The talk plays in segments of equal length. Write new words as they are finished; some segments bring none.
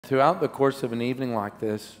throughout the course of an evening like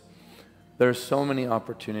this, there's so many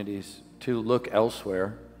opportunities to look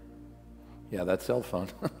elsewhere. Yeah, that cell phone.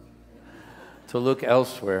 To look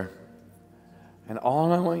elsewhere. And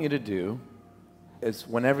all I want you to do is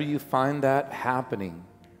whenever you find that happening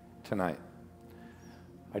tonight,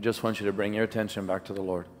 I just want you to bring your attention back to the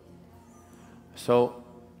Lord. So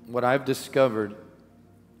what I've discovered,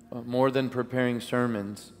 more than preparing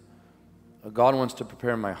sermons, God wants to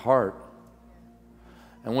prepare my heart.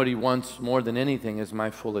 And what He wants more than anything is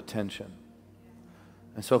my full attention.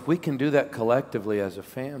 And so if we can do that collectively as a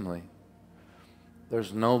family,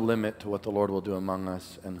 there's no limit to what the Lord will do among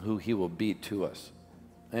us and who He will be to us.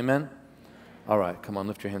 Amen? All right, come on,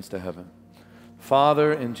 lift your hands to heaven.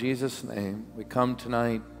 Father, in Jesus' name, we come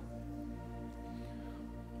tonight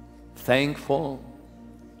thankful,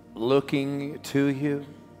 looking to You,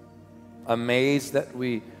 amazed that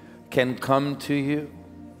we can come to You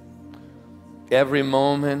every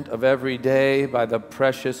moment of every day by the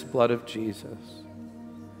precious blood of Jesus.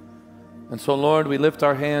 And so, Lord, we lift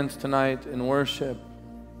our hands tonight in worship,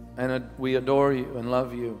 and we adore You and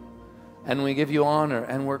love You, and we give You honor,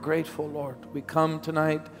 and we're grateful, Lord. We come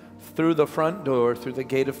tonight through the front door, through the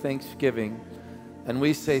gate of thanksgiving, and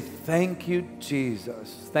we say, thank You,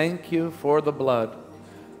 Jesus. Thank You for the blood.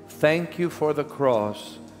 Thank You for the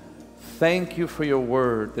cross. Thank You for Your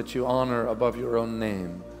word that You honor above Your own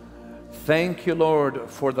name. Thank You, Lord,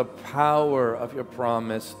 for the power of Your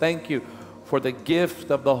promise. Thank You for the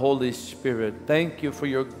gift of the Holy Spirit. Thank You for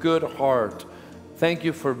Your good heart. Thank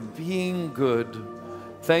You for being good.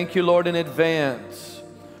 Thank You, Lord, in advance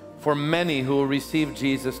for many who will receive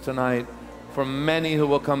Jesus tonight, for many who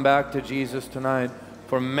will come back to Jesus tonight,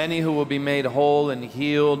 for many who will be made whole and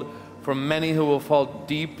healed, for many who will fall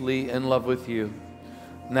deeply in love with You.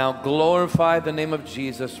 Now glorify the name of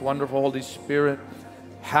Jesus, wonderful Holy Spirit.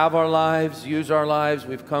 Have our lives, use our lives.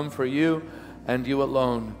 We've come for You and You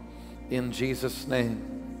alone. In Jesus'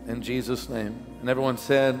 name, in Jesus' name. And everyone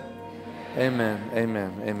said, amen,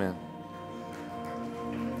 amen, amen.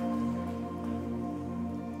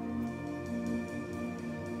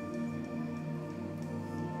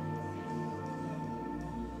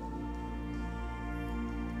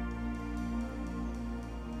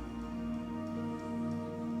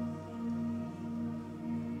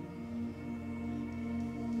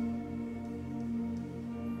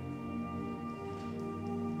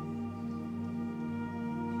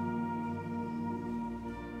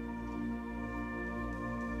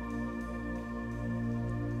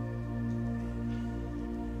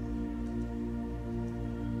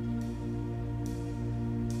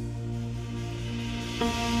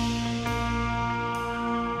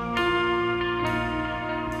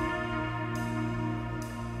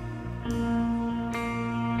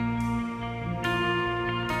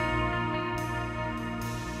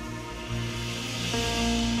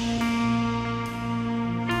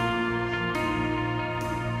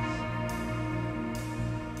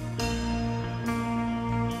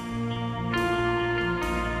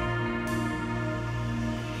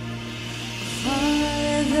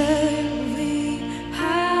 Father, we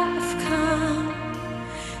have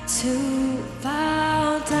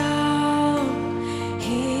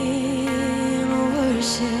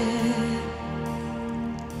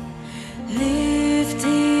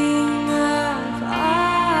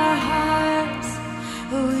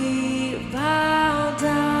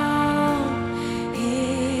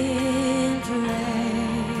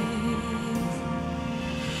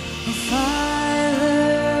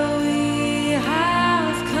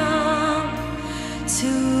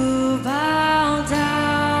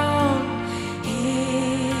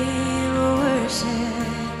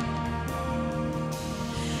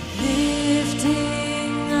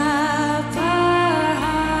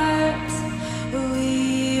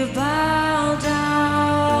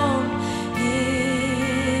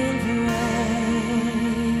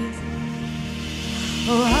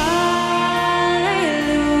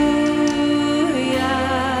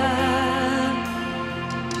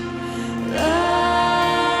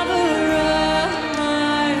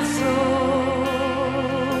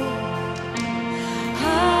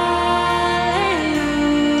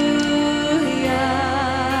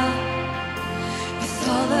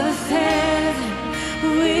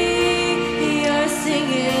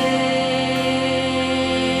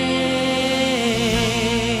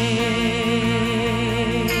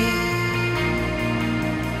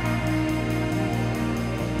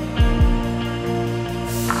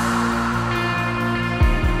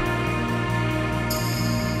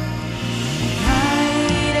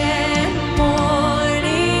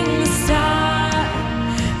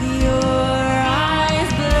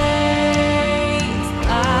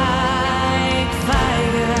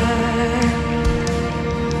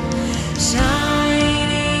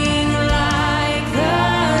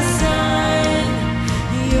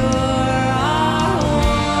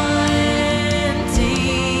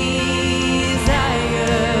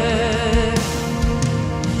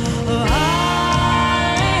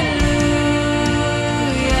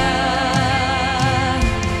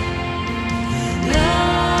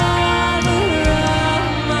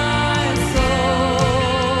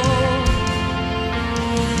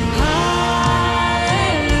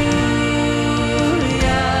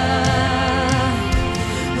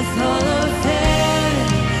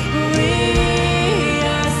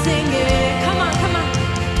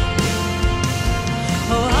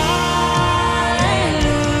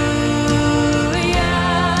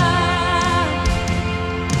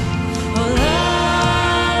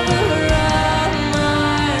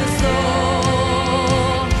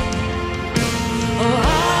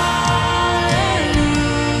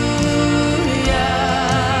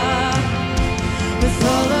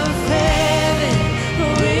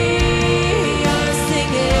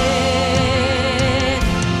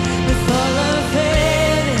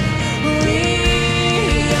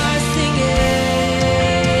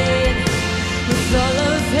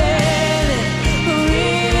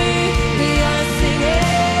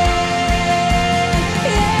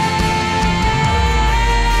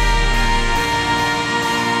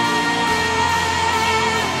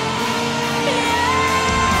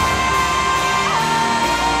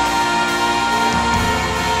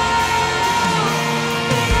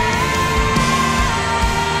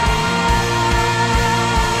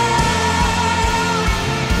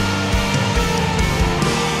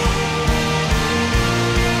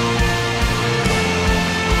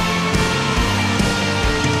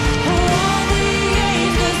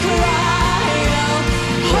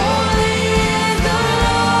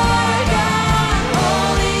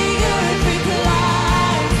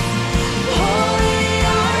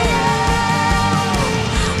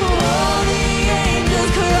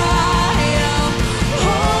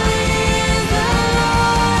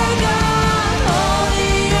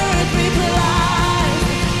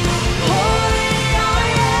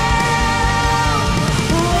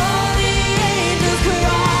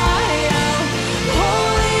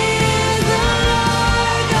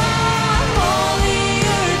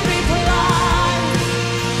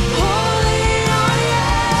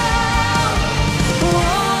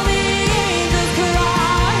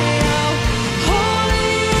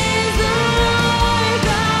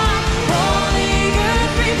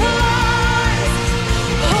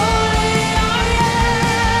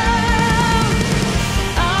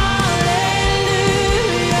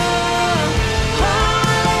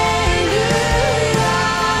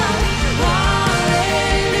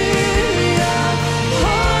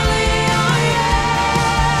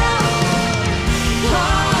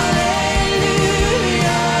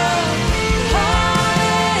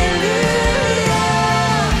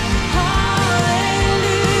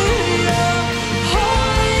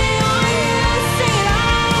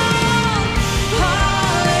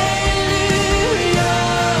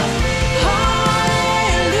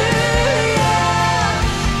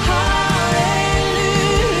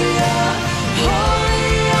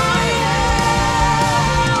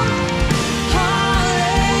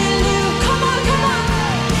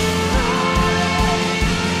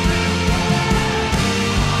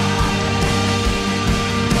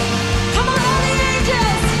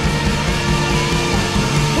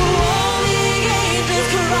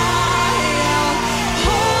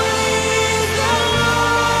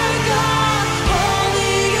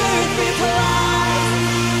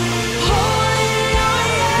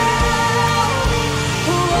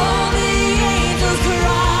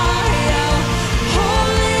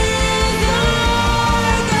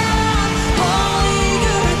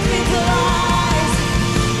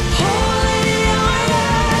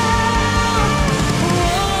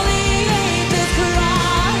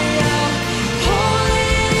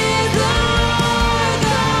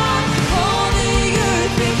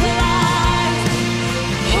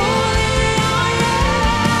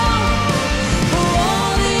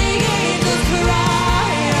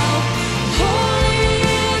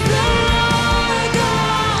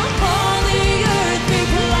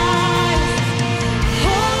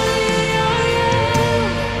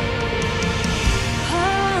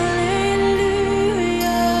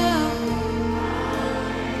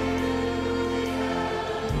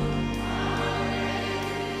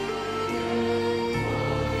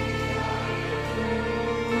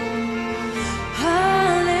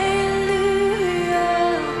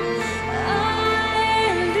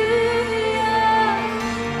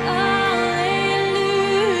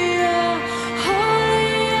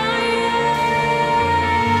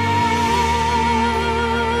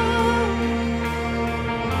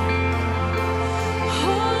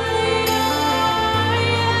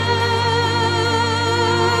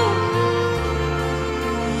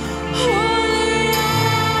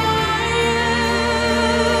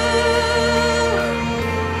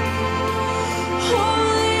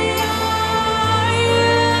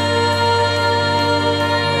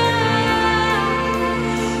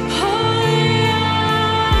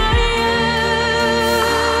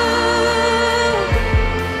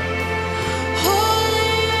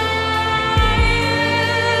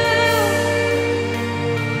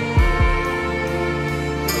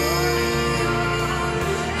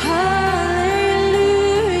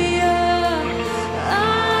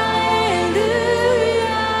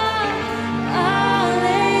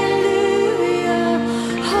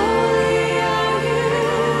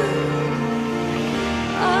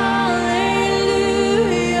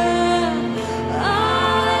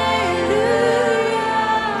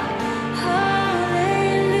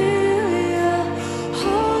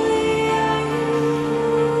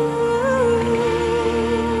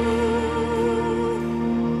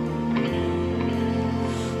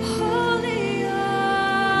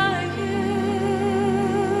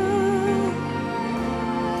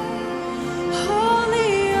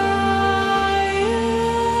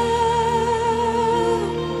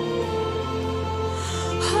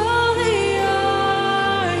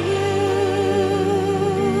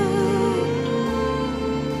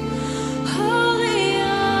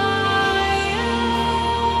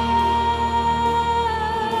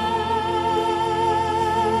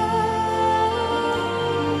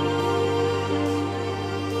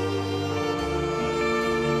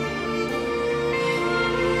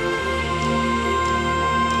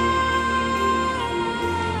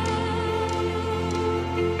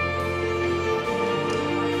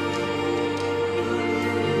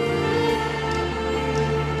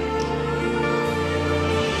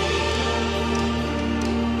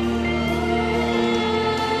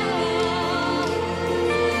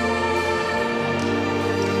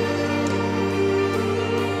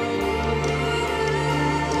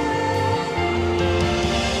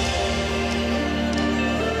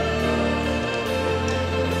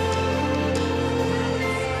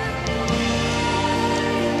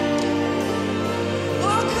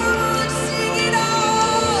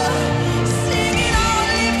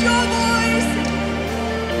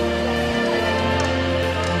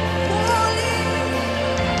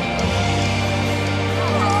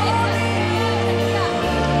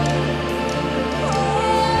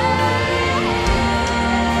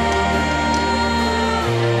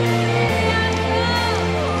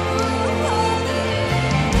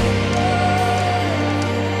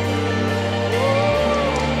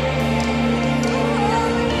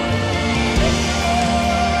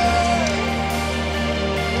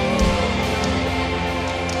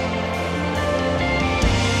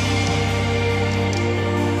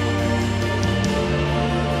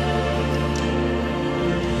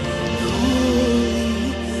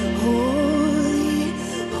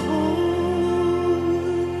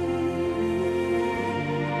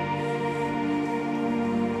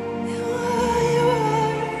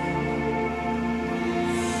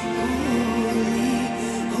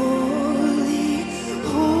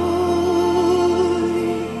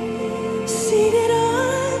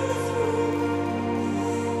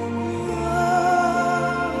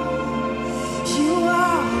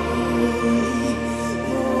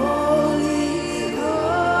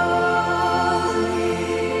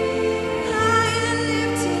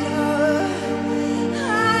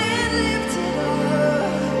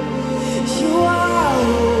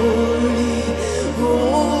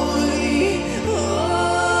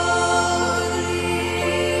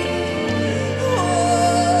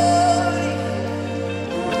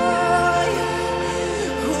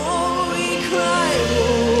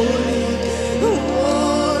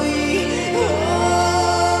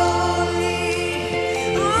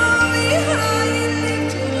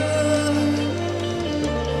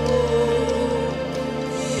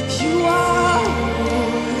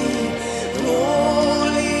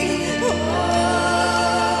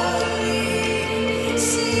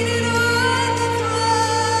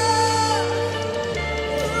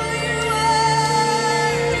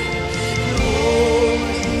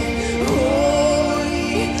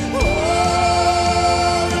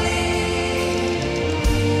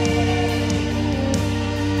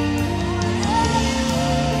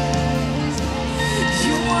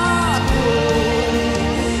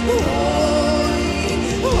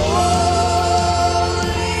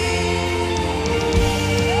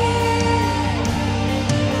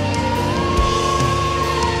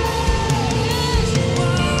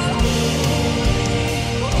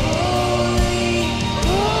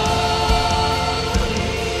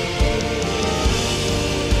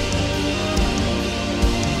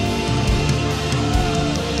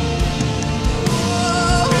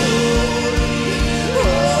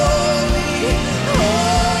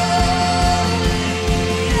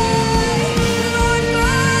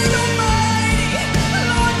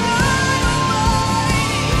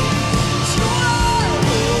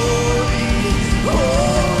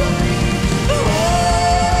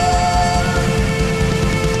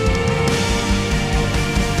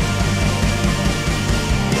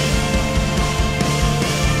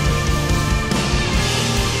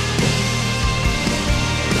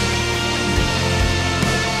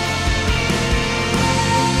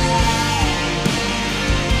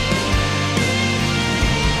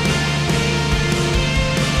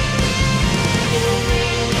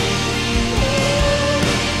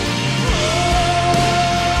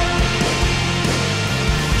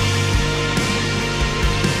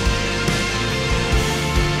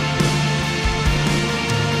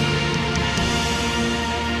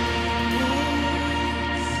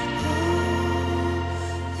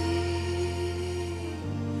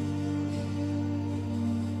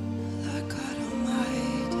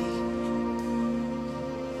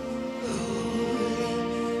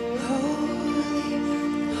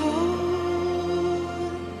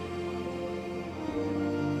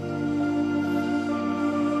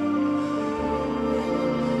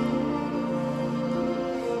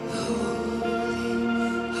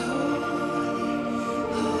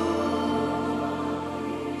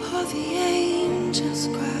the angels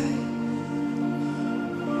cry,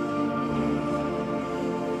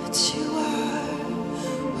 but you are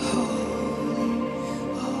holy,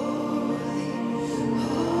 holy,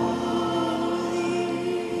 holy.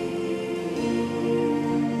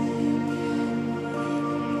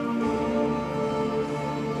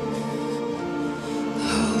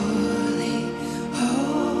 Holy,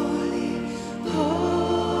 holy,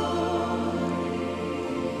 holy.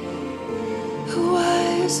 Who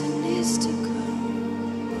was and is to come.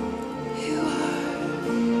 You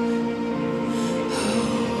are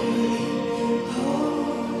holy,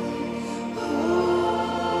 holy, holy.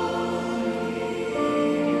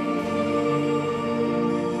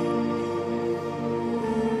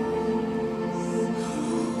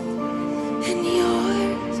 And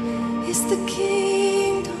yours is the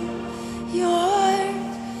kingdom,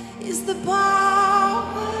 yours is the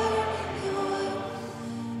power,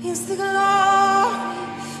 yours is the glory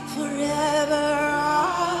forever.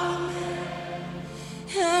 Amen.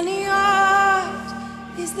 And yours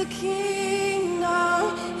is the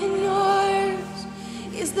kingdom, and yours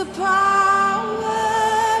is the power,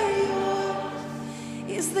 yours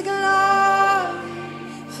is the glory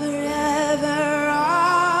forever.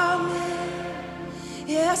 Amen.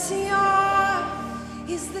 Yes, yours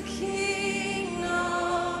is the kingdom,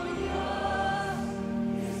 and yours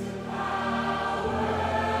is the power,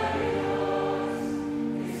 yours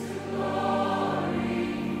is the glory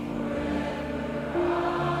forever.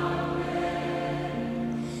 Amen.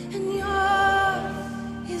 And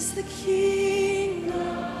yours is the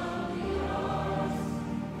kingdom,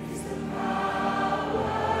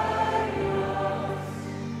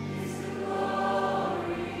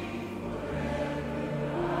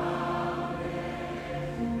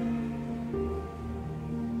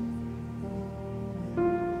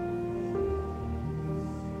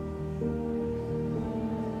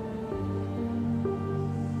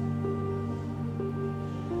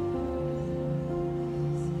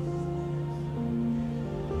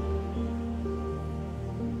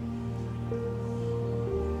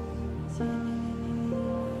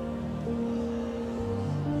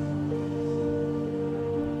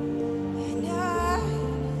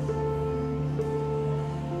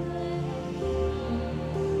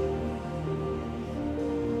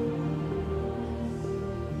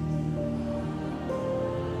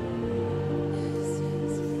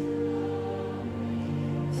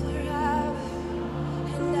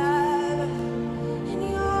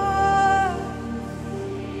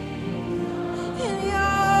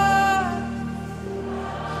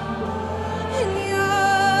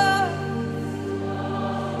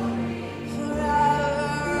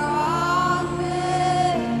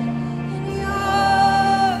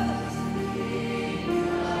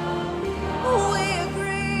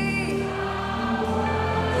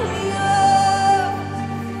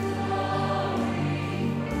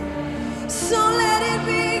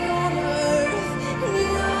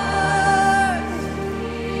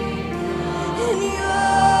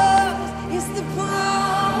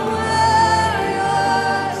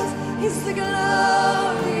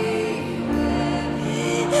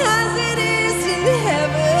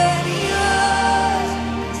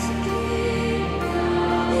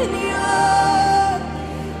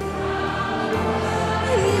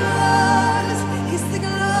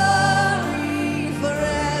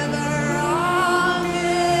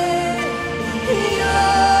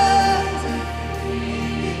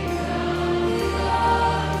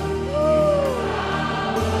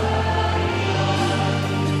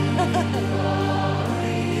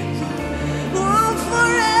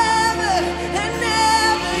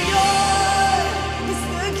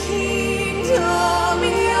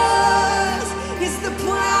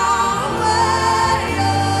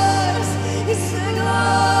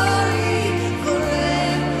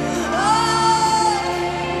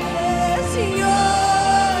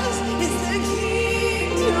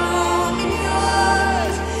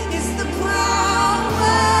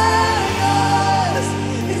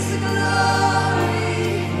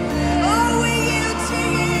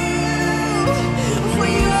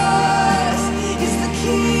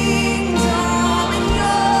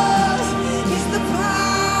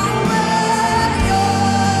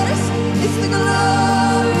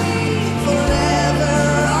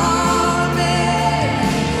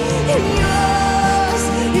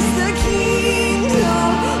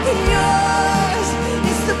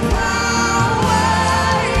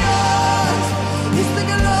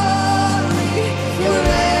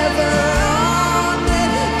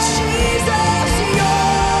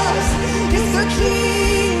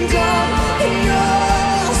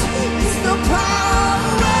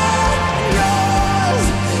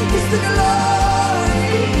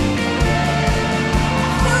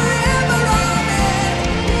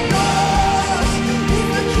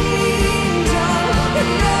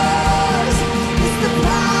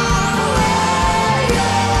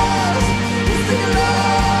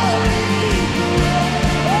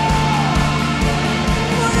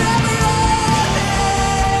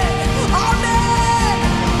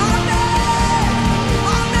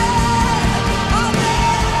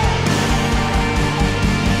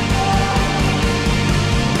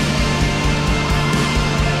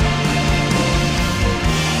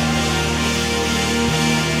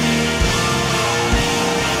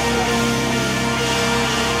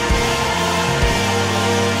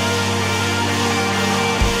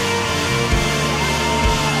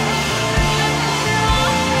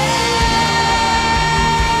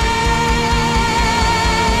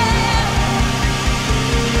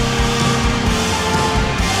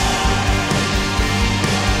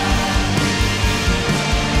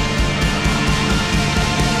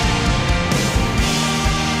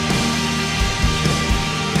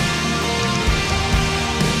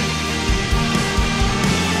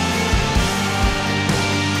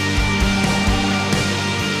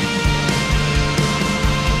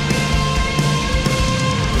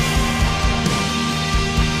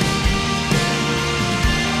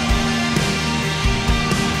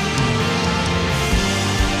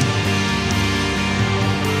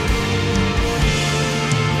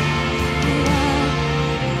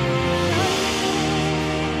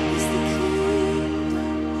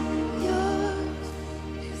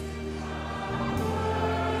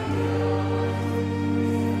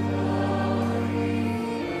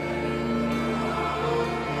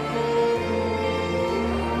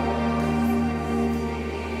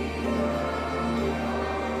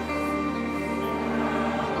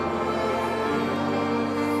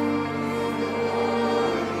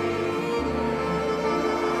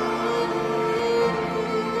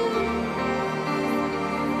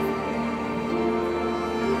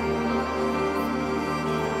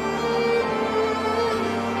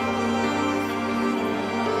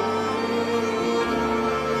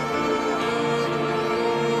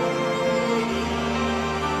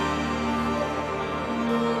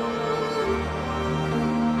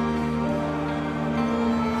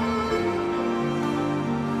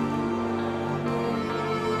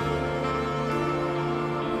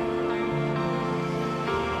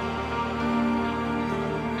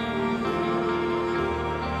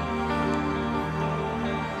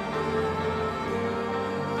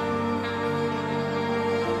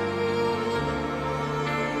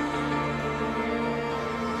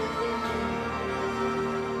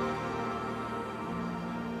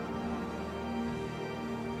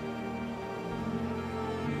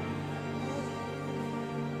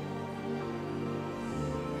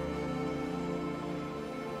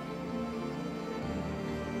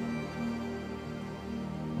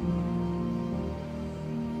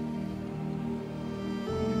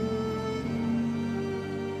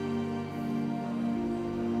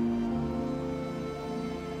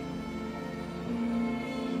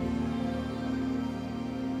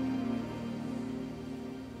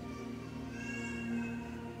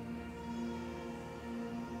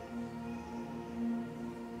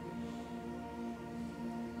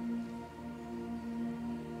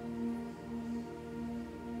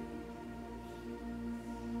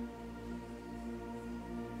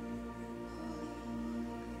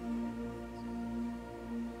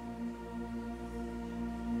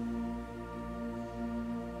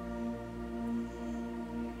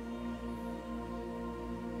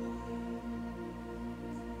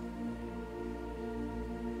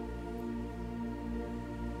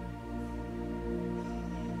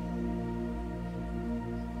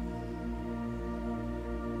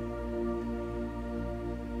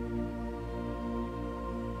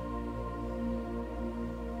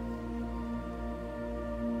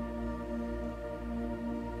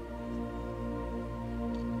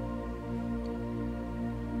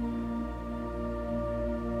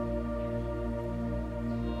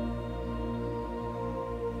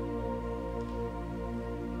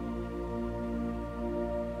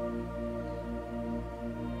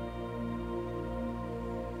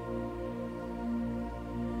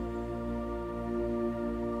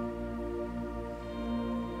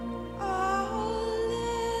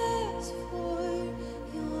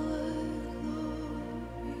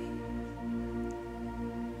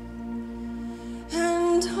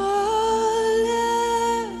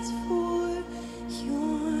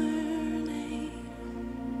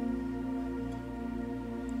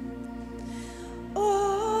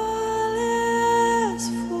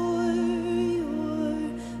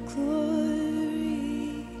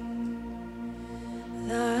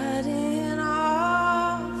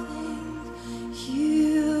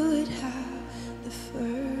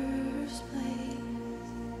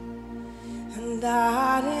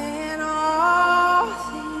 that in all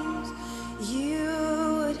things you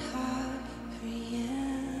would have preeminence.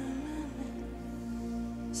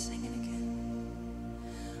 Sing it again.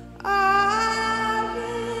 All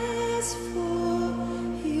is for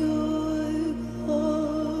your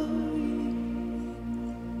glory,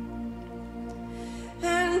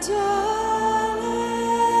 and all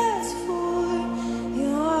is for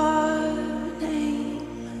your name,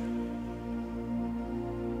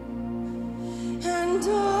 and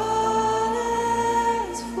all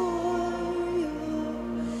is for your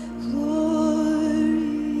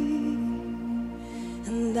glory,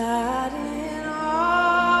 and that in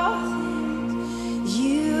all things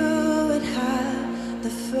you would have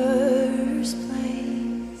the first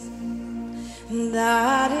place, and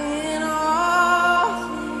that in all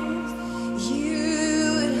things you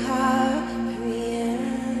would have preeminence.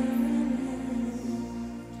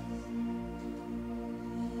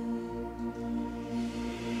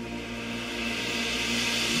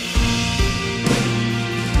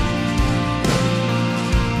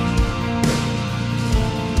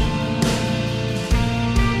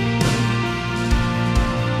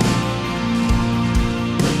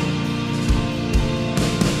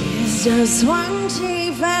 It's just one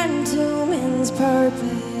chief and two men's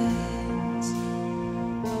purpose,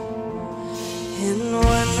 and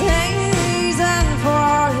one main reason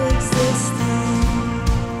for existence.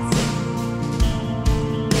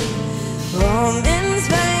 All men's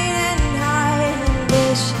vain and high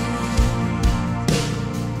ambition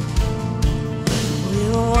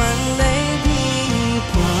will one day be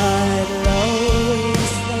brought low.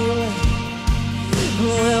 Yes, they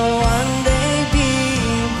will one day be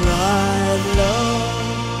brought low.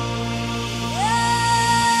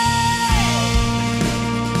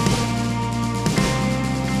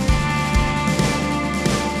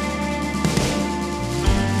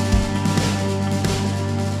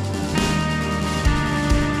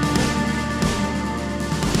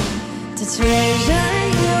 To treasure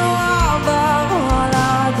you above all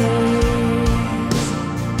others,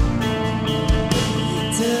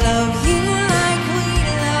 to love you like we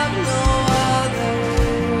love no other.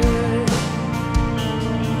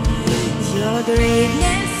 Your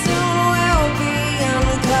greatness soon will be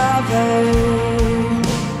uncovered,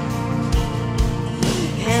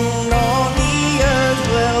 and all the earth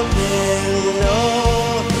will then know.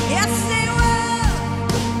 Yes, they will,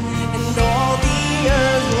 and all the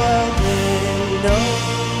earth will then know.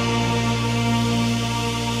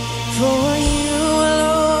 For you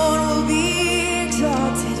alone will be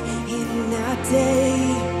exalted in that day,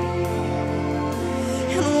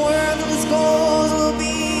 and worthless goals will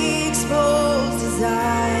be exposed, as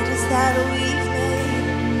idols that we've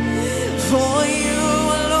made. For you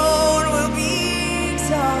alone will be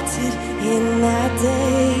exalted in that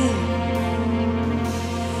day,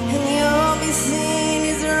 and you'll be seen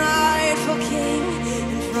as rightful King,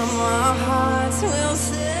 and from our hearts we'll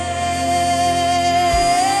say,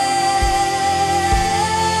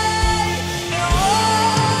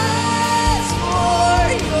 "Yours for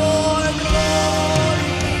your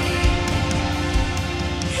glory,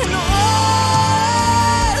 and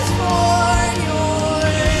yours for your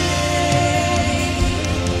name,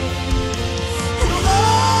 and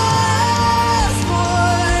yours for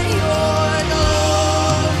your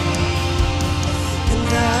glory, and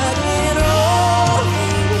that in all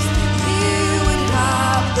things you would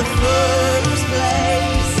have the first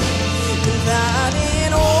place, and that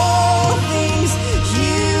in all things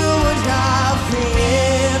you would have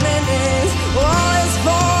preeminence. All is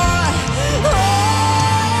for your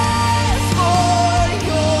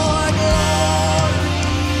glory,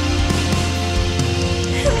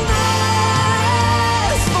 and all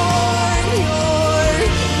is for your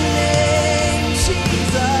name,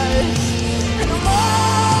 Jesus, and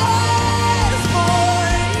all is for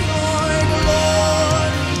your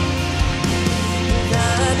glory,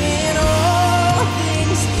 that in all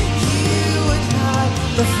things you would have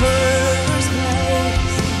the first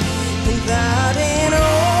place, and that in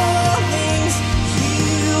all things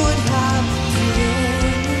you would have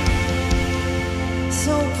preeminence.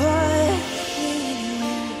 So put me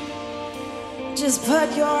anywhere, just put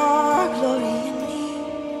your glory in me,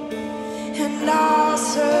 and I'll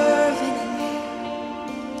serve anywhere.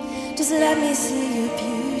 Just let me see your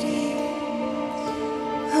beauty.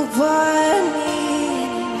 Oh, put me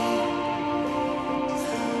anywhere,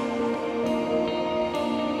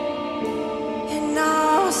 and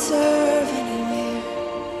I'll serve anywhere.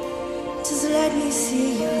 Just let me see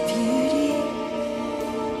your beauty.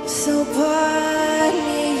 So put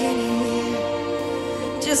me anywhere,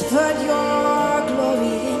 just put your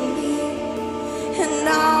glory in me, and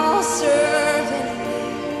I'll serve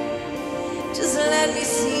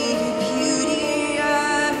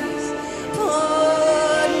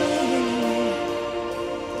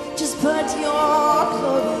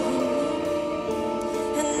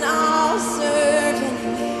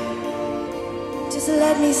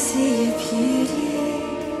let me see your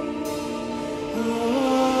beauty.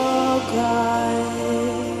 Oh God.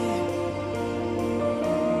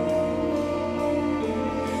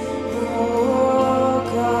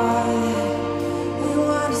 Oh God. We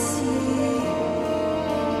want to see.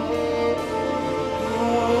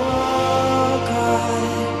 Oh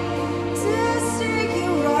God. To see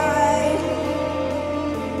you right.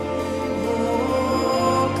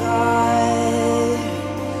 Oh God.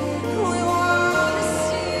 We want to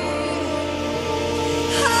see.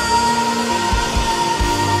 Open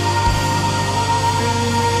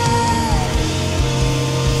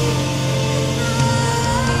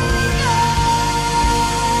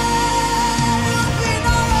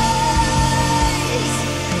our eyes.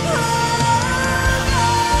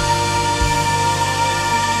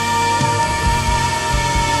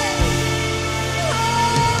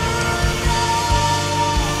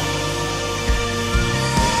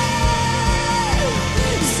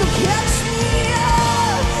 So catch me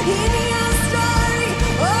up in your story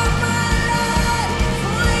of my life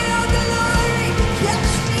for your glory.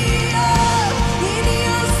 Catch me up in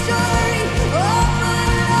your story of my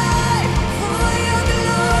life for your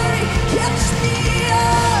glory. Catch me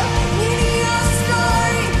up in your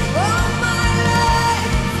story of my life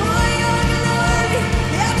for your glory.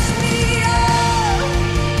 Catch me up.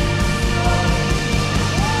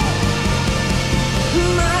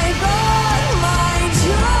 My God, my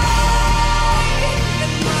joy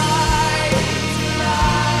and my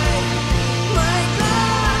delight. My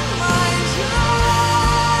God, my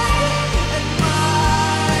joy and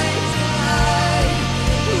my delight.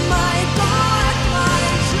 My God, my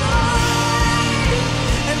joy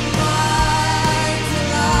and my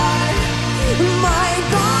delight. My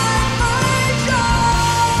God, my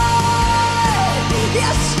joy.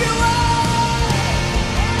 Yes, you are.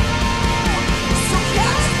 So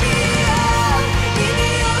catch me up in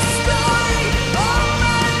your story of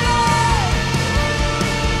my life.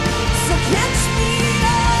 So catch me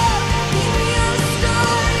up in your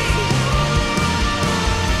story.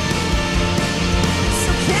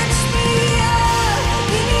 So catch me up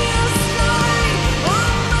in your story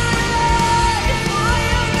of my life for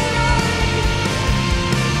your glory.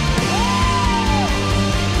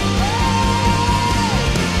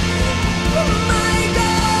 My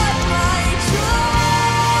God, my joy.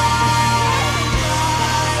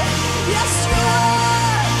 Yes, you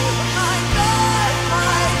are. My God,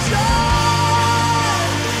 my joy.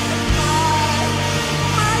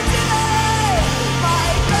 My delight. My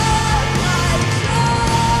God, my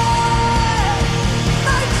joy.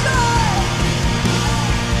 My joy.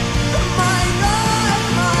 My God,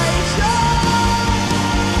 my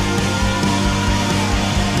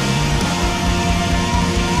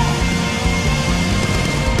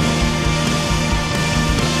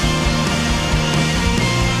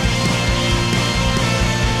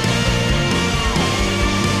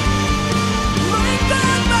My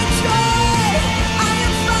God, my joy. I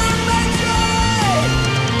am found by joy.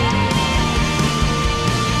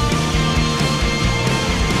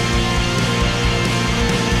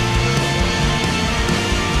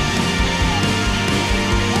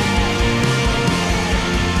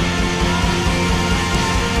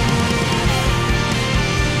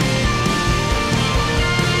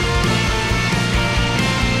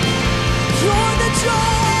 You're the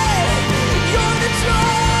joy. You're the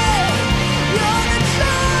joy. You're the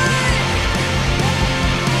joy.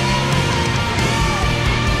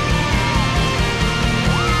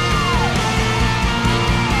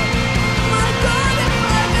 My God and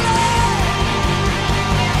my God.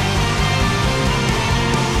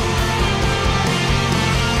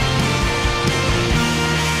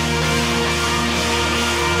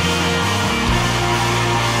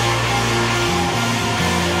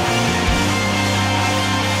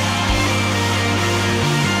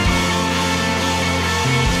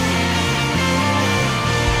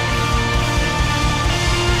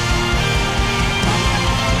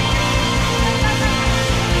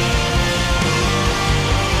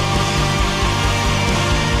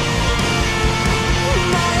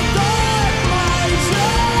 My God, my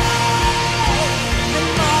joy and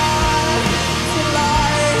my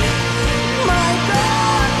delight. My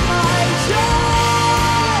God, my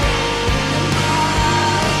joy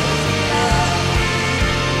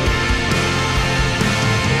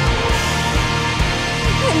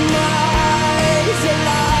and my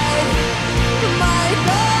delight. My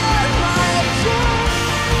God, my joy.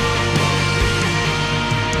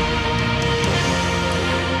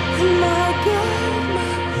 My God,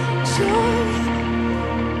 my joy.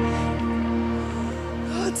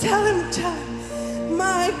 Oh, tell him,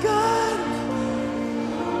 my God,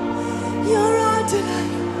 you're our My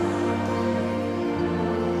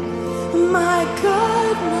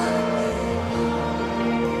God,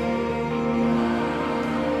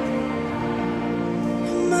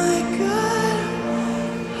 my God,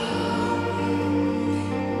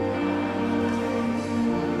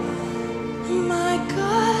 my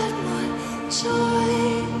God, my joy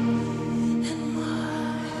and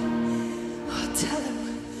my, oh, tell him,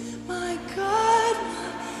 my God, my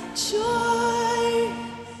joy.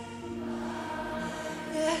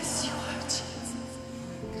 Yes, you are Jesus.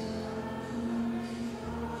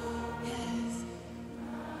 Yes.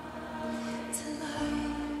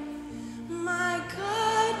 My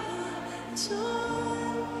God, my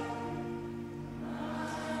joy.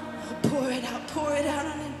 Oh, pour it out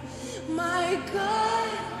on him. My God,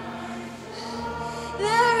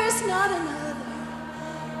 there is not another.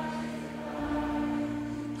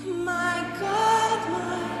 My God,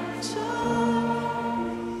 my joy.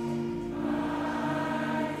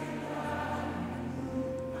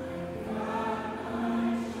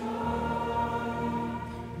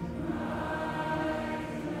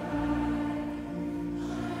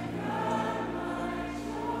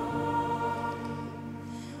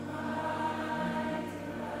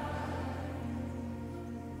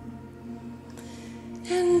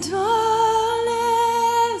 And all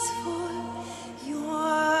is for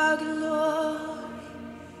your glory,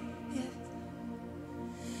 yes.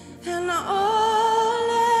 And all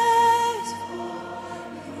is for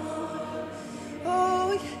your,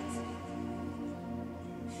 oh yes.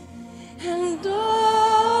 And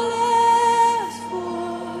all is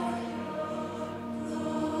for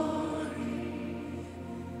glory,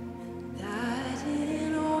 that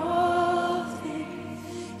in all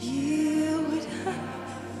things you would have.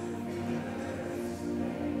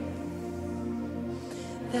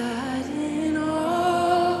 That in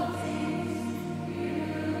all things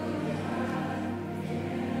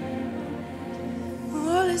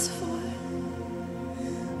all is for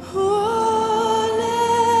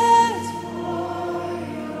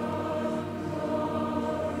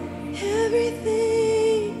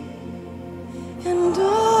everything, and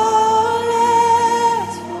all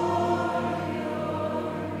is for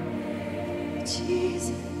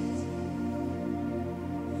Jesus,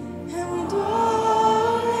 and all.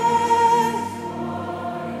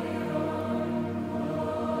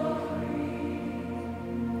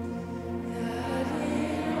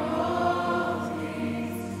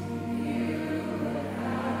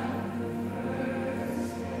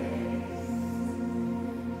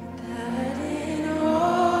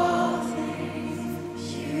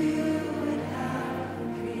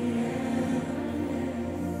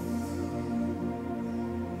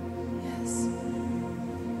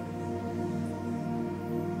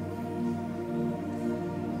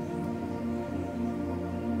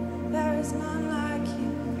 There is none like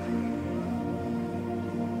you.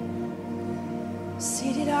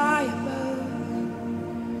 Seated high above,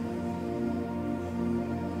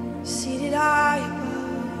 seated high above.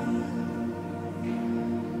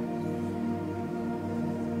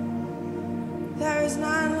 There is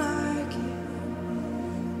none like you.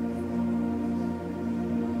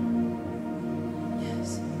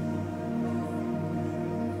 Yes.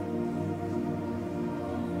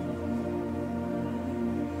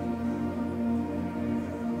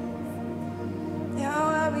 There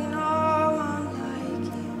will be no one like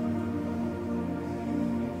you.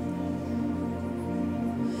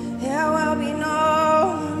 There will be no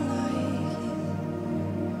one like you.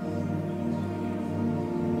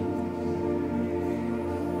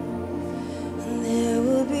 And there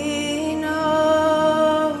will be no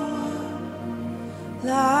one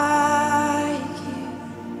like you,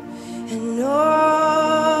 and no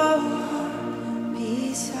one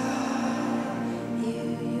beside you.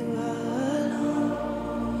 You alone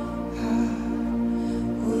are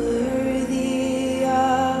worthy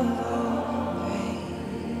of all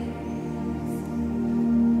praise.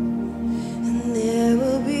 And there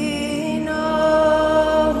will be no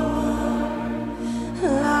one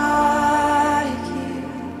like you,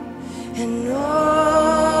 and no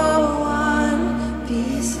one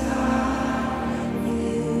beside you.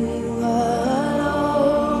 You alone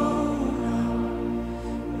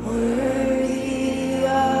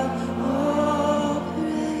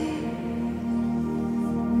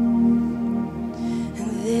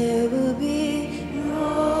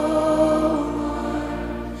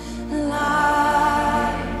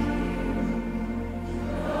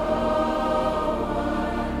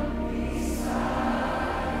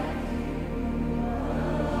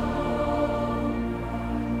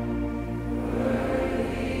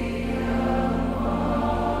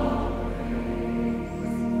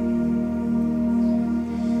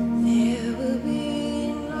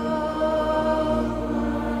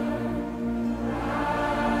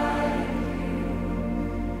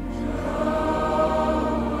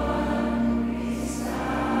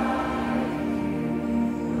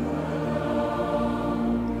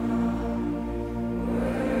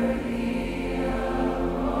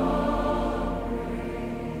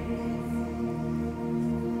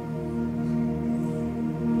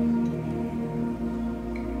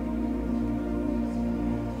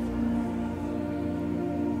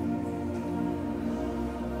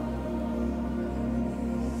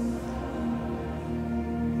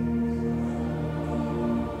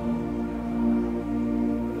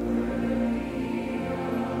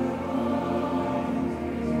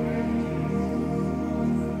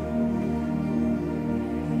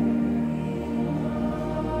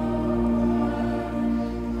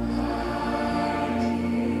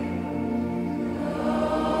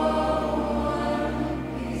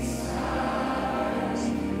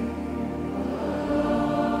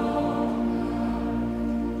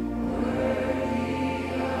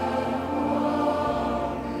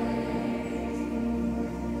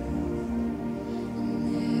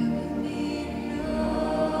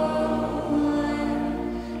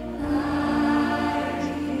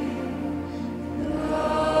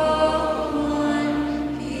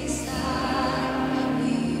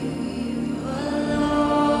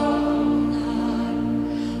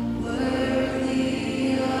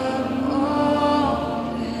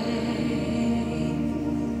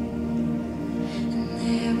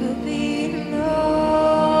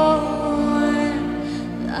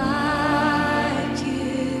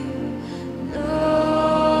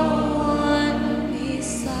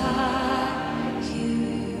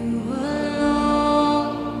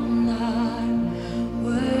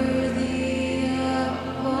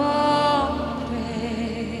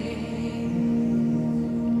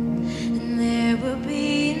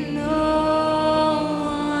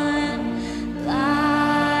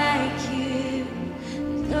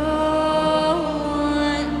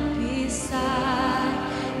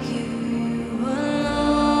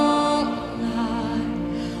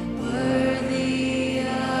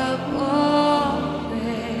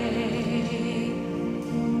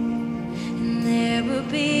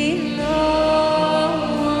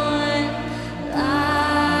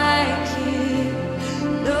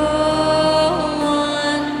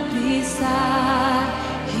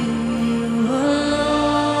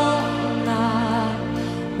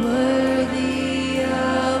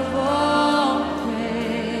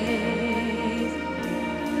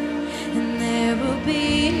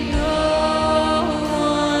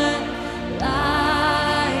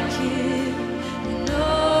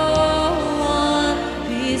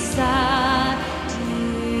beside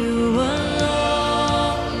you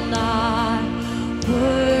alone are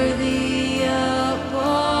worthy of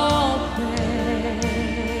all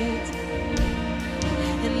praise,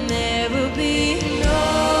 and there will be no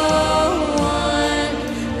one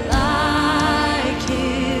like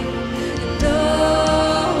you, no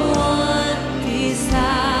one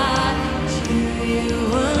beside you. You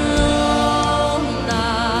alone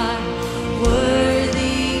are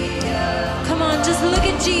worthy of. Come on, just look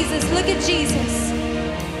at Jesus. Look at Jesus.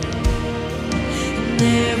 And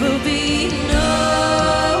there will be no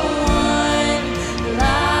one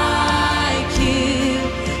like you,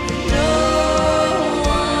 no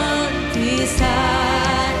one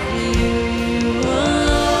beside you. You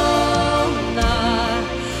alone are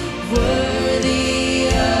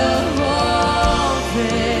worthy of all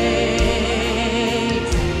praise.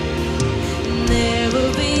 And there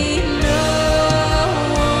will be no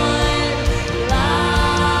one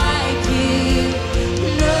like you,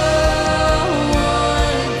 no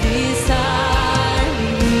one beside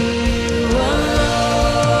you. You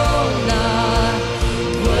alone are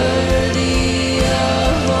worthy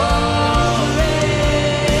of all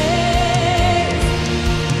praise.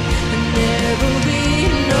 And there will be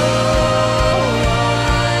no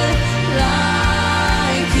one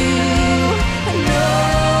like you, no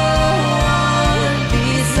one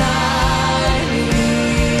beside you.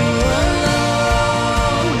 You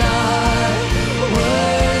alone are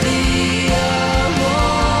worthy of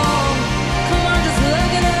all. Come on, just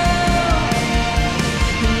look it up.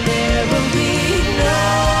 And there will be no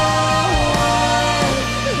one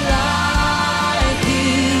like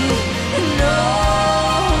you, no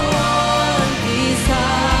one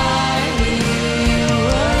beside you. You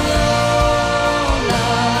alone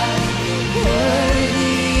are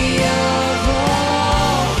worthy of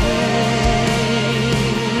all praise.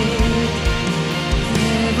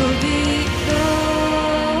 There will be no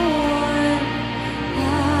one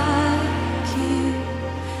like you,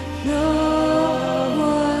 no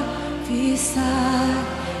one beside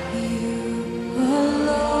you.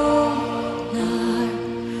 Alone are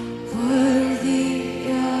worthy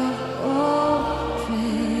of all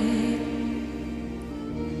praise.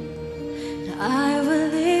 And I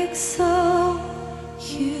will exalt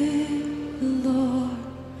you, Lord.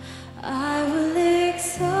 I will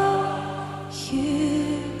exalt you,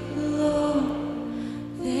 Lord.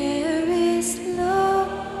 There is no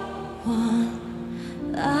one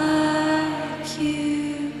like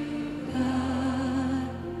you, God.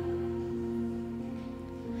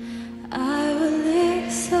 I will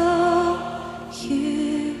exalt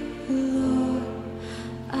you, Lord.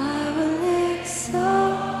 I will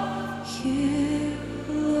exalt you,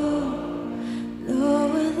 Lord.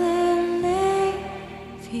 Lower than name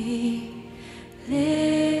be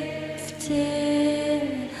lifted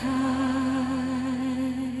high.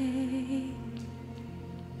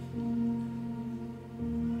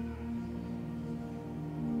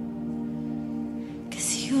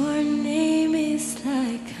 'Cause your name is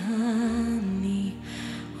like honey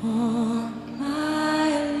on my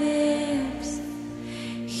lips.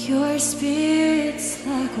 Your spirit's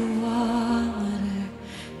like water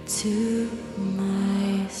to my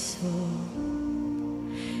soul.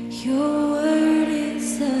 Your word is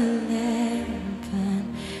a lamp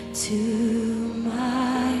unto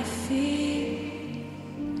my feet.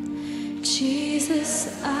 Jesus,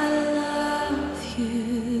 I love you.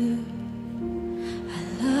 I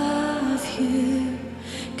love you.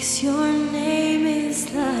 'Cause your name is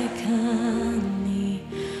like honey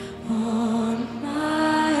on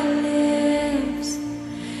my lips.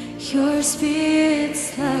 Your spirit's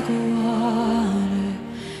like water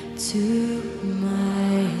to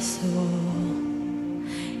my soul.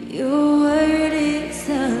 Your word is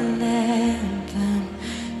a lamp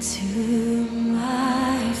unto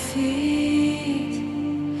my feet.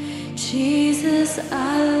 Jesus,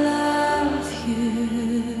 I love you.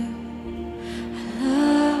 I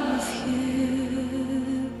love you.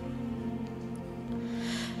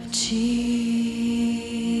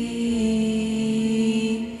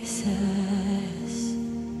 Jesus,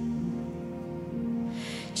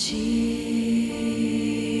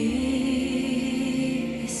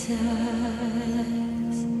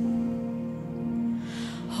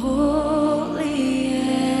 holy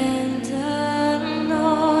and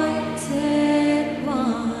anointed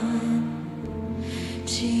one,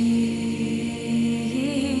 Jesus,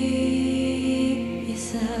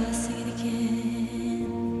 sing it again.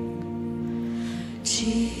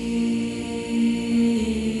 Jesus,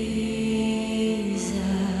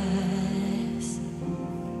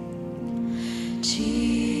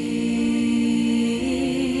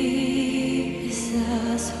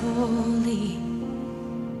 Jesus, holy holy,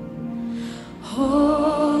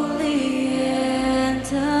 holy and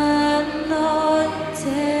anointed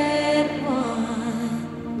one,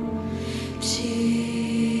 Jesus,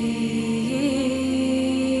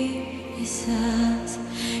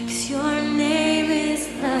 'cause your name is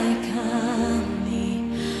like honey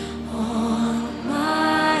on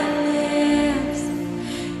my lips,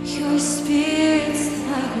 your spirit's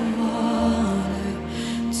like water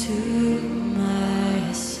to my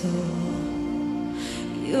soul.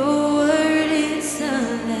 Your word is a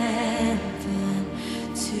lamp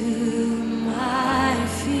to my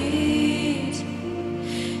feet.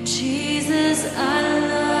 Jesus, I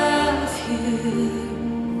love you.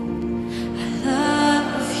 I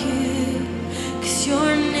love you, 'cause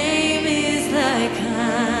your name is like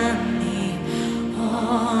honey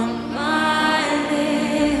on my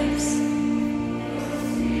lips.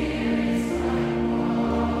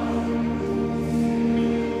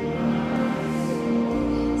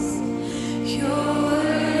 Your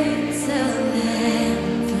word is a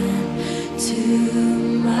lamp to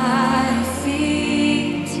my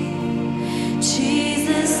feet.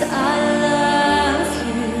 Jesus, I love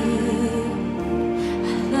you.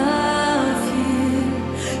 I love you,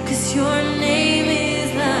 'cause your name is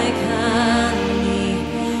like honey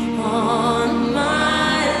on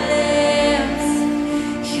my lips.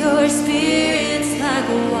 Your spirit's like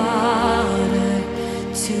water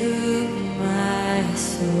to my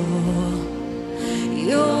soul.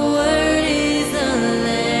 Your word is a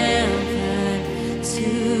lamp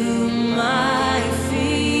to my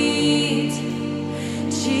feet.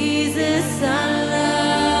 Jesus, I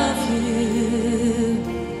love you.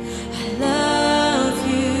 I love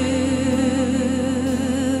you,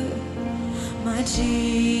 my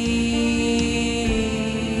Jesus.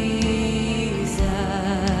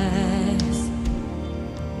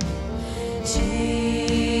 Jesus.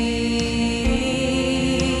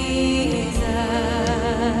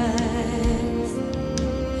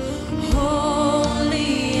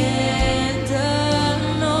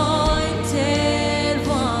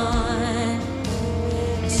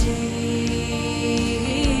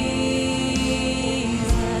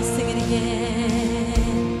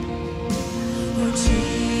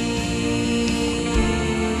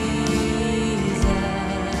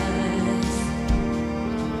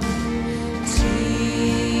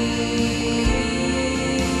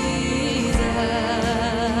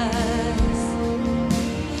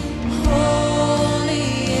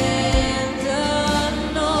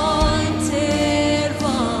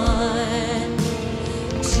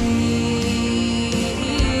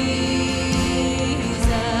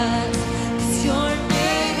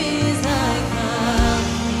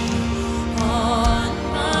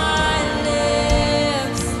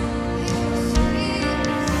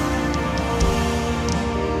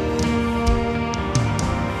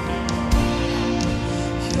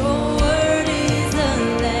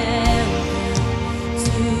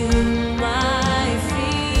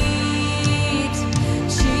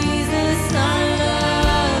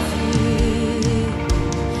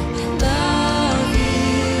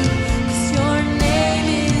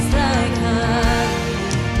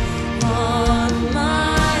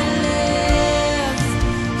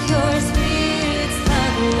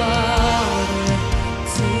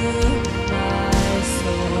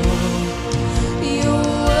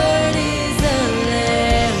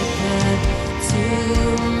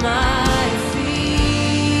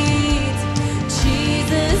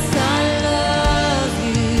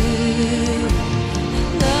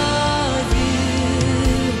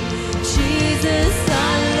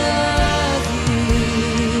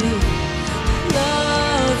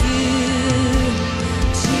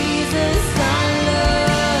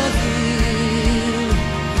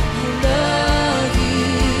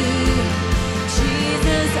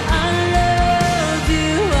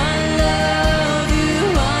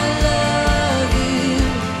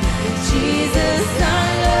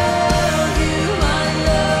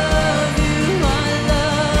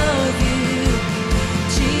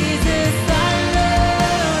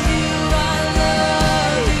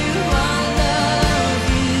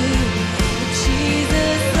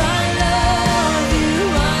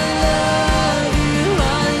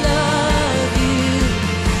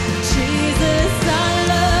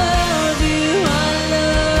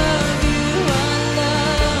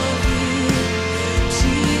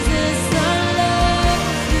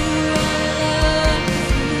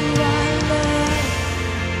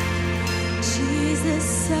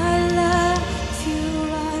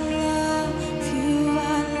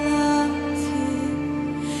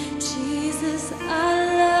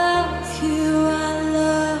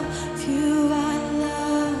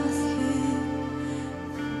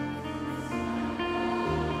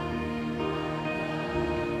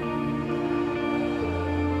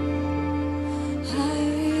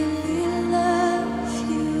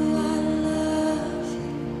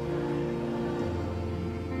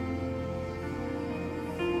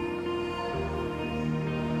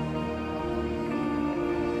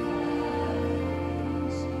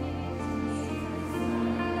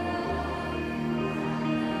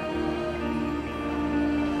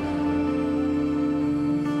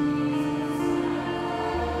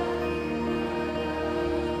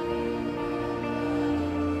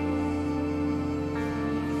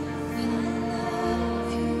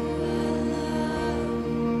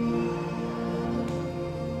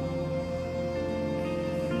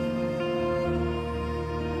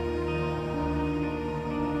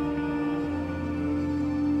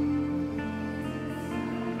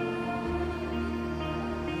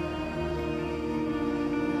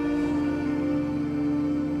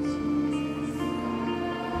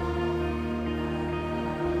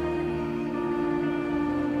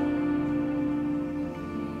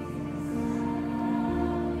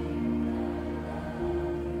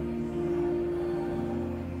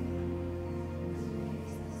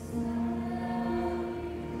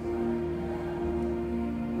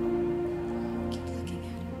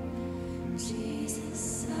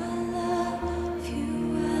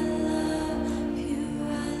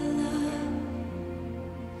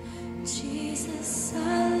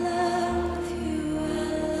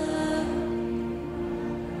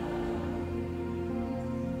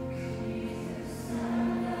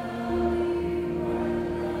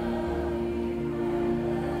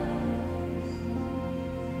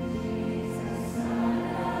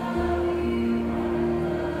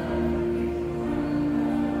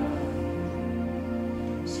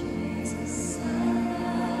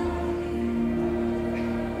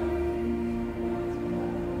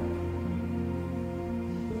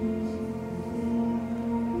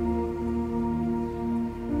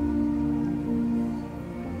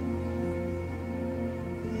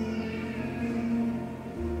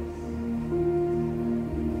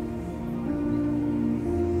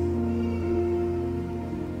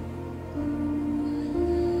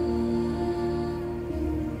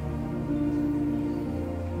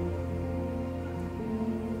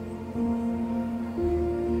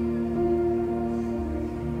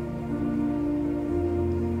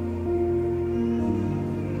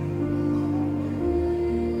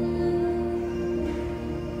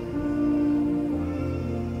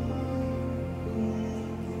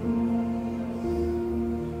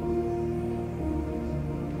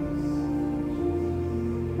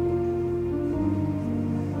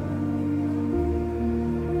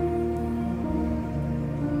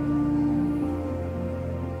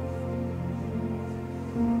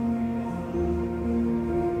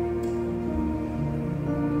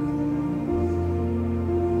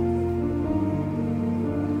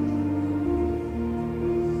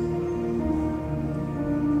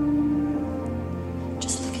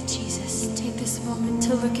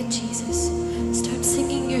 to look at Jesus. Start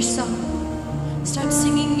singing your song. Start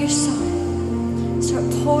singing your song. Start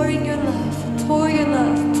pouring your love. Pour your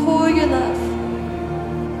love. Pour your love.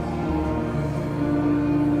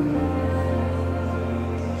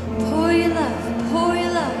 Pour your love. Pour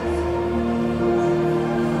your love.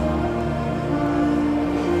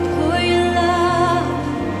 Pour your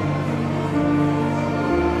love.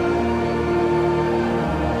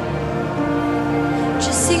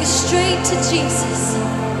 Just sing straight to Jesus.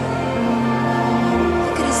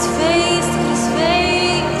 Look at his face. Look at his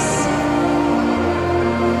face.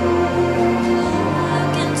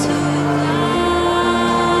 Look into his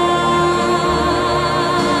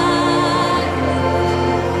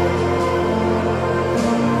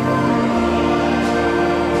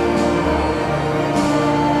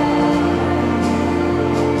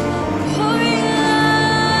pour your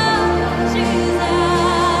love, Jesus.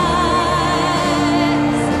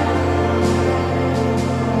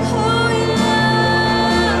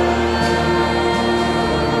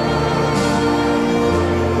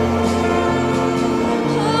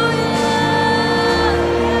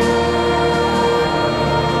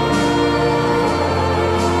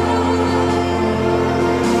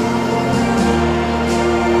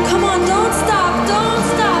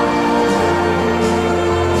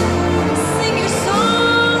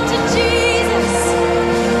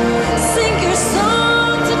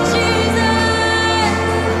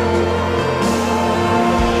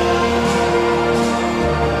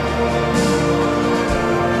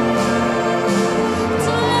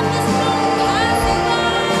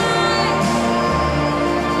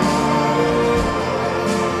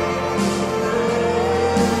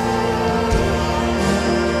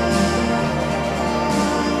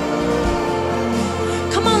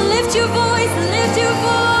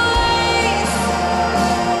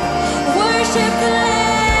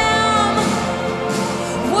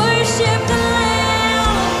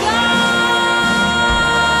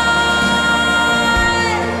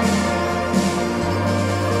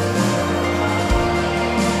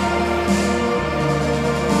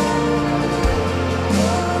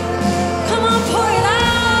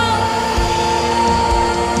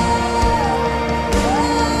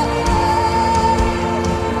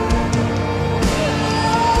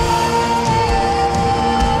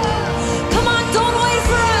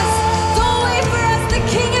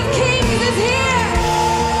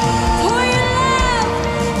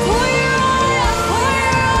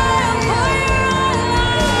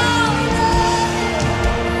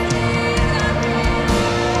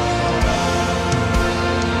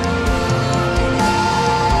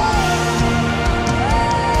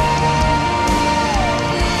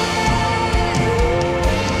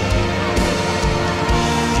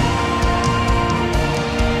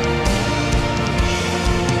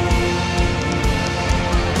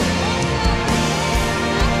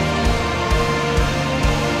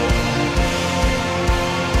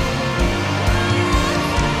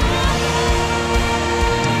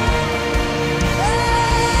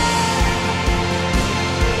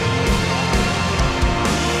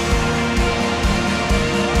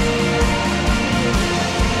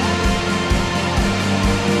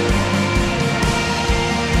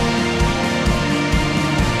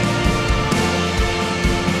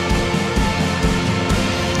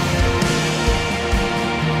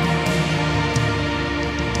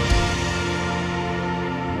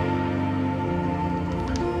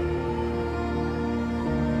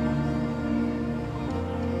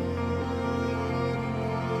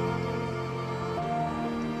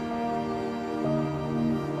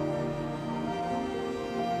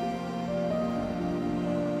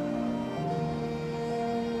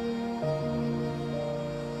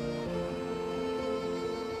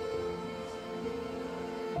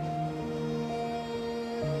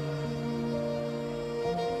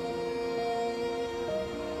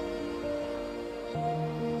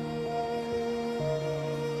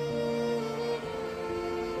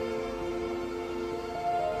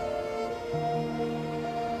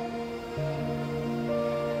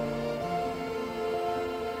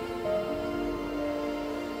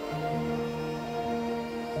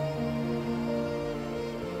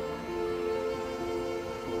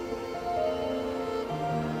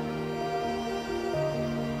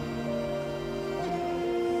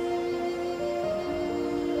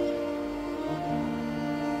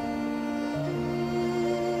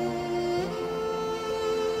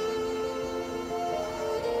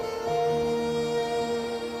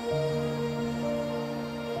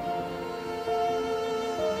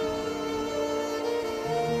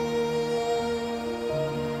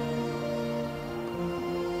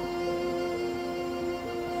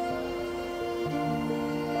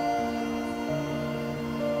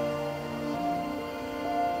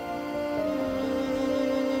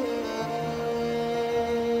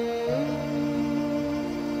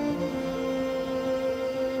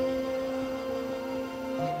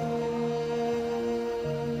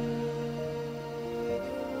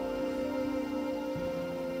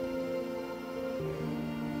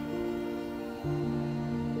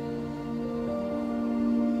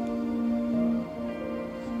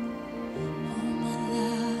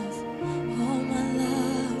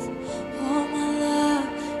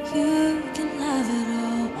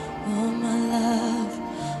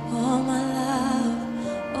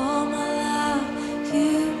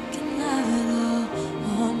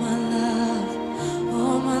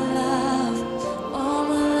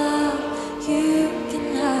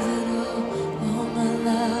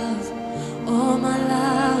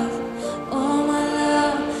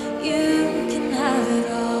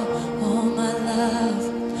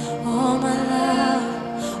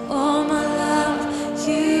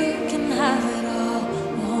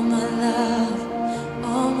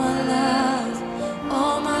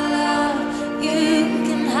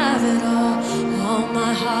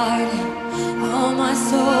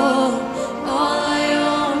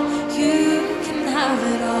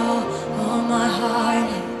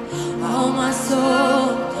 soul,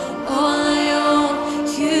 all I own.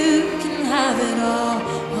 You can have it all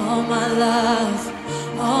my love,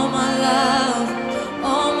 all my love,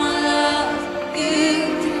 all my love. You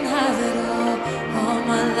can have it all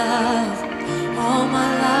my love, all my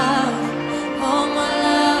love, all my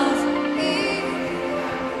love.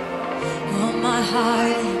 All my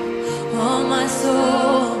heart, all my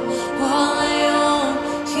soul, all I own.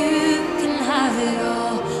 You can have it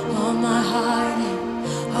all my heart,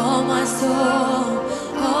 all my soul,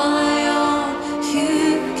 all I own. You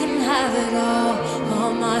can have it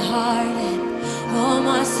all my heart, all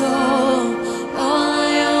my soul, all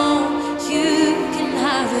I own. You can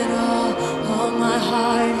have it all my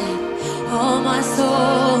heart, all my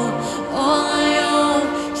soul, all I own.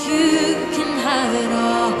 You can have it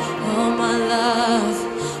all my love,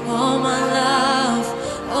 all my love,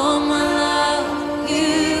 all my love.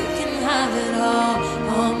 You can have it all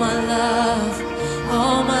my love,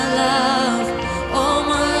 all my love, all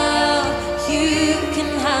my love. You can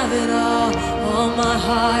have it all my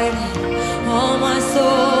heart, all my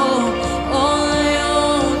soul, all I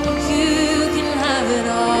own. You can have it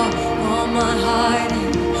all my heart,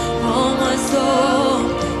 all my soul,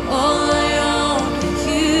 all I own.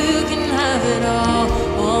 You can have it all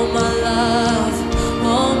my love,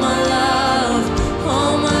 all my love,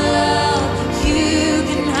 all my love. You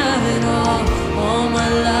can have it all my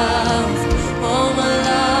love, all my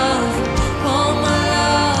love, all my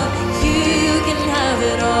love. You can have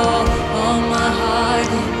it all my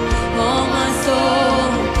heart, all my soul,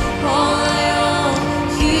 all I own.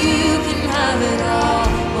 You can have it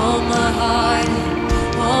all my heart,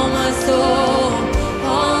 all my soul,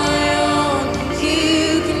 all I own.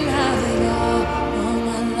 You can have it all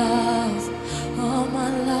my love, all my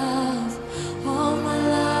love, all my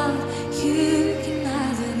love. You can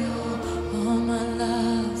have it all my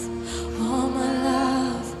love, all my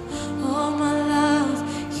love, all my love.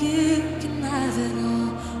 You can have it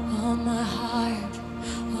all my heart,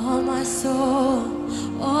 all my soul,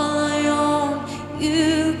 all I own.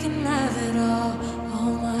 You can have it all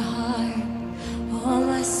my heart, all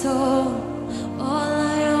my soul, all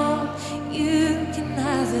I own. You can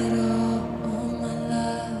have it all my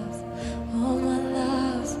love, all my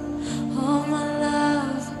love, all my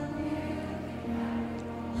love,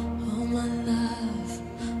 all my love,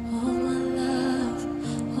 all my love,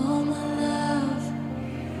 all my love,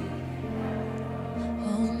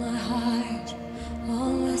 all my heart,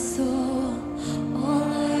 all my soul, all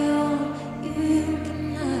I own. You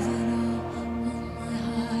can have it all my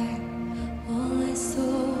heart, all my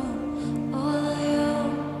soul, all I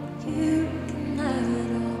own. You can have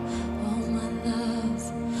it all my love,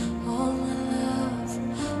 all my love,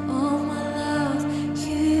 all my love.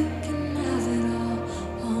 You can have it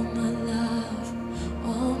all my love,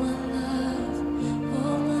 all my love,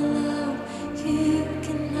 all my love. You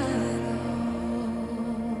can have it all.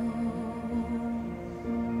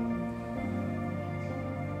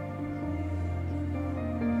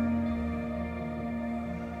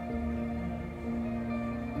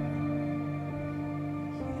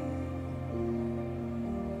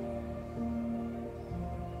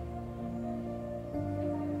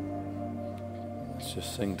 Let's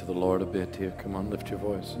just sing to the Lord a bit here. Come on, lift your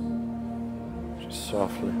voice. Just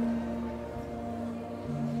softly.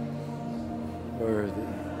 Worthy,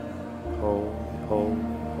 holy, holy,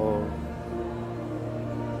 holy.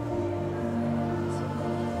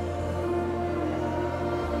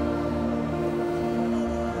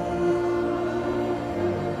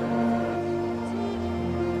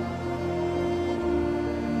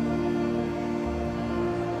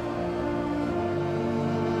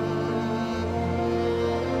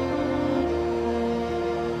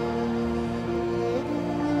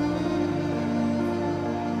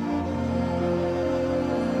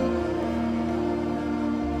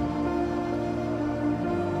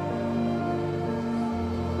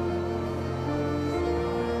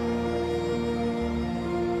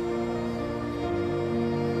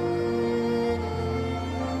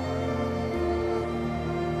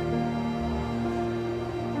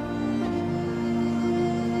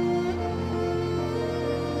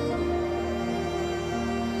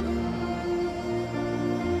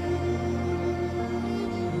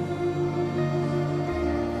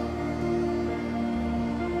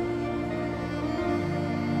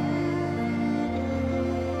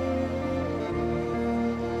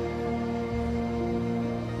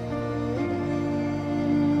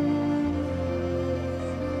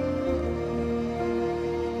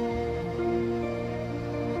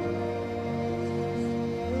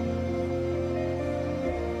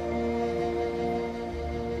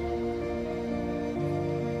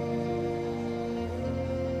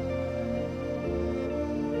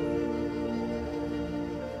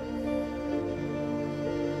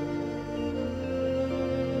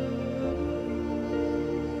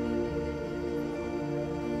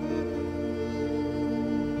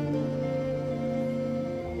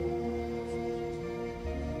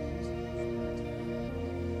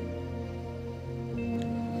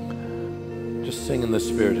 Just sing in the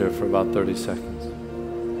Spirit here for about 30 seconds.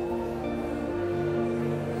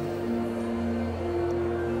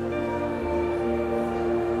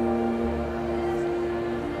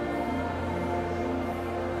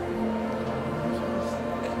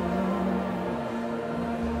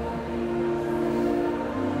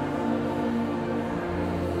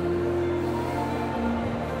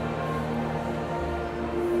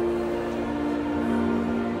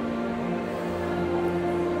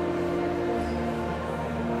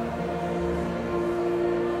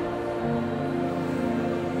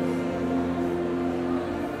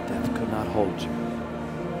 Hold you.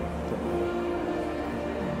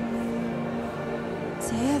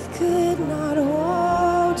 Death could not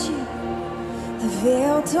hold you. The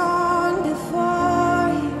veil torn before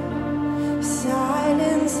you.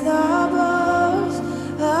 Silence the blows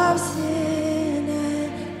of sin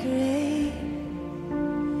and grave.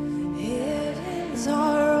 Heavens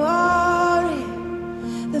are roaring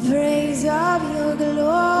the praise of your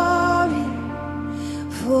glory.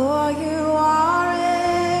 For you are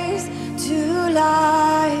to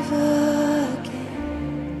life again.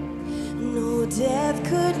 No death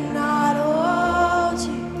could not hold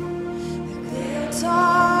you. The veil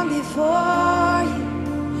torn before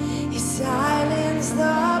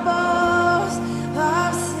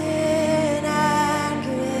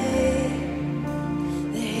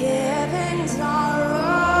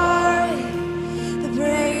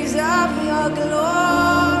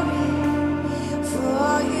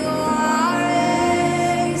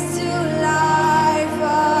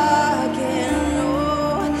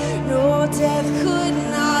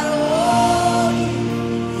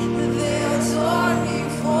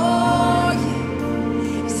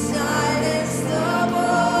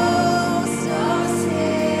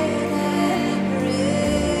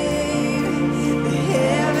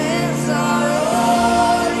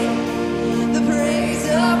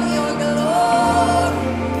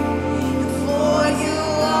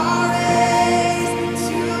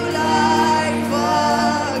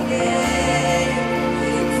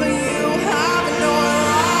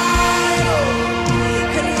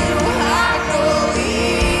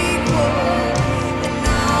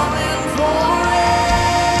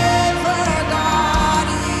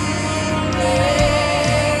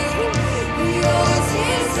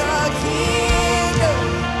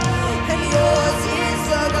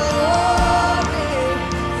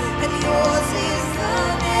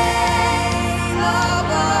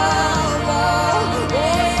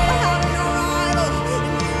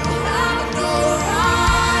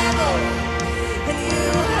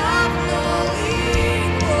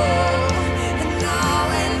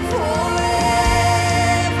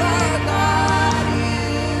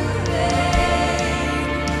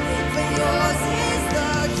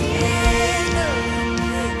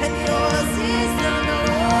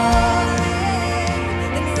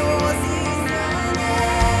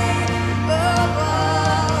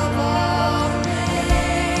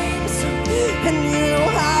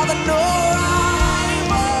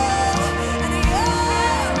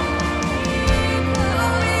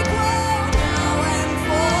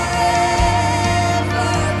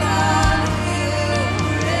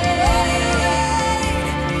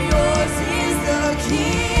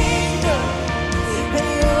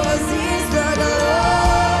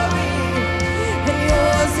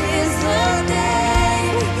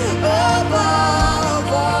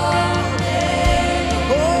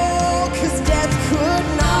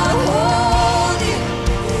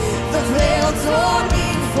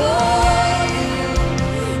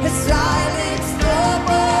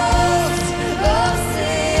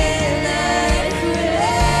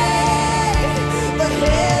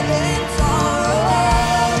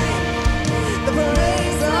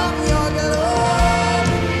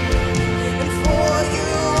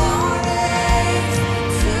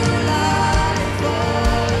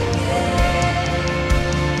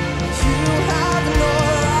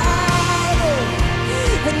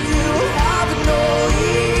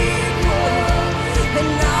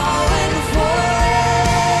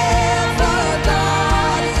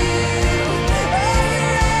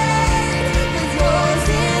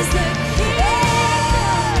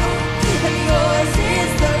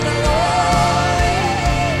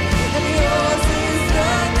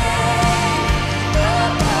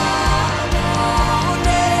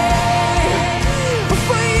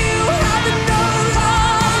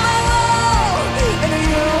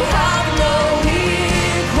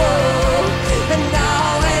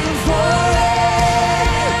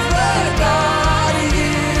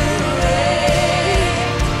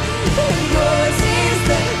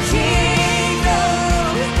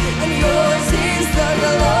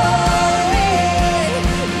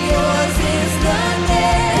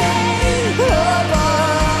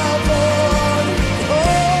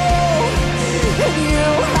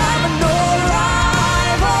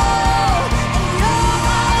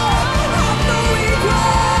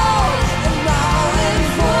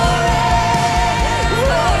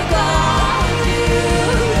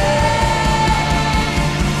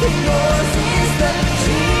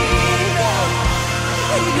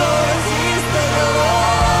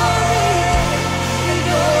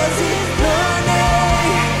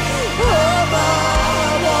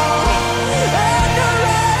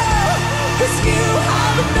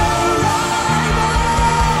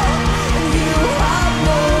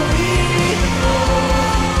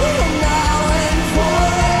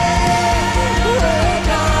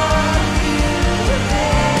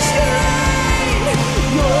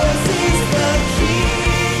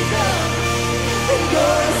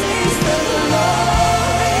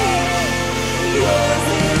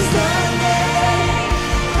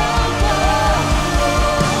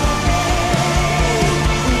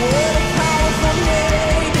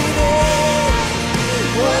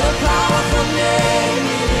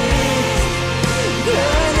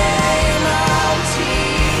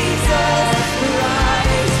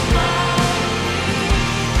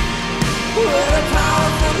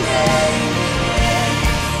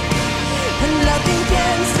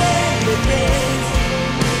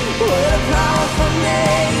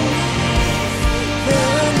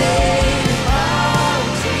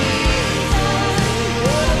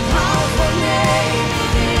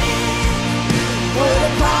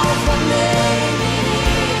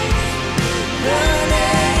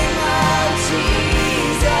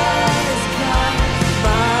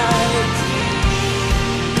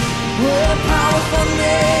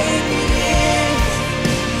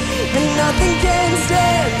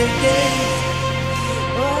the gates.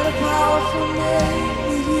 What a powerful name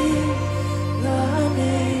it is, the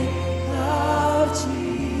name of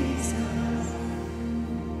Jesus.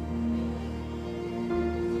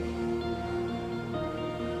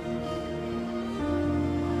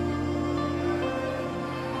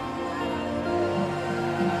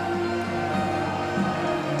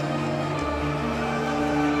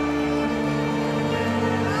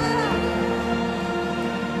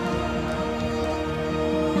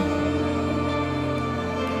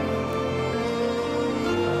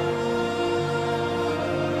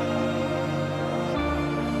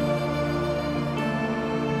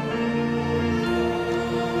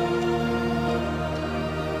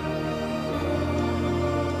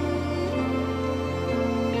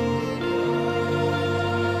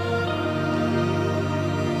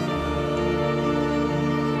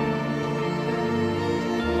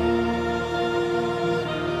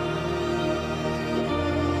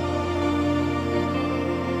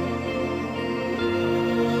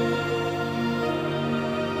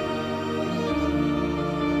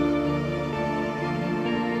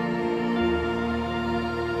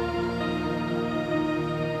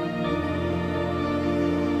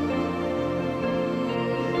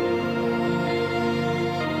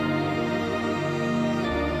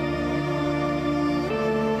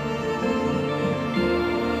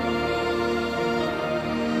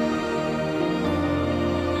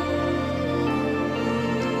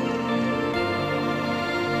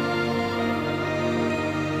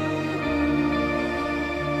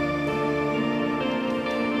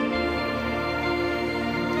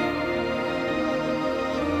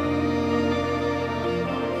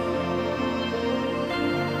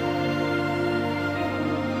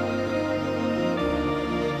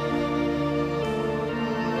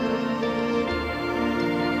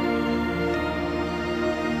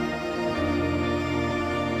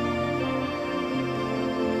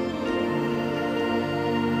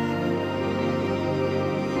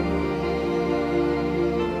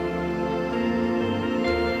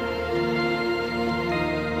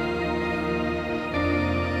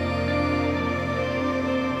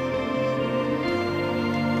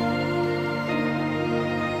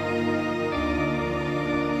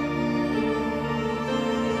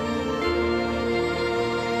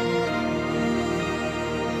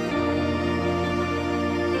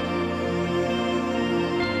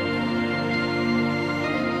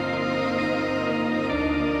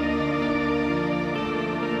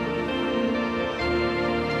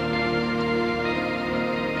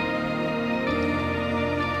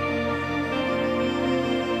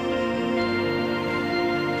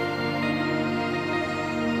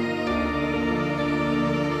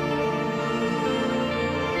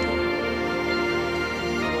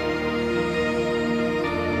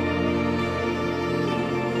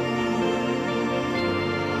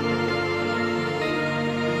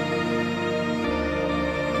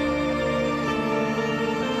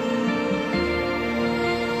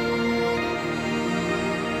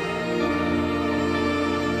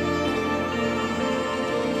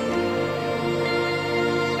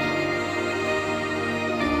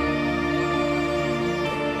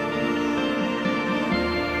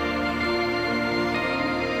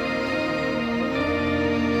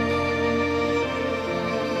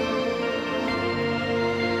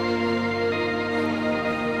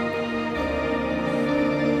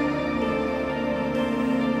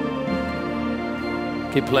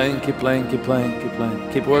 Keep playing, keep playing, keep playing, keep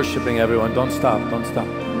playing. Keep worshiping, everyone. Don't stop, don't stop.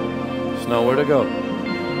 There's nowhere to go.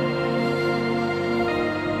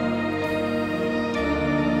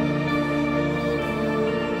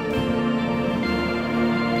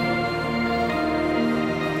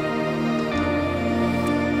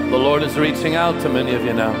 The Lord is reaching out to many of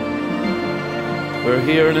you now. We're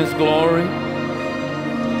here in His glory.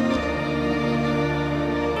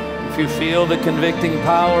 If you feel the convicting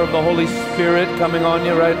power of the Holy Spirit coming on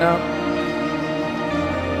you right now,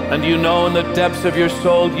 and you know in the depths of your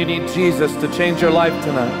soul you need Jesus to change your life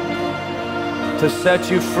tonight, to set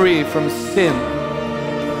you free from sin,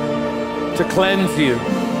 to cleanse you,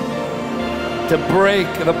 to break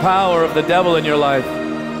the power of the devil in your life,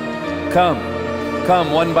 come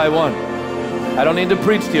one by one. I don't need to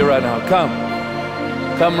preach to you right now.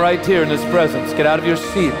 Come right here in His presence. Get out of your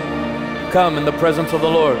seat. Come in the presence of the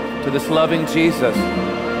Lord to this loving Jesus.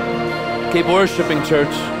 Keep worshiping,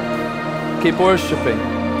 church. Keep worshiping.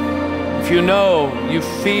 If you know, you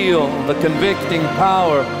feel the convicting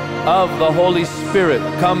power of the Holy Spirit,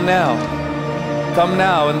 come now. Come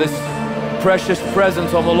now in this precious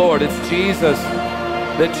presence of the Lord. It's Jesus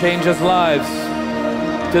that changes lives.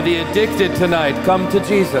 To the addicted tonight, come to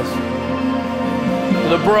Jesus.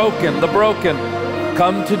 the broken,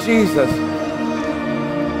 come to Jesus.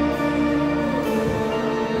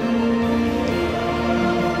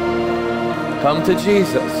 Come to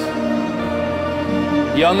Jesus.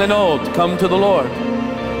 Young and old, come to the Lord.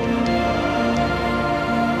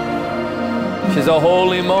 It's a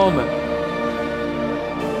holy moment.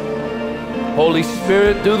 Holy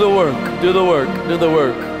Spirit, do the work, do the work, do the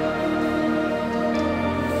work.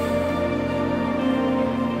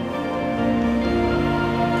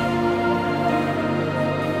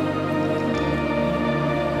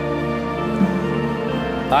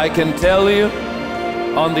 I can tell you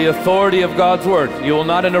on the authority of God's word, you will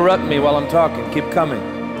not interrupt me while I'm talking, keep coming.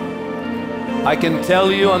 I can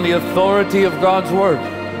tell you on the authority of God's word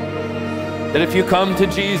that if you come to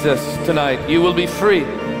Jesus tonight, you will be free.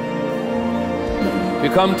 If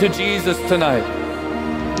you come to Jesus tonight,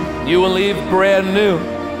 you will leave brand new.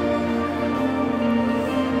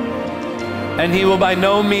 And He will by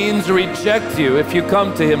no means reject you if you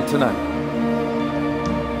come to Him tonight.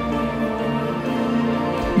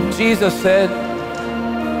 Jesus said,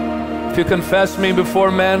 if you confess me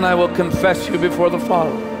before men, I will confess you before the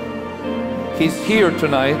Father. He's here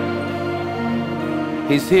tonight.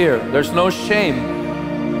 He's here. There's no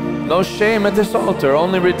shame. No shame at this altar.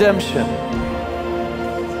 Only redemption.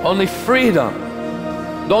 Only freedom.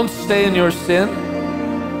 Don't stay in your sin.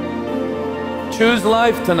 Choose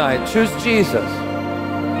life tonight. Choose Jesus.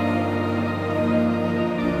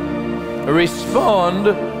 Respond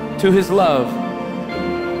to His love.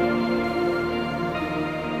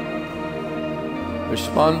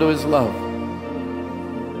 Respond to His love.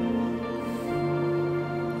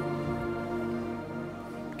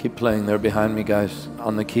 Keep playing there behind me, guys,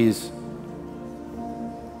 on the keys.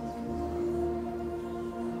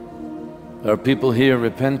 There are people here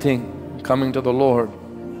repenting, coming to the Lord.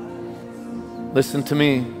 Listen to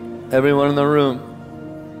me, everyone in the room.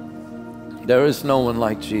 There is no one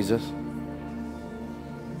like Jesus.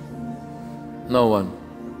 No one.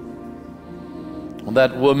 When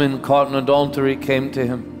that woman caught in adultery came to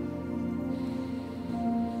Him,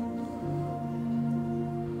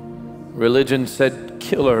 religion said,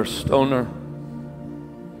 kill her, stone her.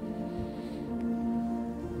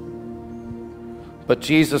 But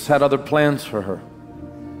Jesus had other plans for her.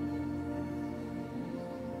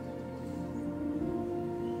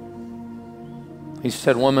 He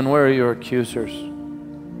said, woman, where are your accusers?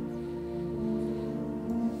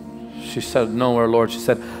 She said, nowhere, Lord. She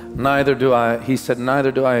said, neither do I. He said,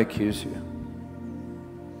 neither do I accuse you.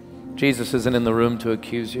 Jesus isn't in the room to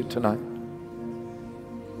accuse you tonight.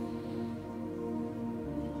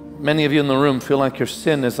 Many of you in the room feel like your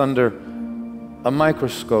sin is under a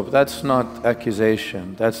microscope. That's not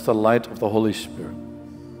accusation. That's the light of the Holy Spirit.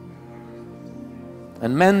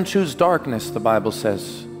 And men choose darkness, the Bible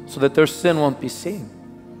says, so that their sin won't be seen.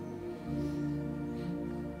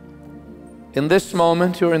 In this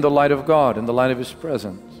moment, you're in the light of God, in the light of His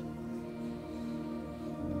presence.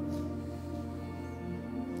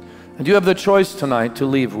 And you have the choice tonight to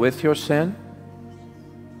leave with your sin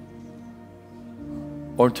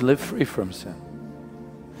or to live free from sin,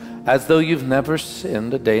 as though you've never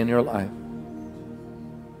sinned a day in your life.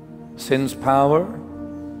 Sin's power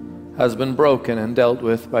has been broken and dealt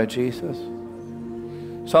with by Jesus.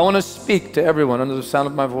 So I want to speak to everyone under the sound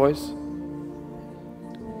of my voice.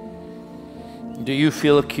 Do you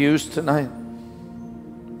feel accused tonight?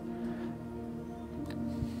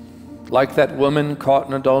 Like that woman caught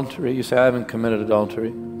in adultery, you say, I haven't committed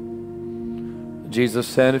adultery. Jesus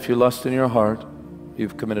said, if you lust in your heart,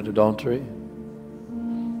 you've committed adultery.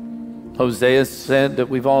 Hosea said that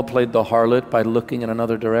we've all played the harlot by looking in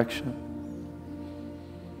another direction.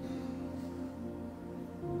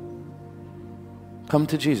 Come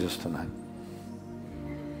to Jesus tonight,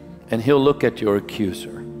 and He'll look at your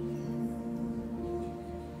accuser.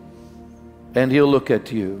 And He'll look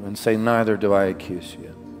at you and say, neither do I accuse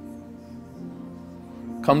you.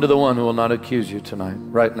 Come to the one who will not accuse you tonight,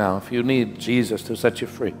 right now. If you need Jesus to set you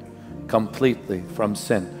free completely from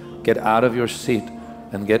sin, get out of your seat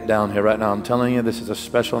and get down here right now. I'm telling you, this is a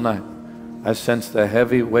special night. I sense the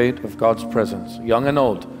heavy weight of God's presence. Young and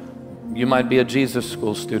old, you might be a Jesus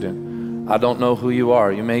school student. I don't know who you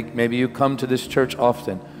are. Maybe you come to this church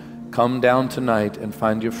often. Come down tonight and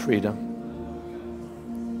find your freedom.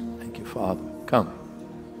 Thank you, Father. Come.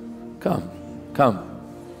 Come. Come.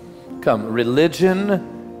 Come.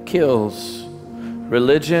 Religion kills.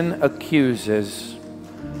 Religion accuses.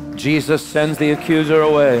 Jesus sends the accuser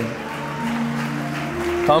away.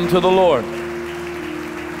 Come to the Lord.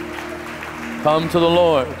 Come to the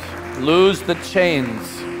Lord. Lose the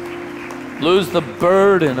chains. Lose the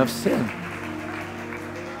burden of sin.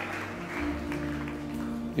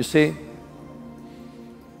 You see,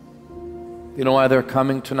 you know why they're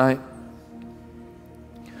coming tonight?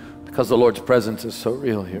 Because the Lord's presence is so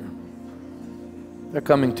real here. They're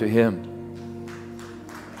coming to Him.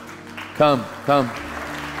 Come, come.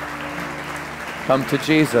 Come to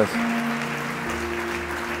Jesus.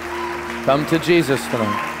 Come to Jesus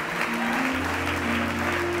tonight.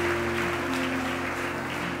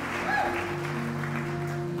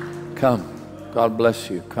 Come. God bless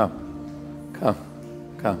you. Come. Come.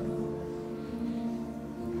 Come.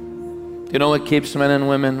 You know what keeps men and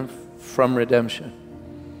women from redemption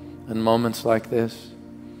in moments like this?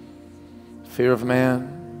 Fear of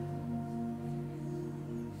man,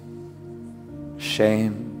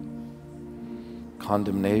 shame,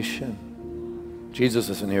 condemnation. Jesus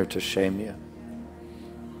isn't here to shame you.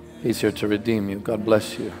 He's here to redeem you. God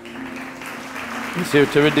bless you. He's here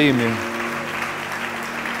to redeem you.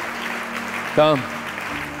 Come.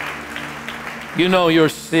 You know your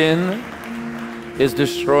sin is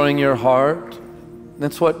destroying your heart.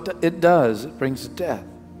 That's what it does. It brings death.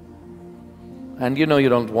 And you know you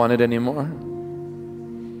don't want it anymore.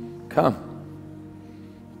 Come.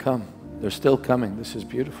 Come. They're still coming. This is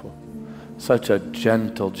beautiful. Such a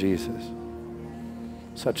gentle Jesus.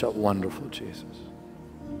 Such a wonderful Jesus.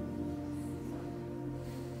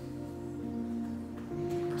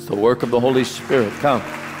 It's the work of the Holy Spirit. Come.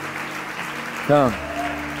 Come.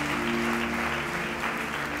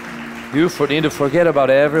 You need to forget about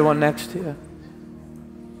everyone next to you.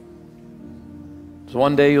 So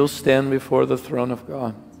one day you'll stand before the throne of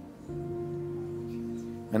God.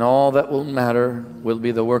 And all that will matter will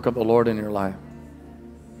be the work of the Lord in your life.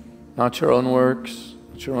 Not your own works,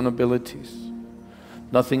 not your own abilities.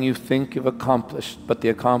 Nothing you think you've accomplished, but the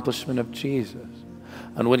accomplishment of Jesus.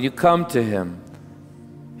 And when you come to Him,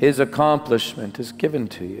 His accomplishment is given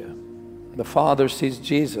to you. The Father sees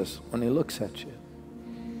Jesus when He looks at you.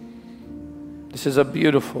 This is a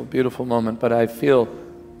beautiful, beautiful moment, but I feel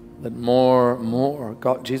that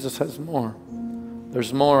God, Jesus has more.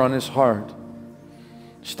 There's more on His heart.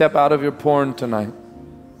 Step out of your porn tonight.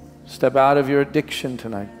 Step out of your addiction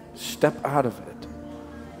tonight. Step out of it.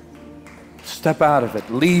 Step out of it.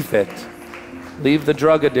 Leave it. Leave the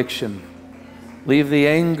drug addiction. Leave the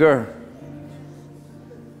anger.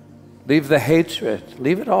 Leave the hatred.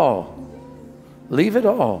 Leave it all. Leave it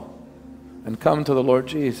all. And come to the Lord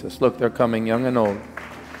Jesus. Look, they're coming young and old.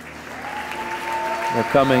 They're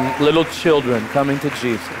coming, little children coming to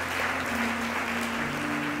Jesus.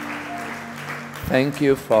 Thank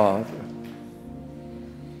you, Father.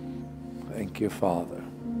 Thank you, Father.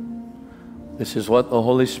 This is what the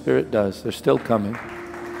Holy Spirit does. They're still coming.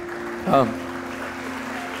 Come.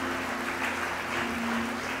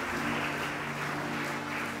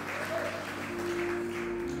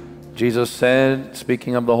 Jesus said,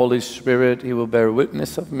 speaking of the Holy Spirit, He will bear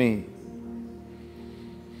witness of me.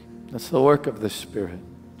 That's the work of the Spirit.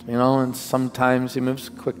 You know, and sometimes He moves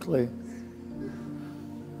quickly.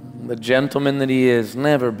 The gentleman that He is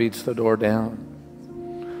never beats the door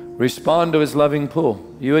down. Respond to His loving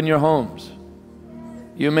pull. You in your homes.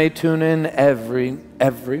 You may tune in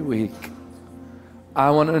every week. I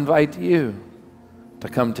want to invite you to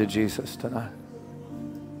come to Jesus tonight.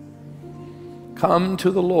 Come to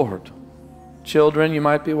the Lord. Children, you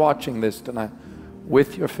might be watching this tonight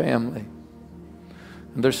with your family.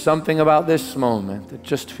 And there's something about this moment that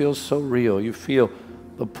just feels so real. You feel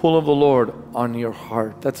the pull of the Lord on your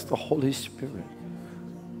heart. That's the Holy Spirit.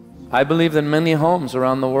 I believe that many homes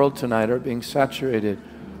around the world tonight are being saturated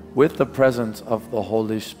with the presence of the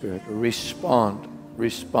Holy Spirit. Respond.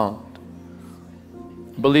 Respond.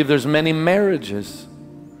 I believe there's many marriages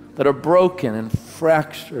that are broken and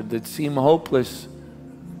fractured, that seem hopeless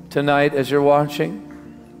tonight as you're watching.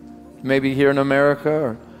 Maybe here in America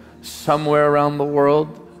or somewhere around the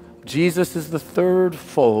world. Jesus is the third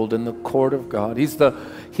fold in the cord of God. He's the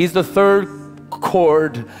third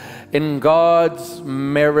cord in God's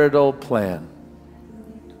marital plan.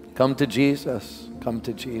 Come to Jesus. Come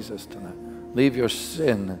to Jesus tonight. Leave your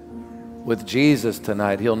sin with Jesus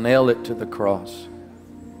tonight. He'll nail it to the cross.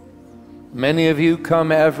 Many of you come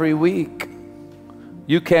every week.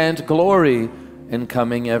 You can't glory in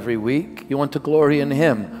coming every week. You want to glory in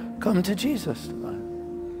Him. Come to Jesus tonight.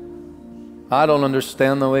 I don't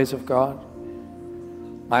understand the ways of God.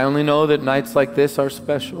 I only know that nights like this are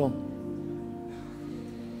special.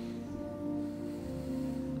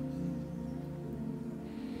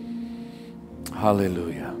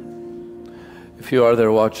 Hallelujah. If you are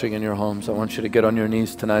there watching in your homes, I want you to get on your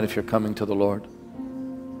knees tonight if you're coming to the Lord.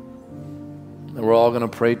 And we're all going to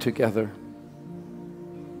pray together.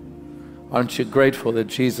 Aren't you grateful that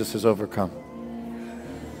Jesus has overcome?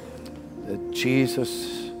 That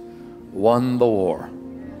Jesus won the war.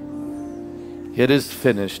 It is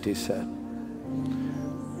finished, he said.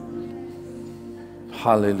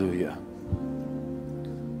 Hallelujah.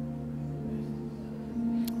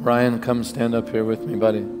 Ryan, come stand up here with me,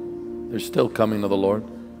 buddy. They're still coming to the Lord.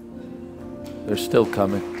 They're still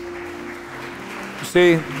coming. You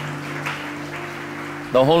see,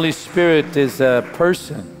 the Holy Spirit is a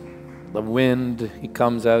person. The wind, he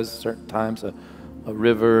comes as certain times, a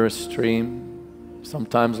river, a stream,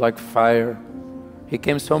 sometimes like fire. He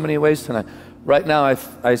came so many ways tonight. Right now,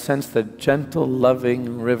 I sense the gentle,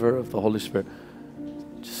 loving river of the Holy Spirit,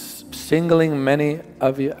 just singling many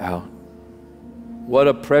of you out. What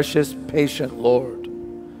a precious, patient Lord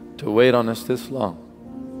to wait on us this long.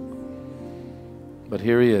 But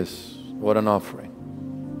here he is. What an offering.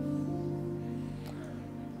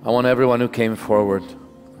 I want everyone who came forward.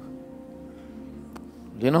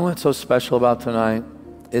 You know what's so special about tonight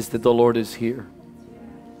is that the Lord is here.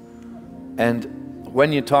 And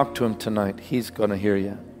when you talk to him tonight, he's going to hear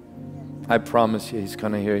you. I promise you, he's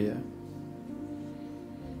going to hear you.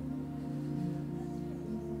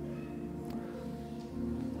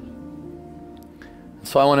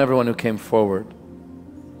 So I want everyone who came forward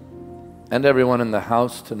and everyone in the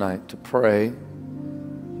house tonight to pray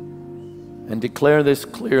and declare this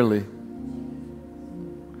clearly.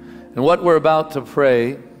 And what we're about to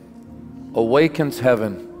pray awakens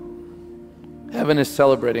heaven. Heaven is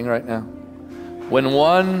celebrating right now. When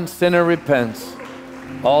one sinner repents,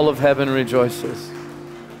 all of heaven rejoices.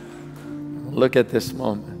 Look at this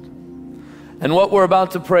moment. And what we're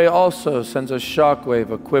about to pray also sends a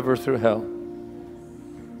shockwave, a quiver through hell.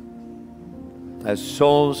 As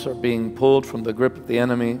souls are being pulled from the grip of the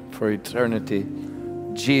enemy for eternity,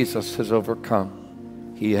 Jesus has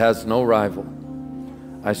overcome. He has no rival.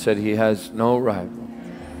 I said he has no rival.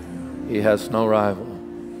 He has no rival.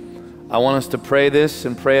 I want us to pray this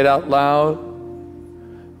and pray it out loud,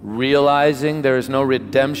 realizing there is no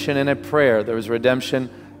redemption in a prayer. There is redemption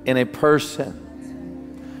in a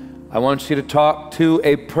person. I want you to talk to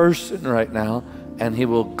a person right now, and he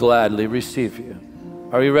will gladly receive you.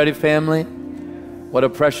 Are you ready, family? What a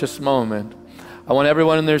precious moment. I want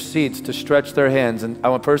everyone in their seats to stretch their hands.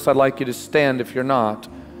 And first I'd like you to stand if you're not.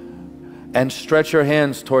 And stretch your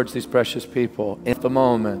hands towards these precious people in the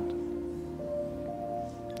moment.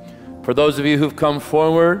 For those of you who've come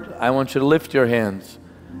forward, I want you to lift your hands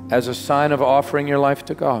as a sign of offering your life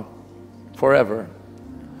to God forever.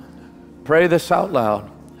 Pray this out loud.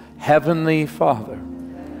 Heavenly Father,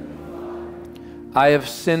 I have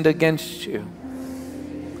sinned against you.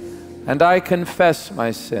 And I confess my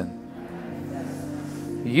sin.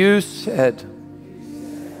 You said,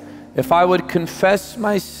 if I would confess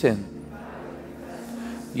my sin,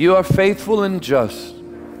 you are faithful and just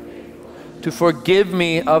to forgive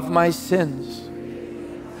me of my sins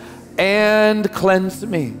and cleanse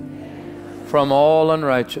me from all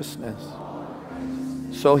unrighteousness.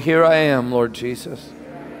 So here I am, Lord Jesus,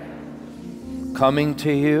 coming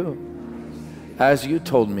to you as you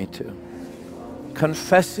told me to.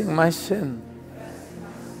 Confessing my sin.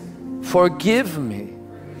 Forgive me.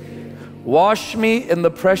 Wash me in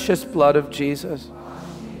the precious blood of Jesus.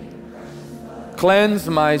 Cleanse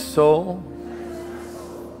my soul.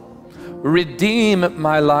 Redeem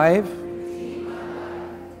my life.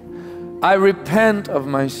 I repent of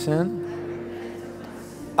my sin.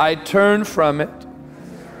 I turn from it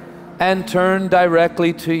and turn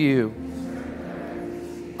directly to you.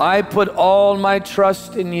 I put all my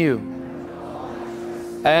trust in you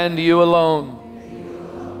and you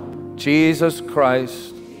alone. Jesus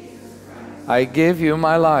Christ, I give you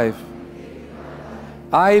my life.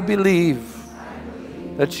 I believe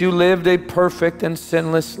that you lived a perfect and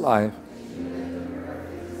sinless life.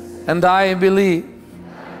 And I believe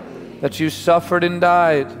that you suffered and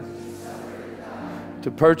died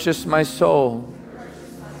to purchase my soul.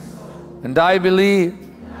 And I believe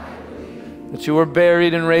that you were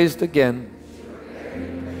buried and raised again,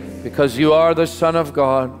 because you are the Son of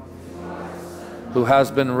God who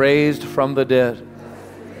has been raised from the dead.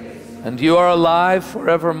 And you are alive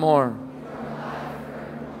forevermore.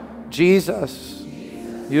 Jesus,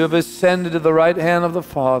 you have ascended to the right hand of the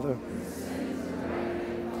Father.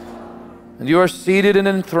 And you are seated and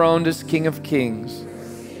enthroned as King of Kings.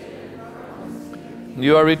 And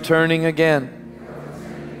you are returning again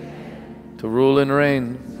to rule and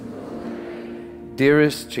reign.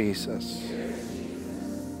 Dearest Jesus,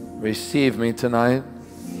 receive me tonight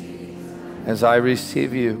as I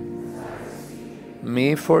receive you.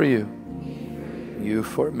 Me for you, you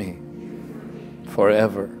for me,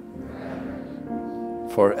 forever,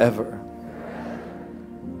 forever.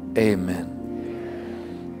 Amen.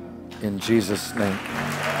 In Jesus' name.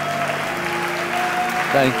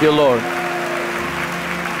 Thank you, Lord.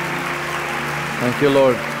 Thank you,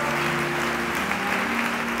 Lord.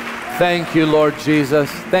 Thank you, Lord Jesus.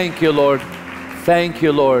 Thank you, Lord. Thank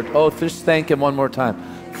you, Lord. Oh, just thank Him one more time.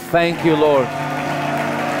 Thank you, Lord.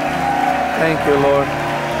 Thank you, Lord.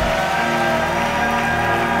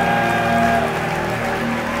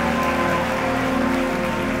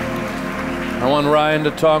 I want Ryan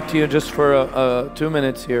to talk to you just for 2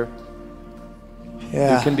 minutes here.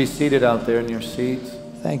 Yeah. You can be seated out there in your seats.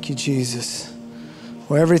 Thank you, Jesus.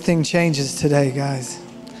 Well, everything changes today, guys.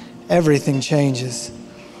 Everything changes.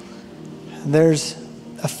 There's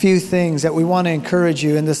a few things that we want to encourage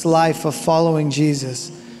you in this life of following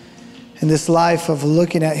Jesus, in this life of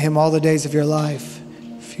looking at Him all the days of your life.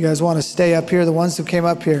 If you guys want to stay up here, the ones who came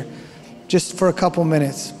up here, just for a couple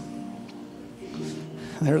minutes.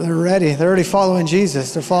 They're ready. They're already following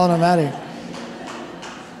Jesus. They're following Him out of here.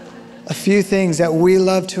 A few things that we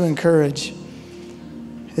love to encourage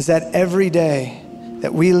is that every day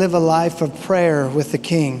that we live a life of prayer with the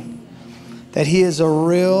King, that He is a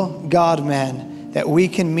real God-man that we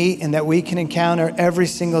can meet and that we can encounter every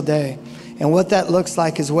single day. And what that looks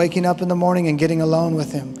like is waking up in the morning and getting alone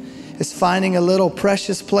with Him. It's finding a little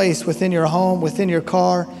precious place within your home, within your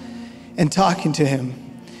car, and talking to Him.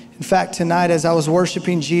 In fact, tonight as I was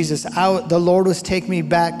worshiping Jesus, the Lord was taking me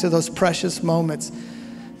back to those precious moments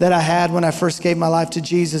that I had when I first gave my life to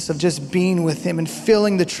Jesus, of just being with Him and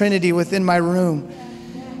feeling the Trinity within my room.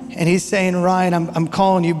 And He's saying, Ryan, I'm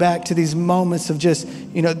calling you back to these moments of just,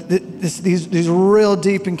 these real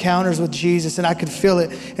deep encounters with Jesus, and I could feel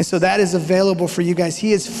it. And so that is available for you guys.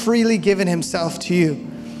 He has freely given Himself to you,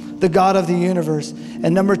 the God of the universe.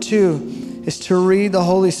 And number 2 is to read the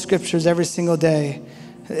Holy Scriptures every single day.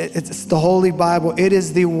 It's the Holy Bible. It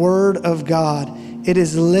is the Word of God. It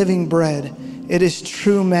is living bread. It is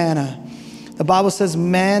true manna. The Bible says,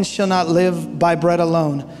 man shall not live by bread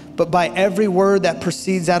alone, but by every word that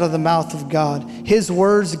proceeds out of the mouth of God. His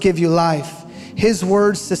words give you life. His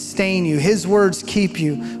words sustain you. His words keep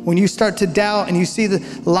you. When you start to doubt and you see the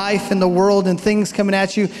life in the world and things coming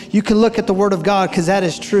at you, you can look at the Word of God, because that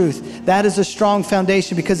is truth. That is a strong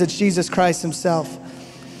foundation, because it's Jesus Christ Himself.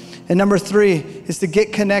 And number 3 is to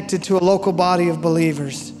get connected to a local body of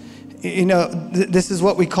believers. This is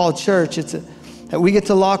what we call church. That we get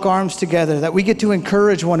to lock arms together, that we get to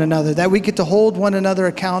encourage one another, that we get to hold one another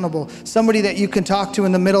accountable. Somebody that you can talk to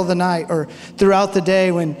in the middle of the night or throughout the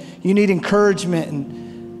day when you need encouragement.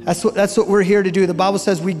 And that's what we're here to do. The Bible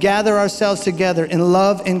says we gather ourselves together in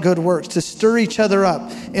love and good works, to stir each other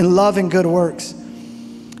up in love and good works.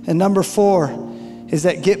 And number 4 is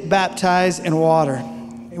that get baptized in water.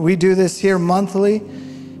 We do this here monthly.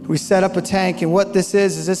 We set up a tank, and what this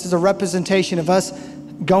is a representation of us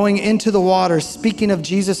going into the water, speaking of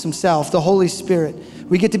Jesus Himself, the Holy Spirit.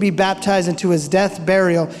 We get to be baptized into His death,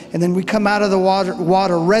 burial, and then we come out of the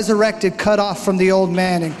water resurrected, cut off from the old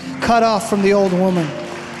man and cut off from the old woman.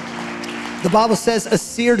 The Bible says a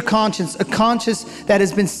seared conscience, a conscience that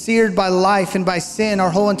has been seared by life and by sin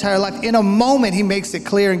our whole entire life. In a moment, He makes it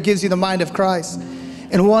clear and gives you the mind of Christ.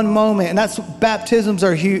 In one moment. And that's baptisms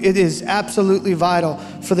are huge. It is absolutely vital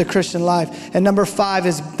for the Christian life. And number 5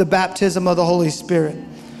 is the baptism of the Holy Spirit.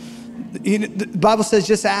 The Bible says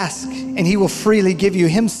just ask and He will freely give you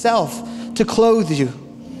Himself to clothe you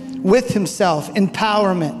with Himself,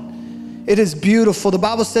 empowerment. It is beautiful. The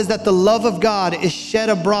Bible says that the love of God is shed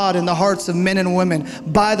abroad in the hearts of men and women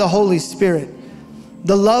by the Holy Spirit.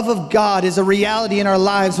 The love of God is a reality in our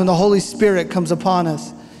lives when the Holy Spirit comes upon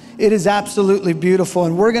us. It is absolutely beautiful.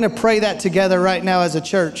 And we're going to pray that together right now as a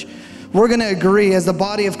church. We're going to agree as the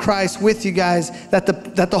body of Christ with you guys that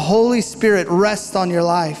the Holy Spirit rests on your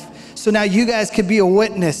life. So now you guys could be a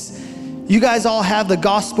witness. You guys all have the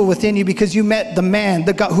gospel within you because you met the man,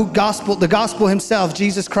 the gospel Himself,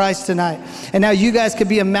 Jesus Christ, tonight. And now you guys could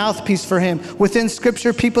be a mouthpiece for Him. Within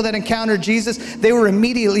Scripture, people that encountered Jesus, they were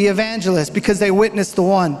immediately evangelists because they witnessed the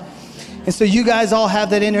one. And so you guys all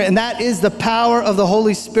have that in here, and that is the power of the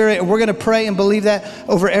Holy Spirit. And we're going to pray and believe that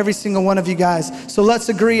over every single one of you guys. So let's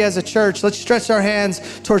agree as a church. Let's stretch our hands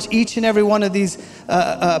towards each and every one of these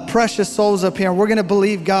precious souls up here. And we're going to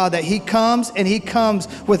believe God that He comes, and He comes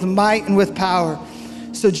with might and with power.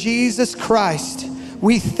 So Jesus Christ,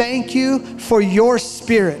 we thank You for Your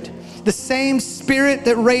Spirit, the same Spirit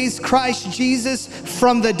that raised Christ Jesus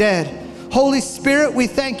from the dead. Holy Spirit, we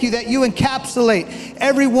thank You that You encapsulate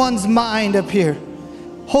everyone's mind up here.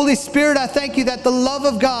 Holy Spirit, I thank You that the love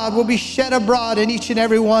of God will be shed abroad in each and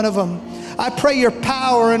every one of them. I pray Your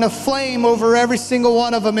power and a flame over every single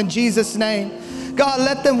one of them in Jesus' name. God,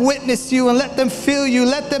 let them witness You and let them feel You.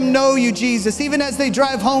 Let them know You, Jesus, even as they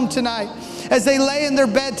drive home tonight. as they lay in their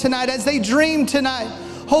bed tonight, as they dream tonight.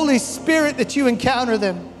 Holy Spirit, that you encounter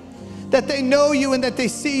them, that they know you and that they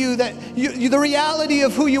see you, that the reality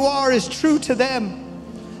of who you are is true to them.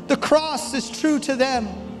 The cross is true to them.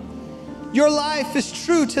 Your life is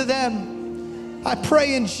true to them. I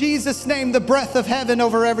pray in Jesus' name the breath of heaven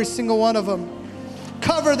over every single one of them.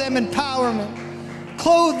 Cover them in empowerment.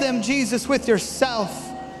 Clothe them, Jesus, with yourself.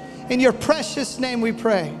 In your precious name we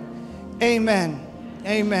pray. Amen.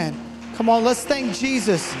 Amen. Come on, let's thank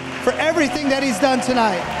Jesus for everything that he's done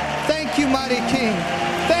tonight. Thank you, mighty King.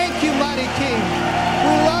 Thank you, mighty King.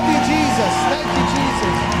 We love you, Jesus. Thank you,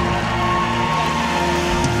 Jesus.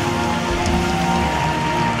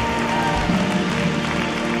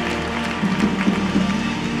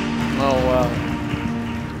 Oh, wow.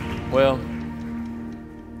 Well,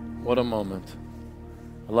 what a moment.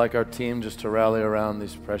 I'd like our team just to rally around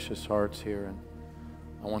these precious hearts here, and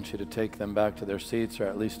I want you to take them back to their seats, or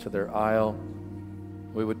at least to their aisle.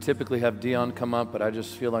 We would typically have Dion come up, but I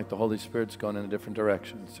just feel like the Holy Spirit's going in a different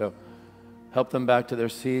direction. So help them back to their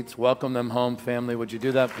seats. Welcome them home, family. Would you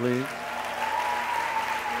do that, please?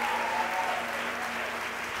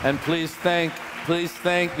 And please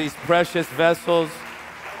thank these precious vessels.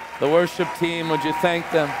 The worship team, would you thank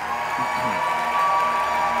them?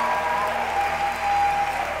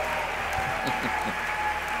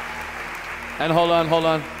 And hold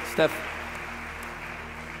on, Steph.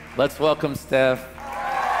 Let's welcome Steph.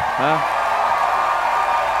 Huh?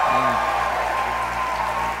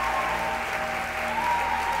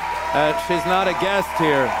 She's not a guest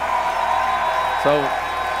here, so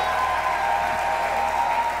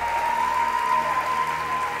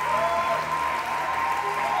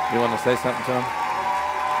you want to say something to him?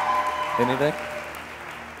 Anything?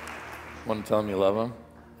 Want to tell him you love him?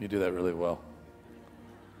 You do that really well.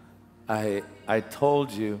 I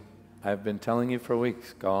told you, I've been telling you for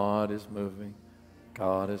weeks, God is moving.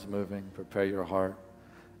 God is moving. Prepare your heart.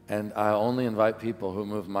 And I only invite people who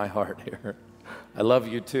move my heart here. I love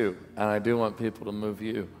you too, and I do want people to move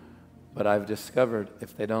you. But I've discovered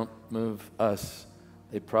if they don't move us,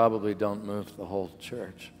 they probably don't move the whole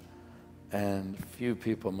church. And few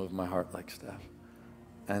people move my heart like Steph.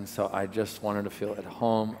 And so I just want her to feel at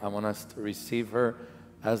home. I want us to receive her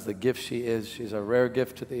as the gift she is. She's a rare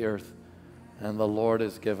gift to the earth, and the Lord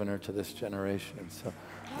has given her to this generation. So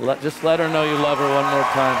just let her know you love her one more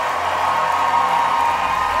time.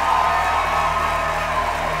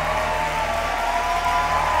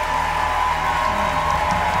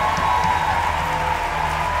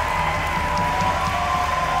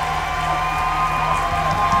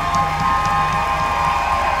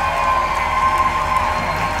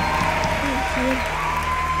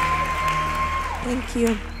 Thank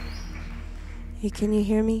you. Hey, can you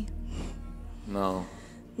hear me? No.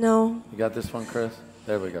 No. You got this one, Chris?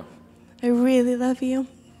 There we go. I really love you.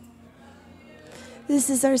 This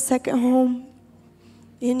is our second home,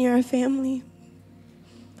 and you're a family.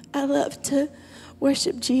 I love to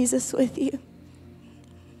worship Jesus with you.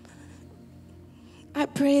 I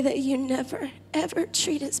pray that you never, ever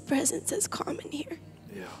treat his presence as common here.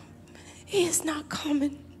 Yeah. He is not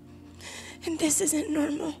common, and this isn't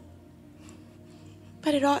normal,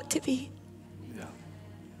 but it ought to be. Yeah.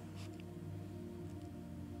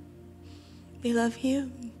 We love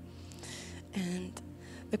you, and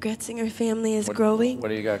the Gretzinger family is growing. What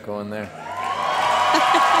do you got going there?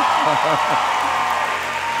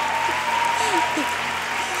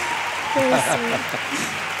 Very sweet.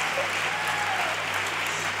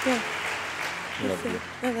 Yeah. Love you.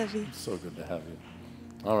 I love you. So good to have you.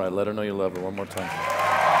 All right, let her know you love her one more time.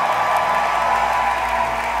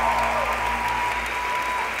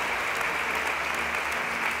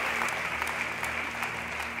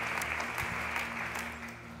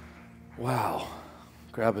 Wow.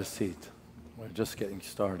 Grab a seat. We're just getting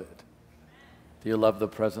started. Do you love the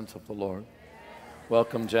presence of the Lord?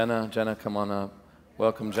 Welcome, Jenna. Jenna, come on up.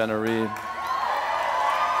 Welcome, Jenna Reed.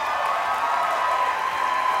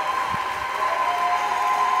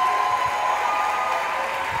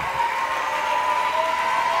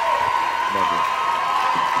 Love you.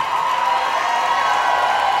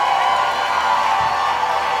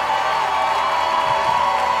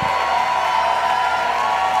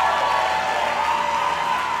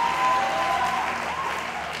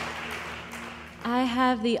 I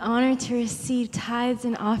have the honor to receive tithes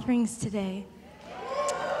and offerings today.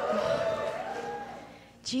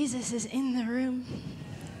 Jesus is in the room.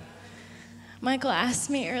 Michael asked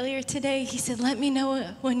me earlier today, he said, let me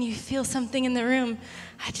know when you feel something in the room.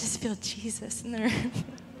 I just feel Jesus in the room.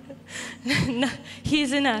 No,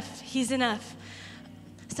 he's enough. He's enough.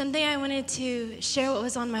 Something I wanted to share what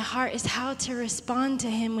was on my heart is how to respond to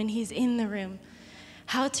him when he's in the room.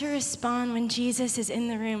 How to respond when Jesus is in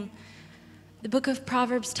the room. The book of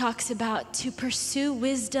Proverbs talks about to pursue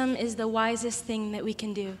wisdom is the wisest thing that we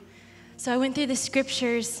can do. So I went through the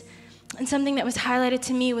scriptures, and something that was highlighted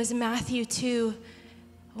to me was Matthew 2,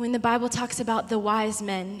 when the Bible talks about the wise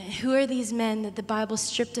men. Who are these men that the Bible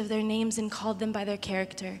stripped of their names and called them by their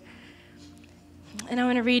character? And I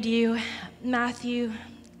want to read you Matthew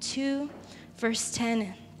 2, verse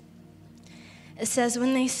 10. It says,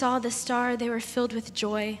 when they saw the star, they were filled with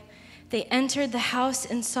joy. They entered the house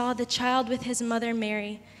and saw the child with his mother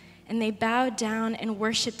Mary, and they bowed down and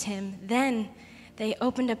worshiped him. Then they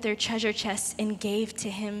opened up their treasure chests and gave to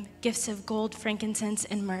him gifts of gold, frankincense,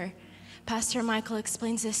 and myrrh. Pastor Michael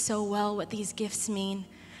explains this so well, what these gifts mean.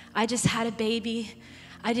 I just had a baby.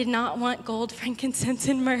 I did not want gold, frankincense,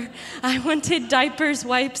 and myrrh. I wanted diapers,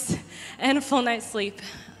 wipes, and a full night's sleep.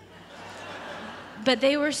 But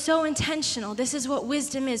they were so intentional. This is what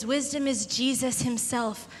wisdom is. Wisdom is Jesus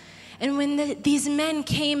himself. And when these men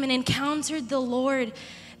came and encountered the Lord,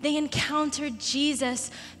 they encountered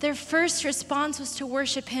Jesus. Their first response was to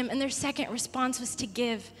worship him, and their second response was to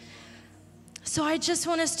give. So I just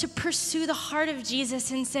want us to pursue the heart of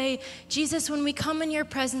Jesus and say, Jesus, when we come in your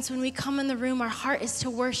presence, when we come in the room, our heart is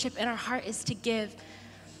to worship and our heart is to give.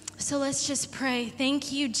 So let's just pray.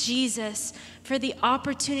 Thank you, Jesus, for the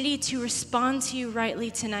opportunity to respond to you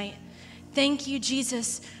rightly tonight. Thank you,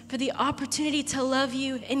 Jesus, for the opportunity to love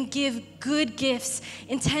you and give good gifts,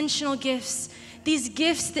 intentional gifts, these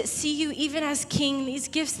gifts that see you even as King, these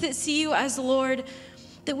gifts that see you as Lord,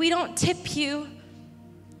 that we don't tip you,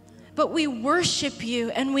 but we worship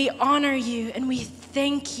you and we honor you and we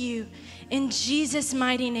thank you. In Jesus'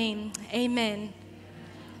 mighty name, amen.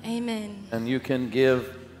 Amen. And you can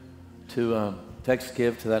give to, text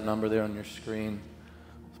give to that number there on your screen.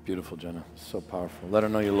 It's beautiful, Jenna. So powerful. Let her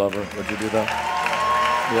know you love her. Would you do that?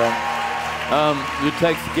 Yeah. You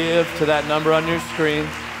text give to that number on your screen.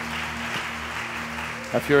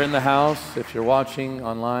 If you're in the house, if you're watching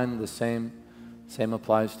online, the same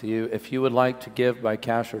applies to you. If you would like to give by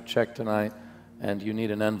cash or check tonight and you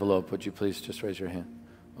need an envelope, would you please just raise your hand?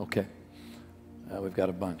 Okay. We've got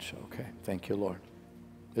a bunch. Okay. Thank you, Lord.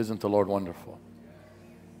 Isn't the Lord wonderful?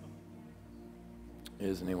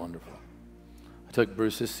 Isn't he wonderful? I took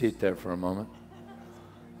Bruce's seat there for a moment.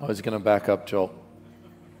 I was going to back up Joel.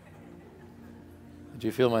 Did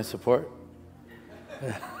you feel my support?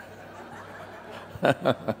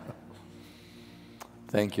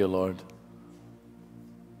 Thank you, Lord.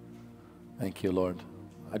 Thank you, Lord.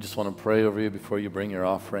 I just want to pray over you before you bring your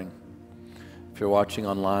offering. If you're watching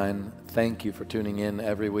online, thank you for tuning in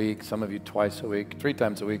every week. Some of you twice a week, 3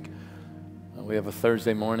 times a week. We have a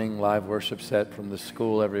Thursday morning live worship set from the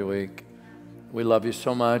school every week. We love you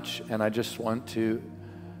so much, and I just want to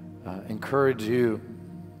encourage you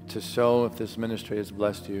to sow if this ministry has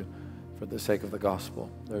blessed you for the sake of the gospel.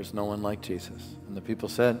 There's no one like Jesus. And the people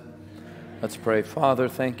said, let's pray. Father,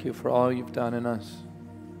 thank you for all you've done in us.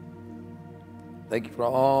 Thank you for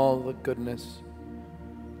all the goodness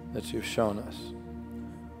that you've shown us.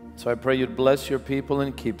 So I pray you'd bless your people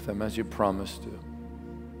and keep them as you promised to.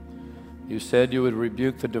 You said you would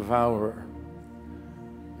rebuke the devourer.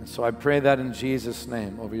 And so I pray that in Jesus'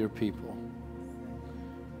 name over your people.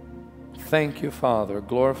 Thank you, Father.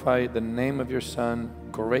 Glorify the name of your Son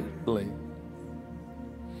greatly.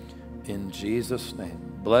 In Jesus'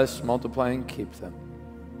 name. Bless, multiply, and keep them.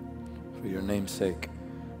 For your name's sake.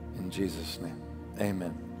 In Jesus' name.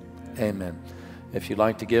 Amen. Amen. If you'd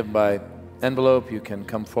like to give by envelope, you can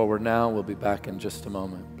come forward now. We'll be back in just a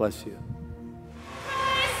moment. Bless you.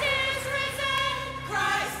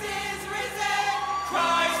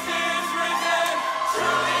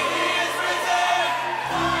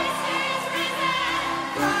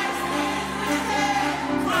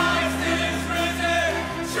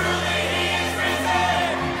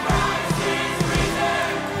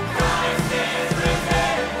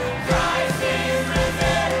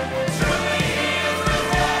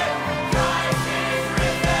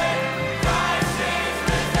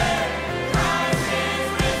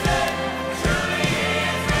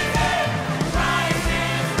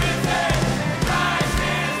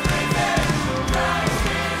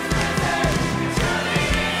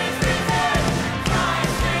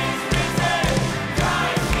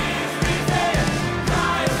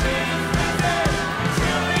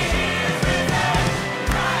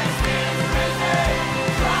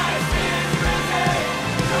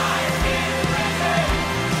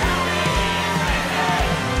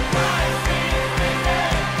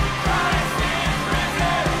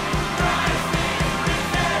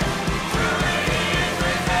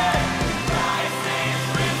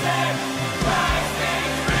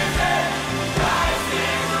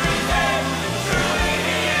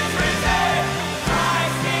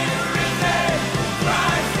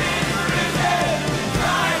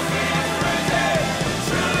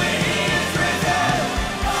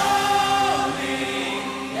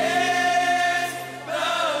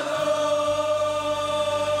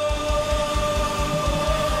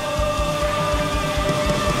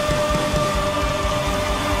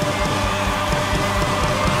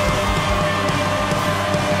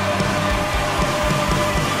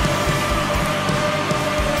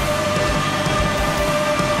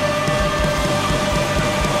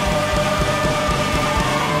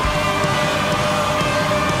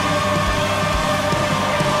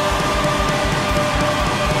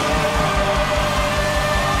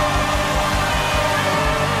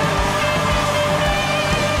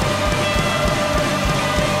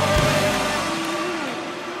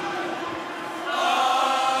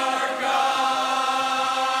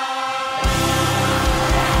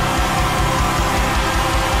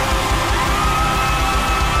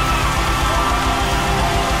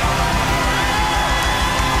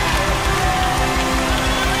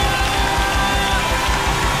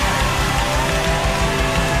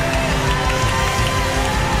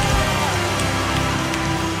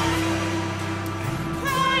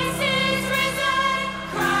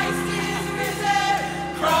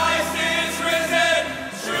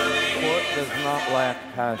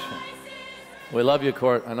 passion. We love you,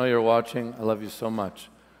 Court. I know you're watching. I love you so much.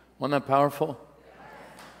 Wasn't that powerful?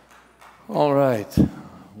 All right.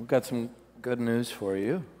 We've got some good news for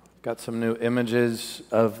you. Got some new images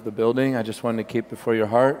of the building. I just wanted to keep before your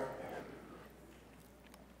heart.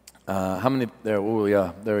 How many? There. Oh,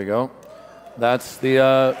 yeah. There we go. That's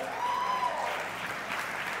the.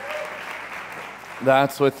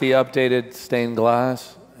 That's with the updated stained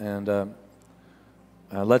glass. And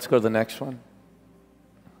let's go to the next one.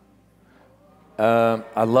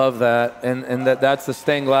 I love that. And that's the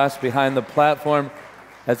stained glass behind the platform.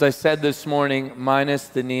 As I said this morning, minus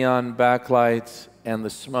the neon backlights and the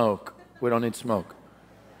smoke. We don't need smoke.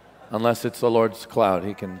 Unless it's the Lord's cloud.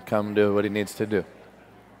 He can come do what he needs to do.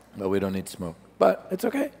 But we don't need smoke. But it's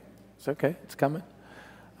okay. It's okay. It's coming.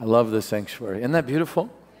 I love this sanctuary. Isn't that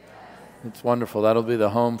beautiful? It's wonderful. That'll be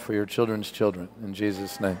the home for your children's children. In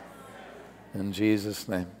Jesus' name. In Jesus'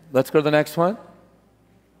 name. Let's go to the next one.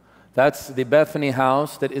 That's the Bethany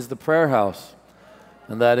house. That is the prayer house.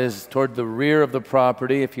 And that is toward the rear of the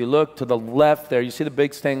property. If you look to the left there, you see the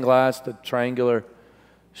big stained glass, the triangular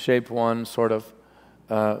shaped one, sort of.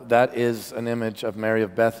 That is an image of Mary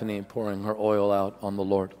of Bethany pouring her oil out on the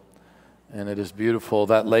Lord. And it is beautiful.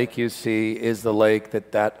 That lake you see is the lake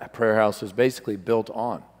that prayer house is basically built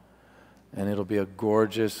on. And it'll be a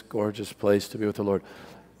gorgeous, gorgeous place to be with the Lord.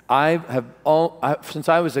 Since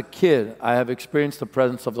I was a kid, I have experienced the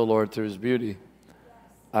presence of the Lord through his beauty.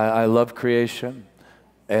 I love creation.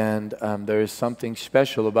 And there is something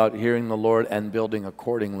special about hearing the Lord and building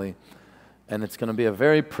accordingly. And it's going to be a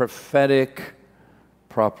very prophetic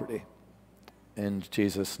property in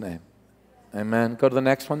Jesus' name. Amen. Go to the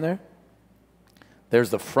next one there. There's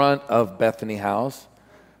the front of Bethany House.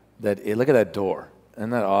 Look at that door.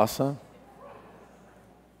 Isn't that awesome?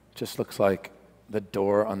 Just looks like the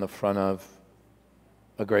door on the front of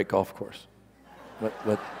a great golf course.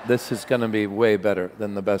 But this is going to be way better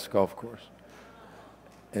than the best golf course.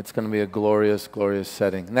 It's going to be a glorious, glorious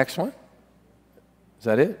setting. Next one. Is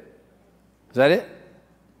that it? Is that it?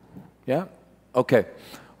 Yeah? Okay.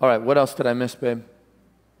 All right. What else did I miss, babe?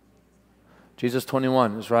 Jesus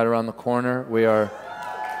 21 is right around the corner.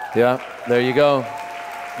 Yeah, there you go.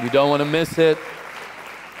 You don't want to miss it.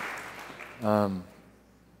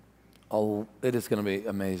 It is going to be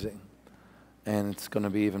amazing. And it's going to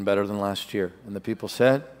be even better than last year. And the people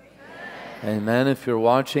said, Amen. If you're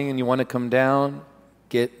watching and you want to come down,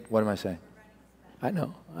 what am I saying? I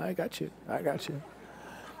know. I got you.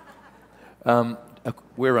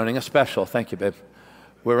 We're running a special. Thank you, babe.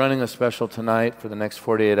 We're running a special tonight for the next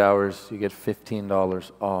 48 hours. You get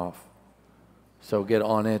 $15 off. So get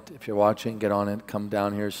on it. If you're watching, get on it. Come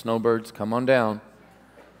down here. Snowbirds, come on down.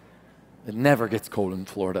 It never gets cold in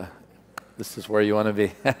Florida. This is where you want to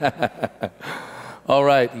be. All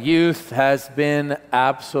right. Youth has been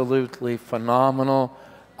absolutely phenomenal.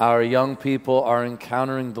 Our young people are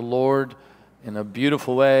encountering the Lord in a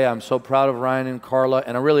beautiful way. I'm so proud of Ryan and Carla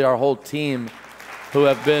and really our whole team who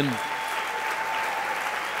have been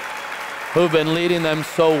leading them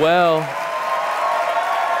so well.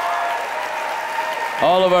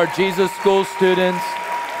 All of our Jesus School students.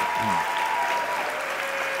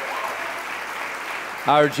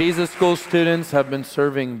 Our Jesus School students have been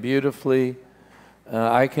serving beautifully.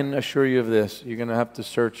 I can assure you of this. You're going to have to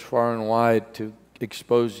search far and wide to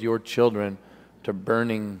expose your children to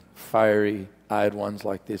burning, fiery-eyed ones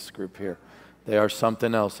like this group here. They are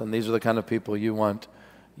something else, and these are the kind of people you want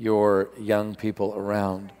your young people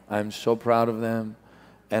around. I'm so proud of them,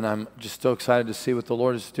 and I'm just so excited to see what the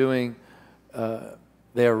Lord is doing.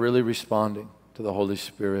 They are really responding to the Holy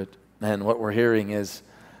Spirit, and what we're hearing is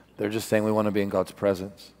they're just saying we want to be in God's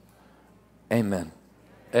presence. Amen.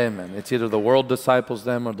 Amen. It's either the world disciples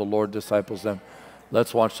them or the Lord disciples them.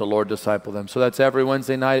 Let's watch the Lord disciple them. So that's every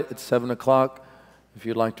Wednesday night at 7 o'clock. If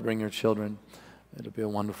you'd like to bring your children, it'll be a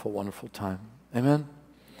wonderful, wonderful time. Amen.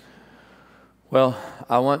 Well,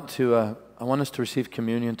 I want us to receive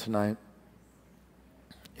communion tonight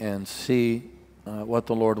and see what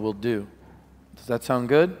the Lord will do. Does that sound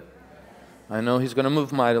good? I know He's going to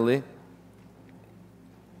move mightily.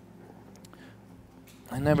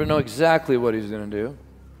 I never know exactly what He's going to do.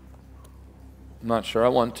 I'm not sure I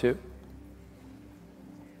want to.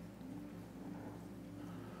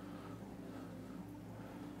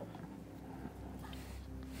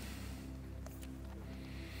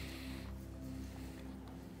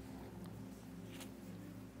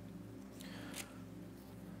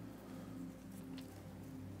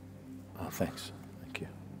 Oh, thanks. Thank you.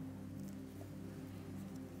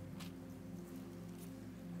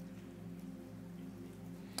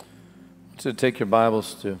 I want you to take your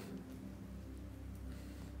Bibles to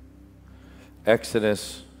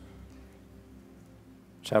Exodus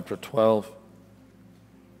chapter 12.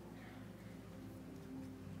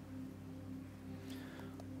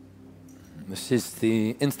 This is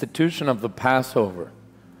the institution of the Passover.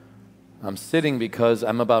 I'm sitting because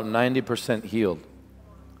I'm about 90% healed.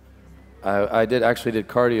 I actually did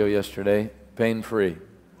cardio yesterday, pain-free.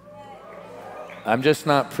 I'm just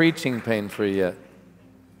not preaching pain-free yet.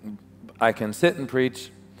 I can sit and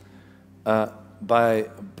preach.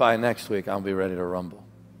 By next week, I'll be ready to rumble.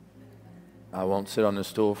 I won't sit on the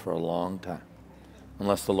stool for a long time,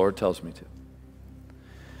 unless the Lord tells me to.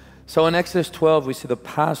 So in Exodus 12, we see the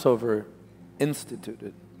Passover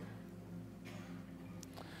instituted.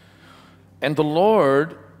 And the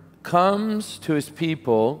Lord comes to his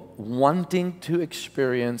people wanting to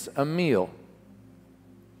experience a meal.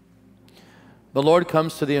 The Lord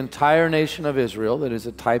comes to the entire nation of Israel, that is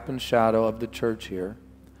a type and shadow of the church here,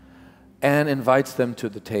 and invites them to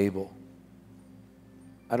the table.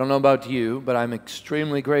 I don't know about you, but I'm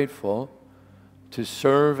extremely grateful to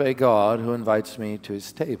serve a God who invites me to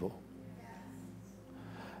his table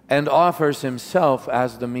and offers himself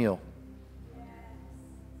as the meal.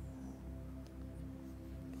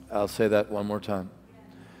 I'll say that one more time.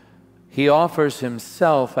 He offers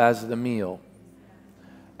himself as the meal.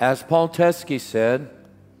 As Paul Teskey said,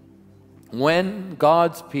 when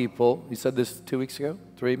God's people, he said this 2 weeks ago,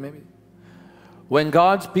 3 maybe, when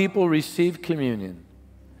God's people receive communion,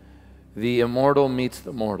 the immortal meets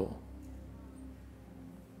the mortal.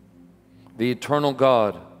 The eternal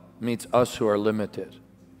God meets us who are limited.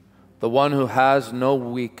 The one who has no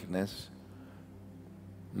weakness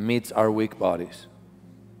meets our weak bodies.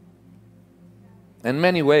 In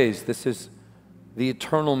many ways, this is the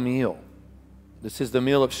eternal meal. This is the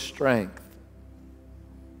meal of strength.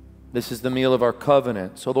 This is the meal of our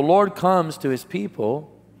covenant. So the Lord comes to his people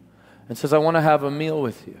and says, I want to have a meal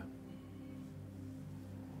with you.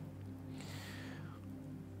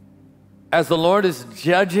 As the Lord is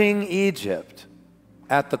judging Egypt,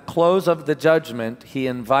 at the close of the judgment, he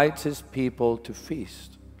invites his people to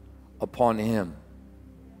feast upon him.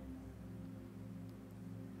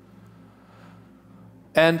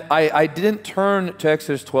 And I didn't turn to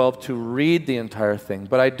Exodus 12 to read the entire thing,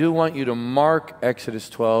 but I do want you to mark Exodus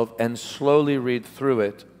 12 and slowly read through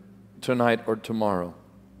it tonight or tomorrow.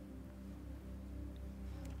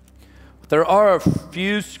 There are a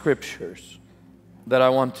few scriptures that I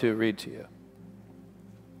want to read to you.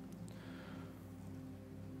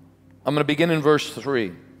 I'm going to begin in verse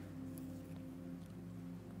 3.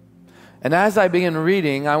 And as I begin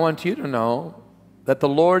reading, I want you to know that the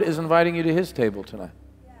Lord is inviting you to his table tonight.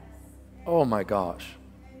 Oh my gosh.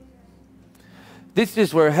 This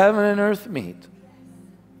is where heaven and earth meet.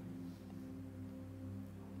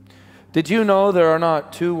 Did you know there are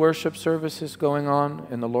not 2 worship services going on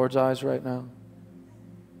in the Lord's eyes right now?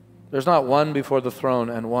 There's not one before the throne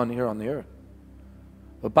and one here on the earth.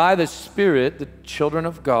 But by the Spirit, the children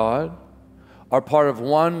of God are part of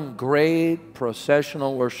one great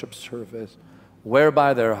processional worship service,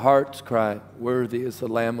 whereby their hearts cry, worthy is the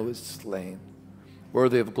Lamb who is slain,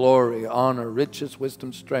 worthy of glory, honor, riches,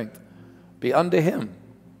 wisdom, strength. Be unto him.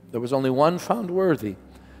 There was only one found worthy.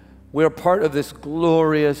 We are part of this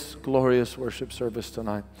glorious, glorious worship service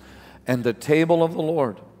tonight. And the table of the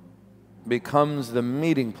Lord becomes the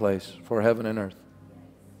meeting place for heaven and earth.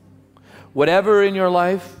 Whatever in your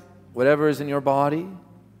life, whatever is in your body,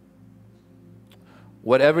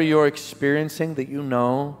 whatever you're experiencing that you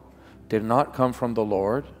know did not come from the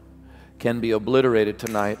Lord, can be obliterated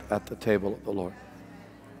tonight at the table of the Lord.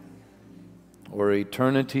 Where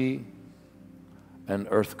eternity and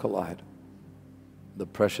earth collide. The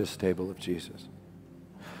precious table of Jesus.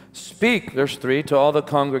 Speak, verse 3, to all the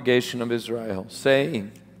congregation of Israel,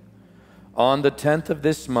 saying, on the 10th of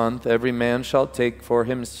this month, every man shall take for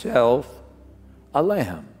himself a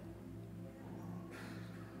lamb.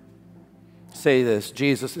 Say this,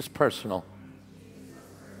 Jesus is personal.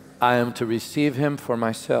 I am to receive him for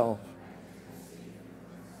myself.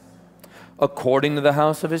 According to the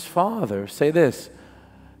house of his Father. Say this,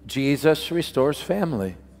 Jesus restores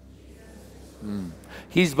family.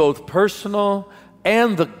 He's both personal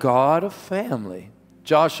and the God of family.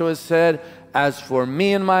 Joshua said, as for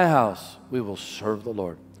me and my house, we will serve the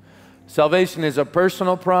Lord. Salvation is a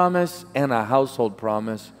personal promise and a household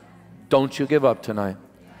promise. Don't you give up tonight.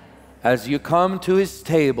 As you come to his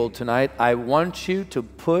table tonight, I want you to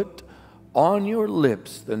put on your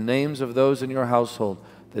lips the names of those in your household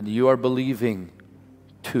that you are believing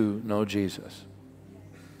to know Jesus.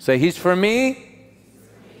 Say, he's for me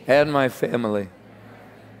and my family.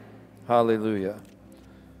 Hallelujah.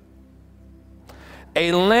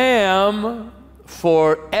 A lamb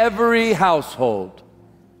for every household.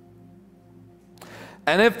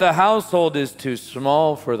 And if the household is too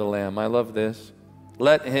small for the lamb, I love this,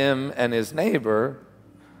 let him and his neighbor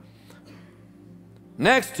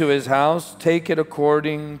next to his house take it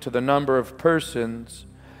according to the number of persons.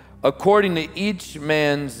 According to each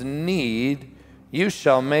man's need, you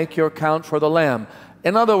shall make your count for the lamb.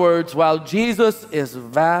 In other words, while Jesus is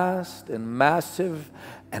vast and massive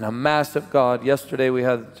and a massive God, yesterday we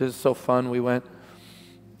had just so fun. We went,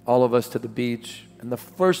 all of us, to the beach. And the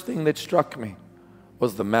first thing that struck me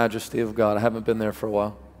was the majesty of God. I haven't been there for a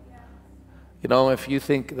while. You know, if you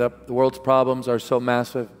think that the world's problems are so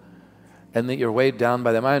massive and that you're weighed down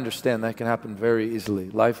by them, I understand that can happen very easily.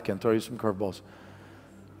 Life can throw you some curveballs.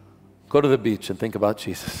 Go to the beach and think about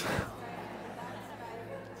Jesus.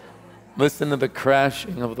 Listen to the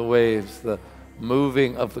crashing of the waves, the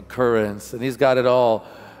moving of the currents, and he's got it all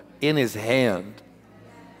in his hand.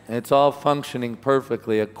 And it's all functioning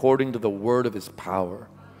perfectly according to the word of his power,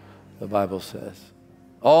 the Bible says.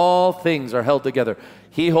 All things are held together.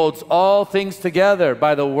 He holds all things together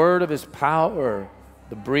by the word of his power.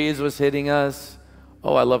 The breeze was hitting us.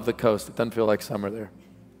 Oh, I love the coast. It doesn't feel like summer there.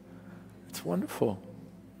 It's wonderful.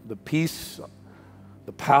 The peace,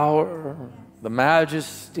 the power, the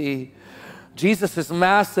majesty. Jesus is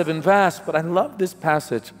massive and vast, but I love this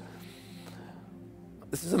passage.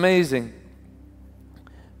 This is amazing.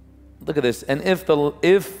 Look at this. And if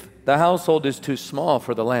the household is too small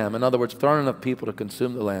for the lamb, in other words, there aren't enough people to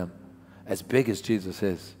consume the lamb, as big as Jesus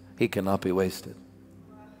is, he cannot be wasted.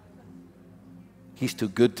 He's too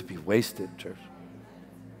good to be wasted, church.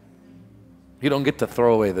 You don't get to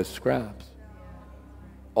throw away the scraps.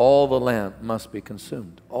 All the lamb must be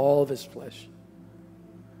consumed, all of his flesh.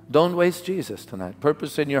 Don't waste Jesus tonight.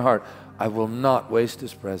 Purpose in your heart, I will not waste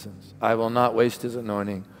his presence. I will not waste his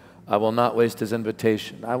anointing. I will not waste his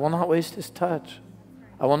invitation. I will not waste his touch.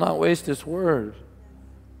 I will not waste his word.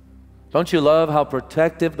 Don't you love how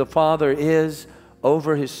protective the Father is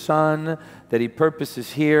over his Son, that he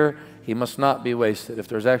purposes here? He must not be wasted. If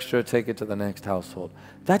there's extra, take it to the next household.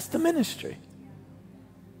 That's the ministry.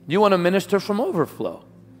 You want to minister from overflow.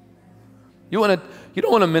 You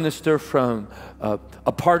don't want to minister from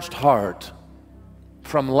a parched heart,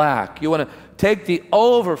 from lack. You want to take the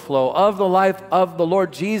overflow of the life of the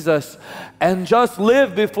Lord Jesus and just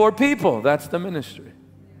live before people. That's the ministry.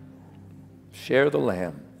 Share the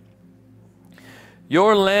lamb.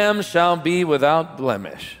 Your lamb shall be without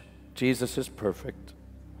blemish. Jesus is perfect.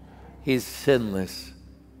 He's sinless.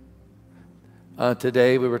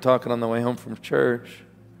 Today we were talking on the way home from church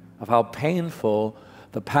of how painful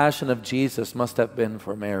the passion of Jesus must have been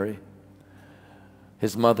for Mary,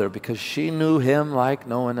 his mother, because she knew him like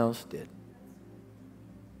no one else did.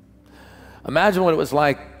 Imagine what it was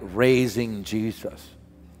like raising Jesus.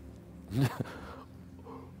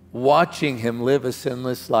 Watching him live a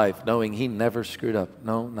sinless life, knowing he never screwed up.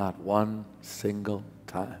 No, not one single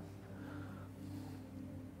time.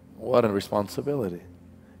 What a responsibility.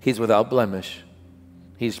 He's without blemish.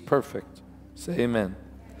 He's perfect. Say amen.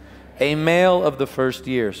 A male of the first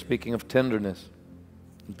year, speaking of tenderness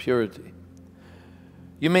and purity.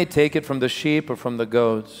 You may take it from the sheep or from the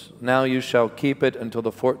goats. Now you shall keep it until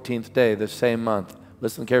the 14th day, the same month.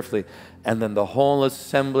 Listen carefully. And then the whole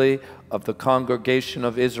assembly of the congregation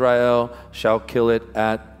of Israel shall kill it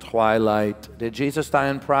at twilight. Did Jesus die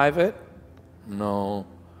in private? No.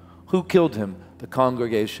 Who killed him? The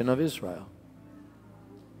congregation of Israel.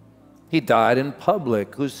 He died in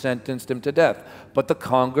public. Who sentenced him to death? But the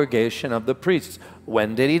congregation of the priests.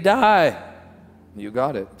 When did he die? You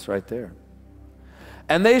got it. It's right there.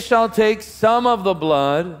 And they shall take some of the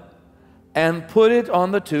blood and put it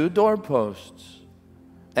on the 2 doorposts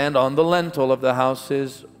and on the lintel of the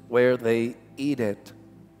houses where they eat it.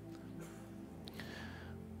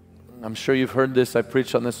 I'm sure you've heard this. I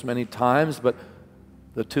preached on this many times, but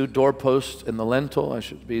the 2 doorposts in the lintel, it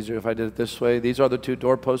should be easier if I did it this way. These are the 2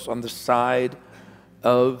 doorposts on the side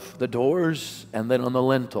of the doors and then on the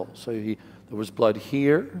lintel. So there was blood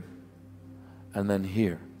here and then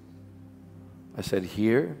here. I said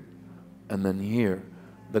here and then here.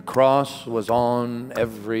 The cross was on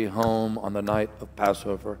every home on the night of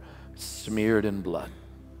Passover, smeared in blood.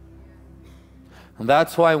 And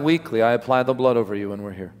that's why weekly I apply the blood over you when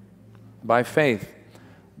we're here. By faith.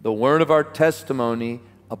 The word of our testimony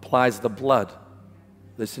applies the blood.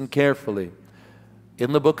 Listen carefully.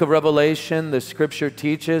 In the book of Revelation, the scripture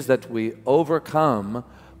teaches that we overcome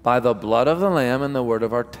by the blood of the Lamb and the word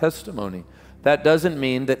of our testimony. That doesn't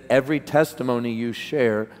mean that every testimony you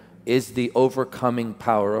share is the overcoming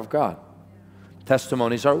power of God.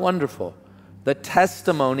 Testimonies are wonderful. The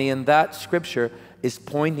testimony in that scripture is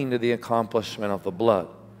pointing to the accomplishment of the blood.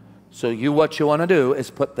 So what you want to do is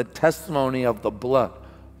put the testimony of the blood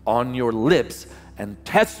on your lips and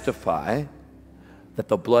testify that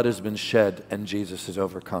the blood has been shed and Jesus has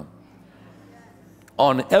overcome.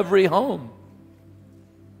 On every home.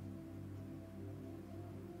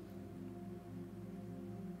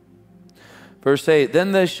 Verse 8,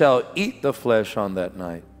 then they shall eat the flesh on that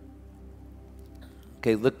night.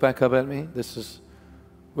 Okay, look back up at me. This is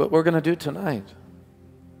what we're going to do tonight.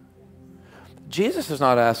 Jesus is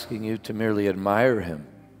not asking you to merely admire him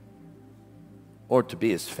or to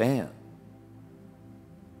be his fan.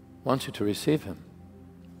 He wants you to receive him.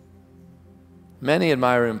 Many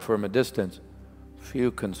admire him from a distance.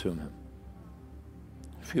 Few consume him.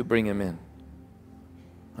 Few bring him in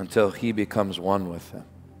until he becomes one with them.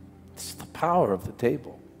 It's the power of the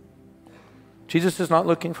table. Jesus is not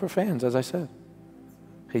looking for fans, as I said.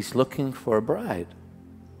 He's looking for a bride.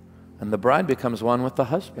 And the bride becomes one with the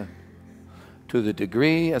husband to the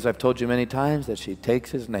degree, as I've told you many times, that she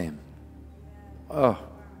takes his name. Oh.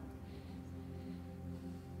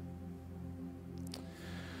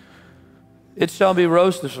 It shall be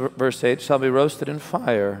roasted, verse 8, shall be roasted in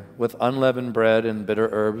fire with unleavened bread and bitter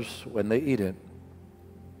herbs when they eat it.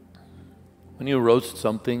 When you roast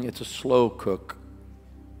something, it's a slow cook.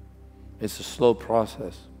 It's a slow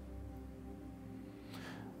process.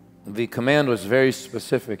 The command was very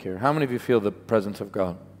specific here. How many of you feel the presence of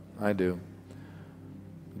God? I do.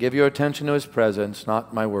 Give your attention to his presence,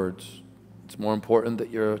 not my words. It's more important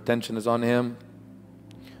that your attention is on him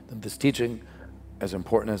than this teaching, as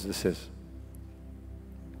important as this is.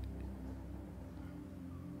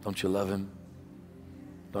 Don't you love him?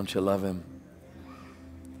 Don't you love him?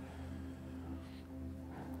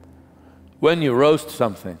 When you roast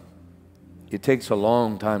something, it takes a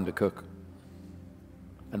long time to cook.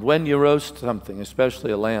 And when you roast something,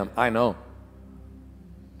 especially a lamb, I know.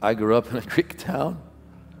 I grew up in a Greek town,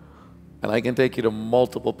 and I can take you to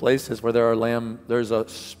multiple places where there's a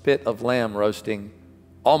spit of lamb roasting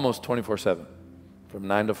almost 24/7, from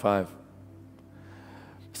 9 to 5.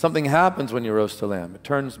 Something happens when you roast a lamb. It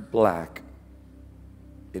turns black.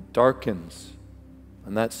 It darkens.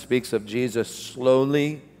 And that speaks of Jesus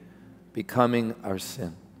slowly becoming our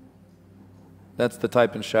sin. That's the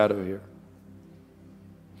type and shadow here.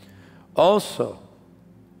 Also,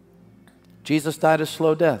 Jesus died a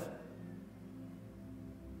slow death.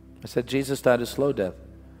 I said Jesus died a slow death.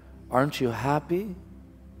 Aren't you happy?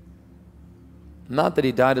 Not that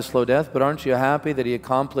he died a slow death, but aren't you happy that he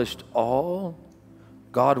accomplished all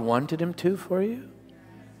God wanted him to for you?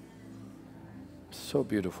 So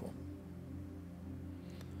beautiful.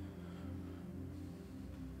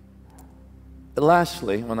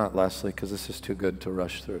 Lastly, well, not lastly, because this is too good to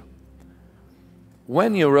rush through.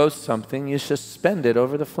 When you roast something, you suspend it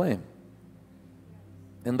over the flame.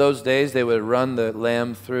 In those days, they would run the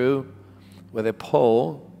lamb through with a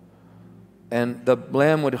pole, and the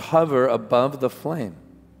lamb would hover above the flame.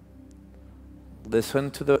 Listen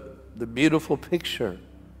to the beautiful picture.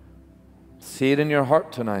 See it in your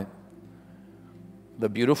heart tonight. The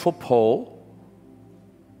beautiful pole,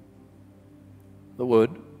 the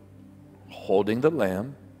wood, holding the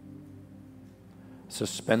lamb,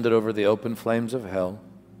 suspended over the open flames of hell,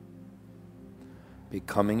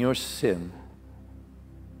 becoming your sin,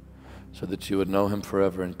 so that you would know him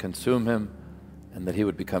forever and consume him, and that he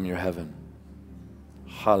would become your heaven.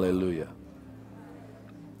 Hallelujah.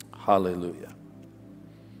 Hallelujah.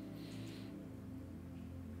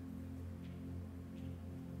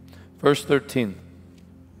 Verse 13.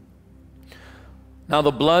 Now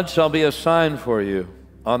the blood shall be a sign for you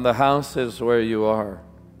on the houses where you are.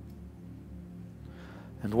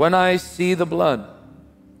 And when I see the blood,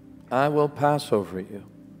 I will pass over you.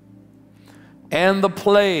 And the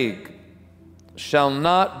plague shall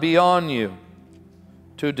not be on you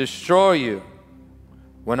to destroy you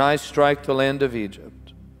when I strike the land of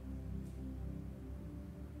Egypt.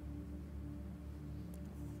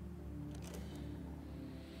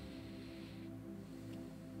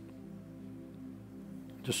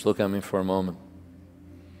 Just look at me for a moment.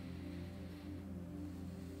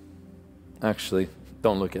 Actually,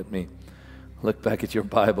 don't look at me. Look back at your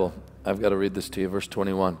Bible. I've got to read this to you, verse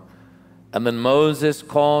 21. And then Moses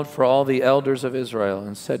called for all the elders of Israel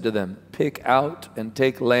and said to them, pick out and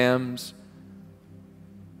take lambs.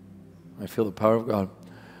 I feel the power of God.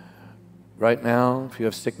 Right now, if you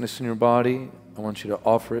have sickness in your body, I want you to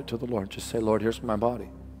offer it to the Lord. Just say, Lord, here's my body.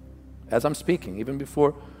 As I'm speaking, even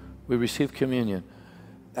before we receive communion,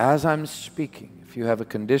 as I'm speaking, if you have a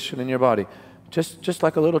condition in your body, just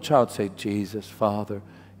like a little child, say, Jesus, Father,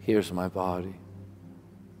 here's my body.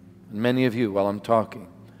 And many of you, while I'm talking,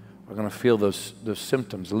 are going to feel those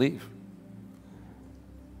symptoms leave.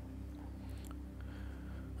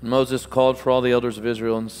 And Moses called for all the elders of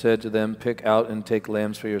Israel and said to them, pick out and take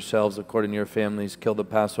lambs for yourselves according to your families. Kill the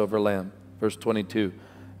Passover lamb. Verse 22,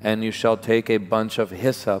 and you shall take a bunch of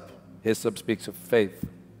hyssop. Hyssop speaks of faith.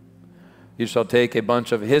 You shall take a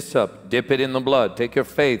bunch of hyssop, dip it in the blood. Take your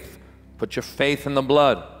faith, put your faith in the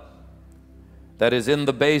blood that is in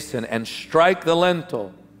the basin, and strike the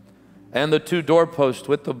lintel and the 2 doorposts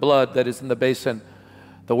with the blood that is in the basin.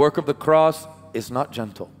 The work of the cross is not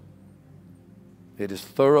gentle. It is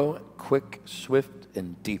thorough, quick, swift,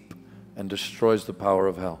 and deep, and destroys the power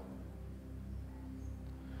of hell.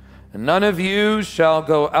 And none of you shall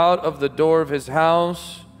go out of the door of his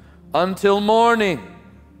house until morning.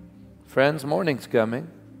 Friends, morning's coming.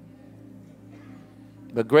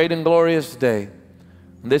 The great and glorious day.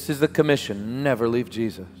 This is the commission. Never leave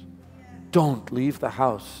Jesus. Don't leave the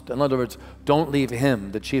house. In other words, don't leave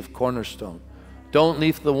him, the chief cornerstone. Don't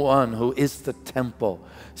leave the one who is the temple.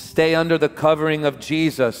 Stay under the covering of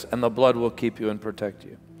Jesus, and the blood will keep you and protect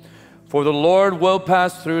you. For the Lord will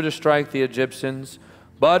pass through to strike the Egyptians,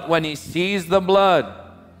 but when he sees the blood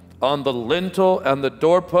on the lintel and the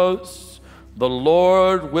doorposts, the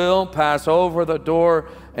Lord will pass over the door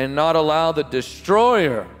and not allow the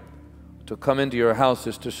destroyer to come into your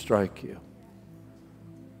houses to strike you.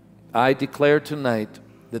 I declare tonight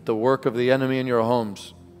that the work of the enemy in your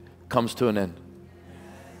homes comes to an end.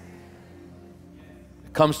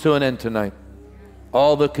 It comes to an end tonight.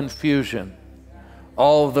 All the confusion,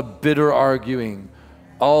 all the bitter arguing,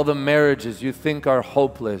 all the marriages you think are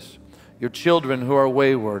hopeless, your children who are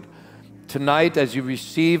wayward. Tonight, as you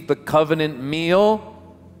receive the covenant meal,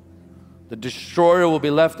 the destroyer will be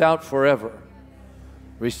left out forever.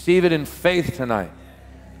 Receive it in faith tonight.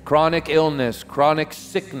 Chronic illness, chronic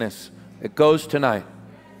sickness, it goes tonight.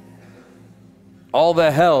 All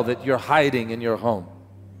the hell that you're hiding in your home,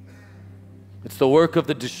 it's the work of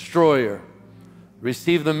the destroyer.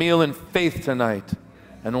 Receive the meal in faith tonight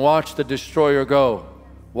and watch the destroyer go.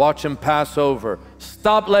 Watch him pass over.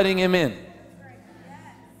 Stop letting him in.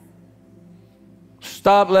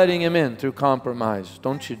 Stop letting him in through compromise.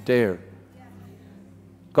 Don't you dare.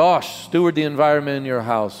 Gosh, steward the environment in your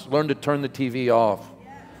house. Learn to turn the TV off.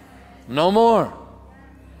 No more.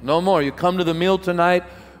 No more. You come to the meal tonight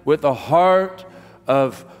with a heart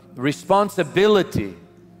of responsibility,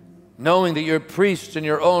 knowing that you're priests in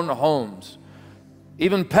your own homes.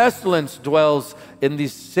 Even pestilence dwells in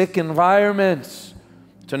these sick environments.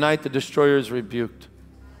 Tonight the destroyer is rebuked.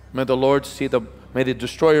 May the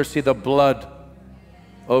destroyer see the blood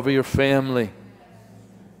over your family.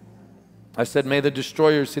 I said, may the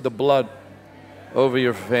destroyer see the blood over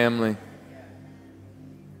your family.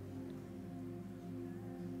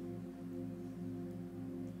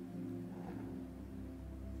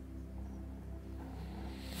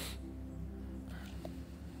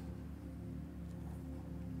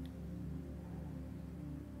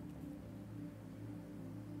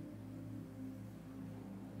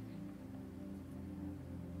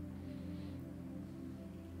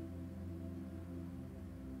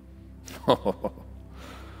 Oh,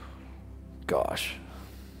 gosh.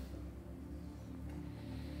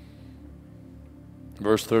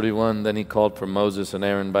 Verse 31, then he called for Moses and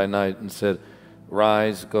Aaron by night and said,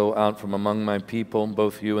 rise, go out from among my people,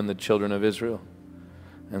 both you and the children of Israel,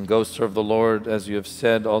 and go serve the Lord as you have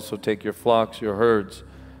said. Also take your flocks, your herds,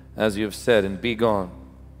 as you have said, and be gone.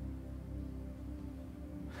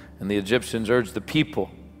 And the Egyptians urged the people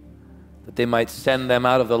that they might send them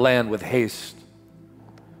out of the land with haste.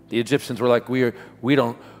 The Egyptians were like,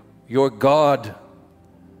 your God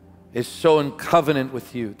is so in covenant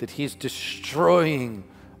with you that he's destroying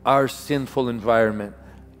our sinful environment.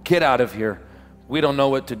 Get out of here. We don't know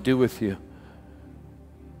what to do with you.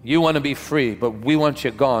 You want to be free, but we want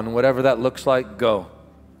you gone. Whatever that looks like, go.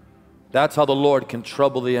 That's how the Lord can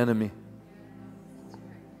trouble the enemy.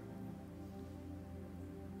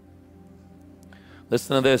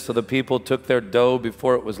 Listen to this. So the people took their dough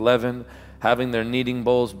before it was leavened, having their kneading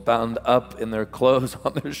bowls bound up in their clothes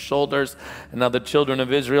on their shoulders. And now the children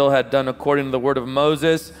of Israel had done according to the word of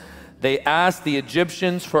Moses. They asked the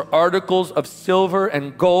Egyptians for articles of silver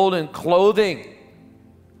and gold and clothing.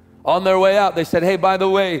 On their way out, they said, hey, by the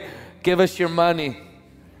way, give us your money.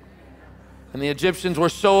 And the Egyptians were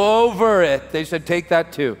so over it, they said, take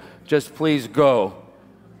that too. Just please go.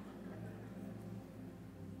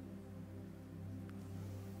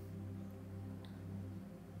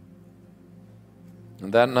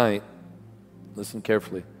 And that night, listen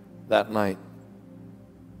carefully, that night,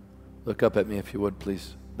 look up at me if you would,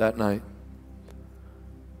 please. That night,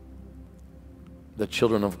 the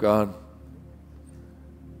children of God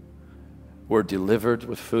were delivered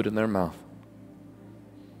with food in their mouth.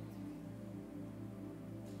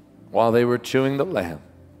 While they were chewing the lamb,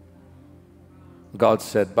 God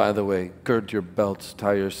said, by the way, gird your belts,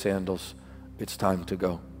 tie your sandals. It's time to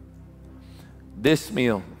go. This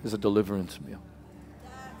meal is a deliverance meal.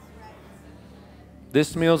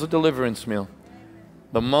 This meal is a deliverance meal.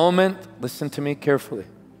 The moment, listen to me carefully,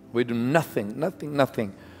 we do nothing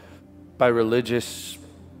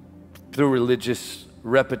through religious,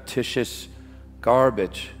 repetitious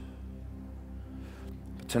garbage.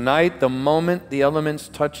 But tonight, the moment the elements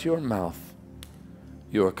touch your mouth,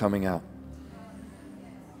 you are coming out.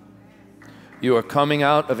 You are coming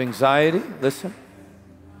out of anxiety, listen.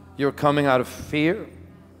 You're coming out of fear.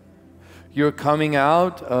 You're coming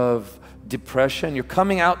out of depression. You're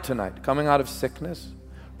coming out tonight, coming out of sickness.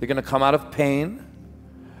 You're going to come out of pain.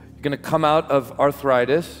 You're going to come out of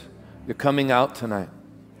arthritis. You're coming out tonight.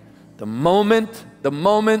 The moment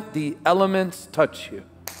the elements touch you,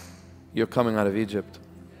 you're coming out of Egypt.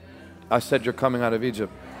 I said you're coming out of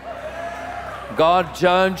Egypt. God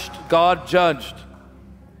judged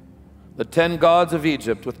the 10 gods of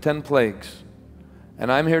Egypt with 10 plagues.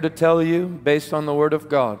 And I'm here to tell you, based on the word of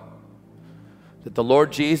God, that the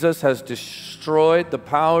Lord Jesus has destroyed the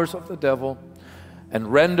powers of the devil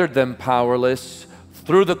and rendered them powerless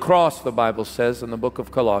through the cross, the Bible says in the book of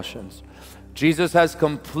Colossians. Jesus has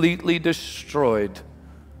completely destroyed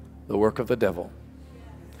the work of the devil.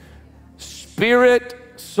 Spirit,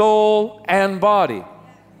 soul, and body.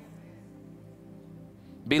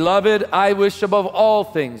 Beloved, I wish above all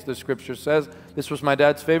things, the scripture says. This was my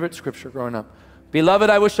dad's favorite scripture growing up. Beloved,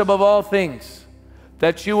 I wish above all things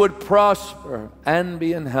that you would prosper and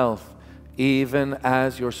be in health, even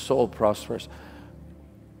as your soul prospers.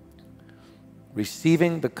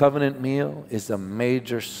 Receiving the covenant meal is a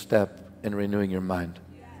major step in renewing your mind.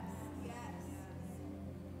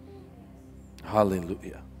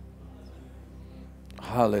 Hallelujah.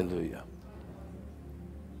 Hallelujah.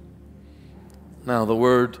 Now, the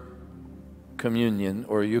word communion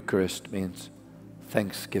or Eucharist means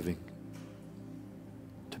thanksgiving.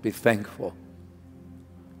 To be thankful.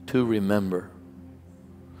 To remember.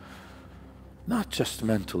 Not just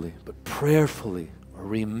mentally, but prayerfully.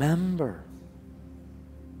 Remember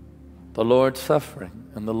the Lord's suffering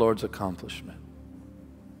and the Lord's accomplishment.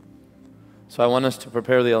 So I want us to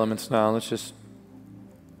prepare the elements now. Let's just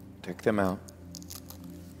take them out.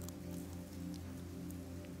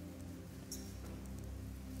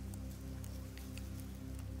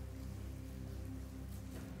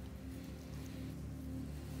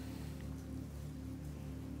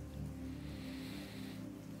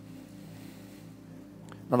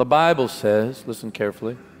 Now the Bible says, listen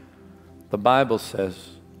carefully, the Bible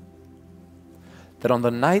says that on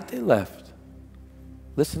the night they left,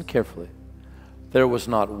 listen carefully, there was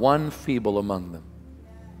not one feeble among them.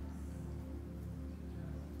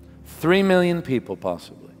 3 million people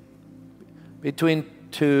possibly, between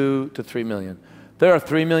 2 to 3 million. There are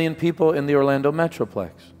 3 million people in the Orlando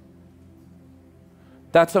Metroplex.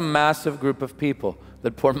 That's a massive group of people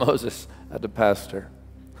that poor Moses had to pastor.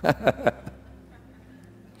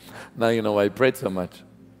 Now you know why he prayed so much.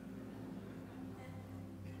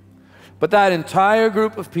 But that entire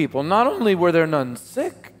group of people, not only were there none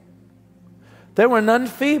sick, there were none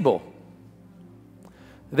feeble.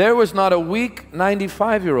 There was not a weak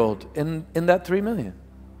 95-year-old in that 3 million.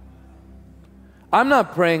 I'm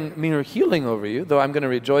not praying mere healing over you, though I'm going to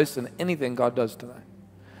rejoice in anything God does tonight.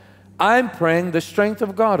 I'm praying the strength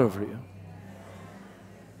of God over you.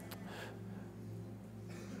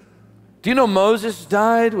 Do you know Moses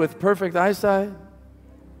died with perfect eyesight?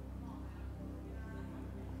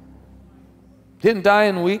 Didn't die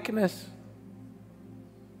in weakness.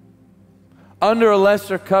 Under a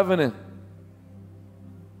lesser covenant.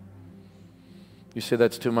 You say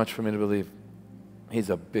that's too much for me to believe.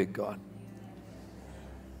 He's a big God.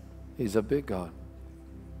 He's a big God.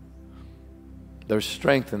 There's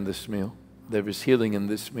strength in this meal. There is healing in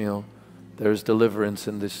this meal. There is deliverance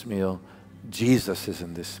in this meal. Jesus is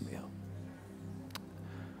in this meal.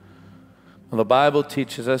 Well, the Bible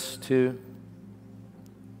teaches us to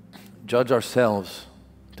judge ourselves,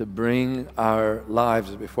 to bring our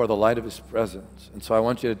lives before the light of His presence. And so I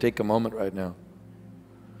want you to take a moment right now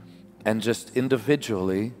and just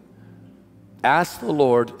individually ask the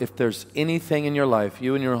Lord if there's anything in your life.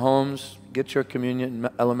 You in your homes, get your communion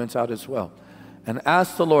elements out as well. And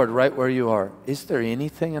ask the Lord right where you are, is there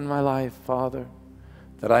anything in my life, Father,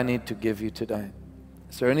 that I need to give you today?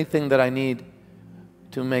 Is there anything that I need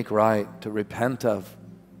to make right, to repent of?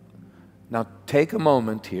 Now take a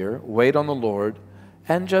moment here, wait on the Lord,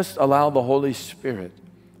 and just allow the Holy Spirit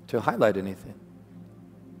to highlight anything.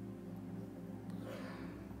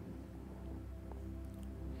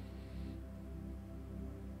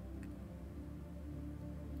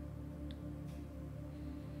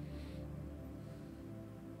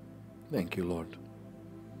 Thank you, Lord.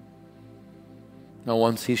 Now,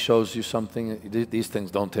 once He shows you something, these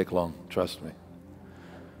things don't take long, trust me.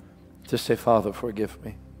 Just say, Father, forgive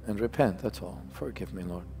me, and repent, that's all. Forgive me,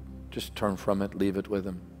 Lord. Just turn from it, leave it with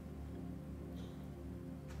Him.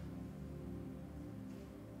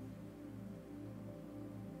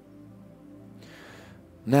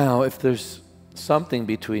 Now, if there's something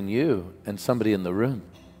between you and somebody in the room,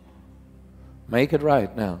 make it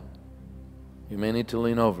right now. You may need to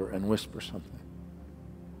lean over and whisper something.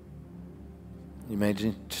 You may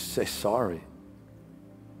just say sorry.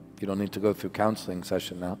 You don't need to go through counseling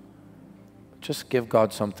session now. Just give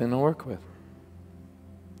God something to work with.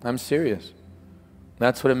 I'm serious.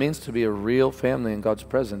 That's what it means to be a real family in God's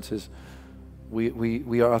presence, is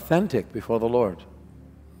we are authentic before the Lord.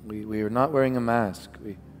 We are not wearing a mask.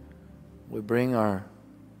 We bring our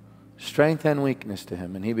strength and weakness to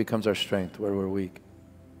Him, and He becomes our strength where we're weak.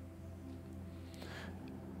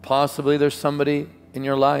 Possibly there's somebody in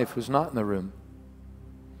your life who's not in the room.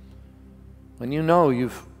 When you know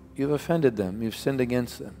you've offended them, you've sinned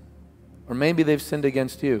against them, or maybe they've sinned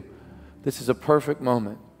against you, this is a perfect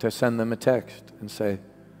moment to send them a text and say,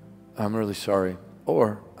 I'm really sorry,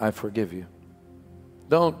 or I forgive you.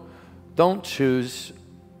 Don't choose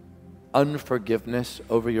unforgiveness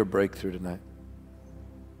over your breakthrough tonight.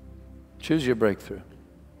 Choose your breakthrough.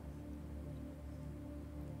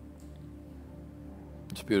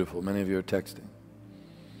 It's beautiful. Many of you are texting.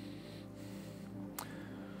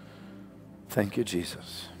 Thank you,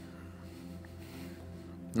 Jesus.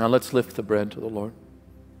 Now let's lift the bread to the Lord.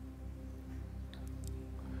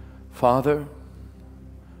 Father,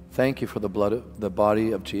 thank you for the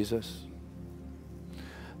body of Jesus.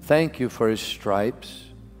 Thank you for His stripes.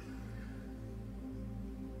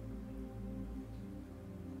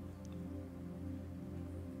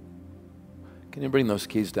 Can you bring those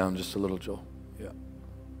keys down just a little, Joel? Yeah.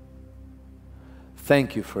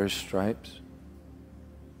 Thank you for His stripes.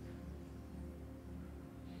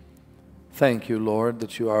 Thank you, Lord,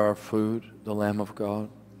 that you are our food, the Lamb of God.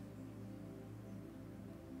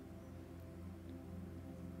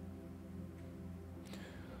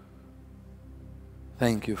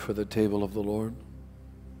 Thank you for the table of the Lord.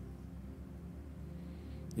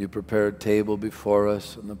 You prepared a table before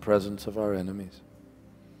us in the presence of our enemies.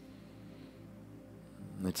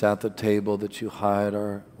 It's at the table that you hide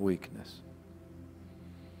our weakness.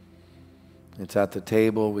 It's at the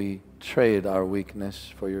table we trade our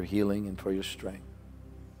weakness for your healing and for your strength.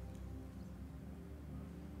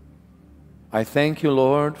 I thank you,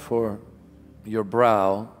 Lord, for your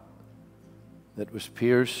brow that was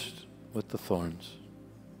pierced with the thorns,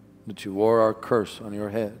 that you wore our curse on your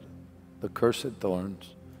head, the cursed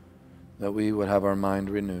thorns, that we would have our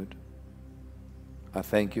mind renewed. I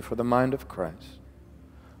thank you for the mind of Christ.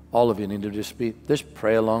 All of you need to just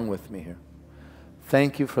pray along with me here.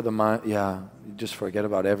 Thank you for the mind. Yeah, you just forget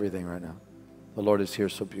about everything right now. The Lord is here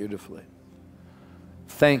so beautifully.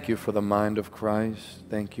 Thank you for the mind of Christ.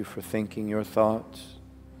 Thank you for thinking your thoughts.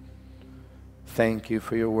 Thank you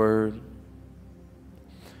for your word.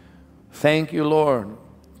 Thank you, Lord,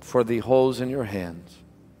 for the holes in your hands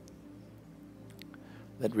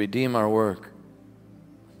that redeem our work,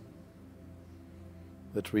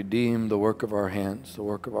 that redeem the work of our hands, the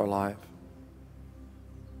work of our life.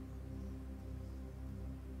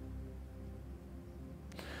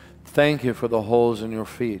 Thank you for the holes in your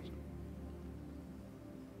feet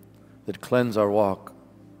that cleanse our walk.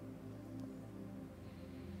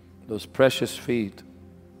 Those precious feet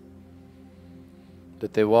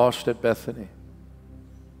that they washed at Bethany,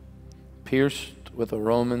 pierced with a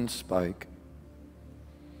Roman spike.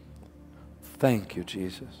 Thank you,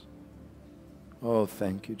 Jesus. Oh,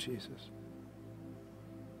 thank you, Jesus.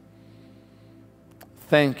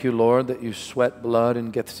 Thank you, Lord, that you sweat blood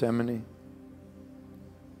in Gethsemane,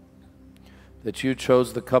 that you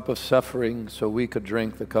chose the cup of suffering so we could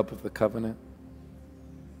drink the cup of the covenant.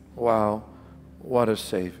 Wow, what a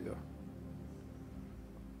Savior.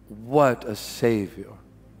 What a Savior.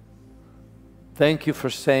 Thank you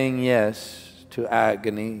for saying yes to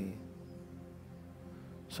agony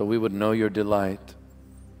so we would know your delight.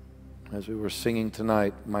 As we were singing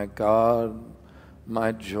tonight, my God,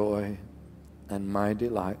 my joy, and my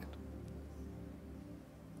delight.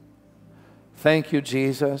 Thank you,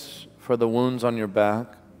 Jesus, for the wounds on your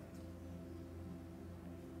back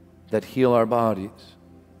that heal our bodies.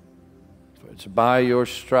 For it's by your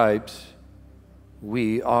stripes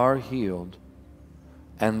we are healed,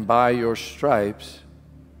 and by your stripes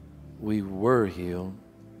we were healed.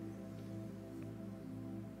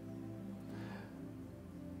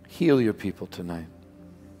 Heal your people tonight.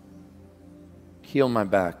 Heal my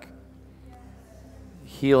back.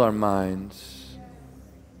 Heal our minds.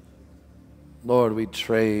 Lord, we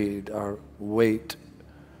trade our weight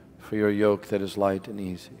for your yoke that is light and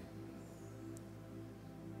easy.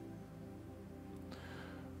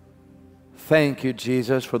 Thank you,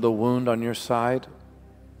 Jesus, for the wound on your side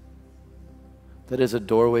that is a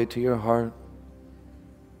doorway to your heart.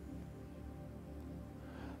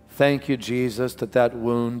 Thank you, Jesus, that that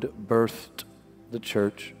wound birthed the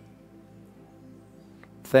church.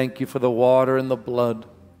 Thank you for the water and the blood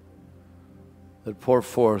that pour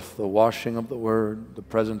forth the washing of the Word, the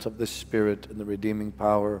presence of the Spirit, and the redeeming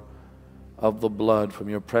power of the blood from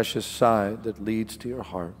your precious side that leads to your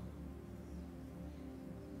heart.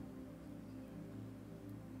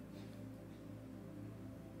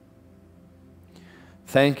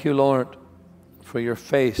 Thank you, Lord, for your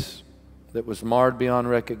face that was marred beyond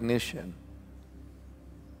recognition,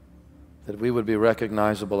 that we would be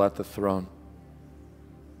recognizable at the throne.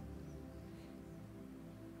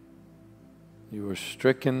 You were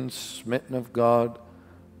stricken, smitten of God,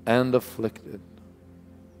 and afflicted.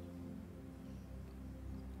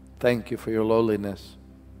 Thank you for your lowliness.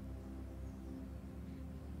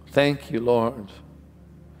 Thank you, Lord,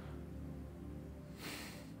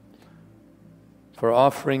 for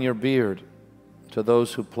offering your beard to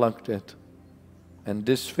those who plucked it and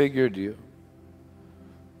disfigured you,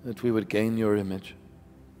 that we would gain your image.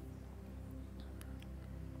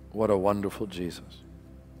 What a wonderful Jesus.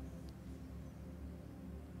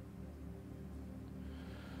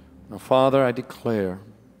 Now, Father, I declare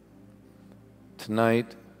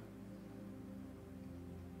tonight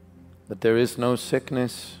that there is no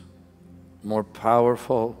sickness more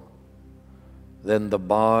powerful than the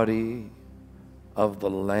body of the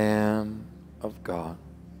Lamb of God.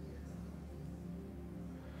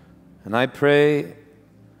 And I pray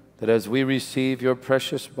that as we receive your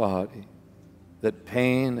precious body, that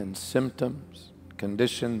pain and symptoms,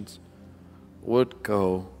 conditions would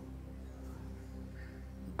go.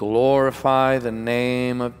 Glorify the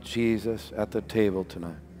name of Jesus at the table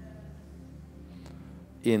tonight.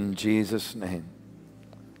 In Jesus' name.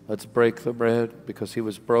 Let's break the bread because he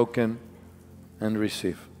was broken, and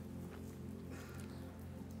receive.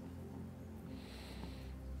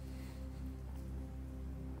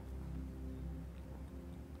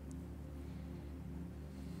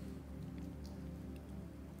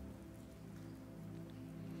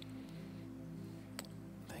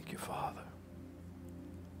 Thank you, Father.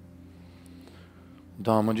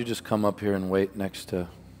 Dom, would you just come up here and wait next to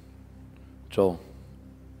Joel?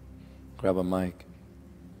 Grab a mic.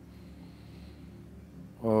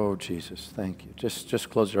 Oh, Jesus, thank you. Just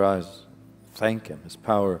close your eyes. Thank him. His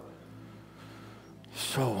power is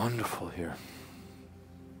so wonderful here.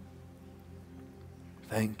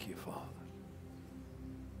 Thank you, Father.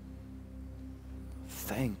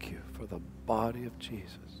 Thank you for the body of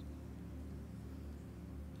Jesus.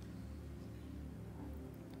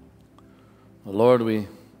 Lord, we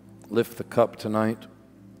lift the cup tonight,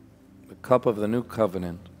 the cup of the new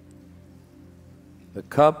covenant, the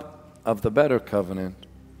cup of the better covenant.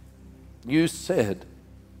 You said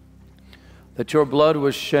that your blood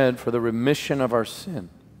was shed for the remission of our sin.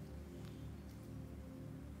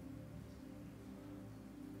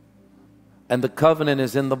 And the covenant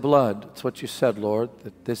is in the blood. That's what you said, Lord,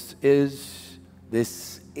 that this is the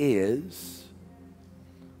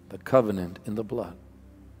covenant in the blood.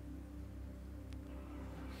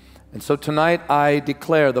 And so tonight I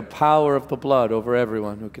declare the power of the blood over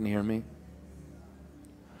everyone who can hear me.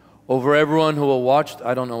 Over everyone who will watch.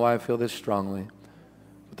 I don't know why I feel this strongly,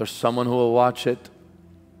 but there's someone who will watch it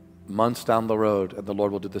months down the road, and the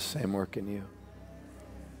Lord will do the same work in you.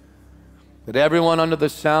 That everyone under the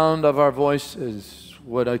sound of our voices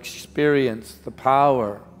would experience the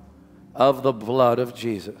power of the blood of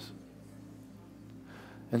Jesus.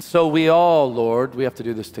 And so we all, Lord, we have to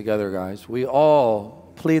do this together, guys. We all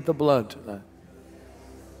plead the blood tonight.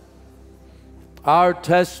 Our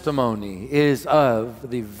testimony is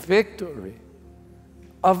of the victory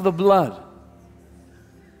of the blood.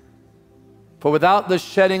 For without the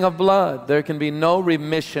shedding of blood, there can be no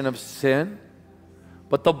remission of sin,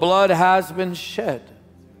 but the blood has been shed.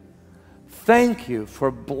 Thank you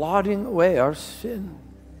for blotting away our sin.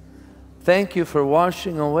 Thank you for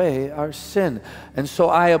washing away our sin. And so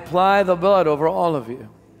I apply the blood over all of you,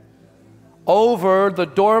 over the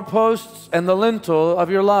doorposts and the lintel of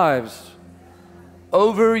your lives,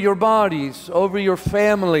 over your bodies, over your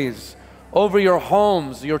families, over your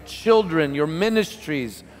homes, your children, your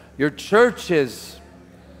ministries, your churches.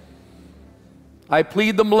 I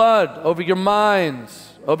plead the blood over your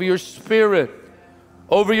minds, over your spirit,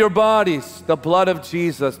 over your bodies. The blood of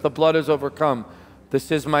Jesus, the blood has overcome. This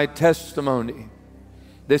is my testimony.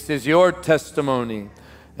 This is your testimony.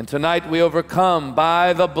 And tonight we overcome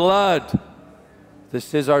by the blood.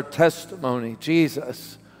 This is our testimony.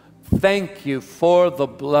 Jesus, thank you for the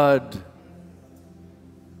blood.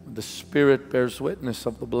 The Spirit bears witness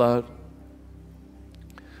of the blood.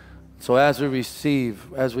 So as we receive,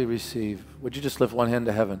 would you just lift one hand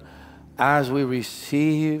to heaven? As we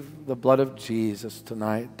receive the blood of Jesus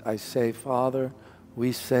tonight, I say, Father,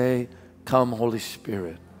 we say, come, Holy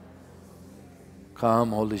Spirit.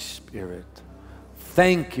 Come, Holy Spirit.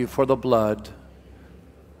 Thank you for the blood.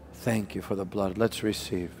 Thank you for the blood. Let's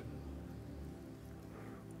receive.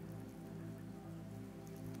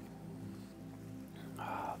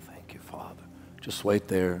 Thank you, Father. Just wait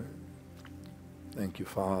there. Thank you,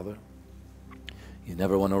 Father. You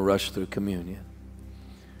never want to rush through communion.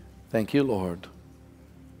 Thank you, Lord.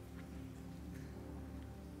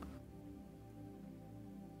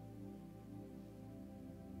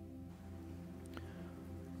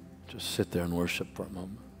 Just sit there and worship for a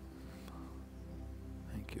moment.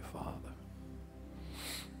 Thank you, Father.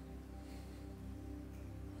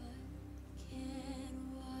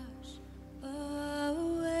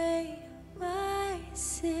 Away my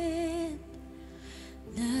sin,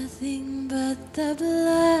 nothing but the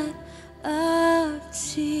blood of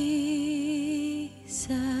Jesus.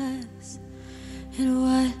 And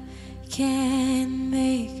what can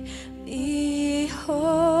make me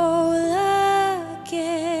whole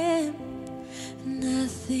again?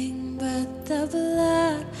 Nothing but the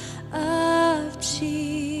blood of Jesus.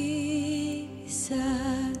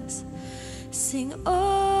 Sing,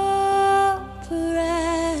 oh,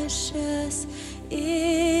 precious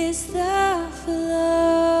is the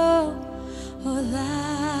flow, oh,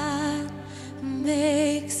 that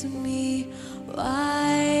makes me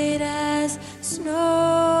white as snow.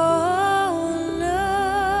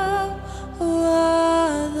 No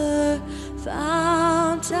other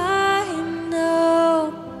fount I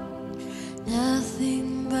know,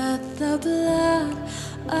 nothing but the blood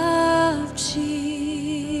of Jesus.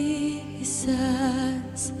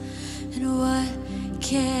 And what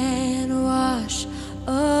can wash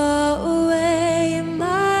away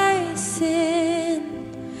my sin?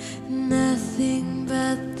 Nothing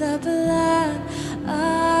but the blood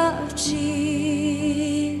of Jesus.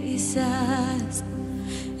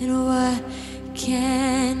 And what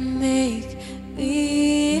can make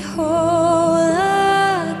me whole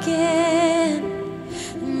again?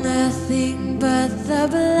 Nothing but the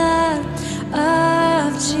blood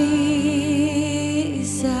of Jesus.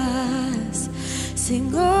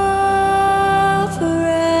 Sing, oh,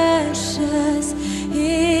 precious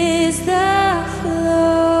is the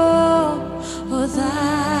flow, oh,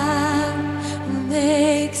 that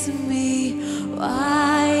makes me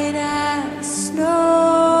white as snow.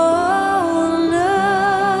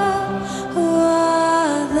 No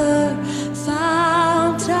other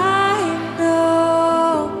fount I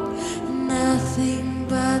know, nothing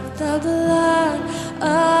but the blood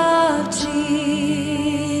of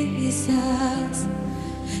Jesus.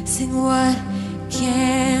 Sing, what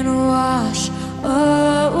can wash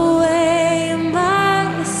away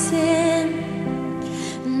my sin?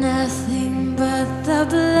 Nothing but the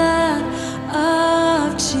blood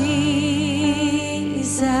of Jesus.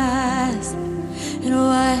 And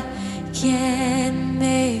what can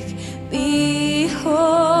make me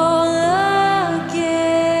whole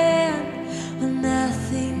again?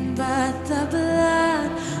 Nothing but the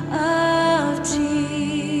blood of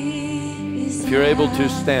Jesus. If you're able to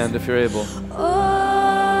stand, if you're able.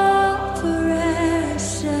 Oh,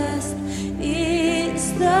 precious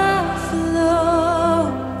is the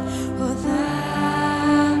flow, oh,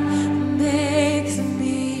 that makes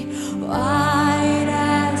me white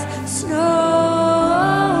as snow.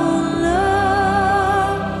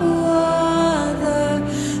 No other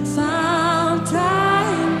fount I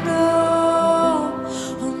know,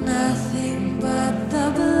 oh, nothing but the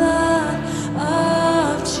blood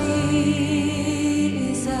of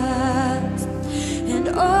Jesus. And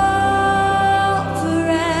oh,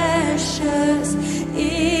 precious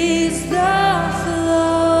is the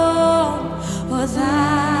flow, oh,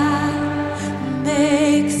 that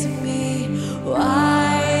makes me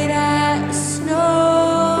white as snow.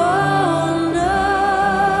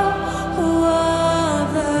 No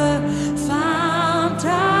other fount I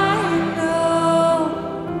know,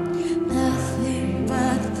 nothing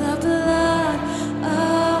but the blood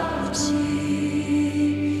of Jesus.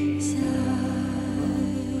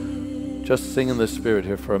 Just sing in the Spirit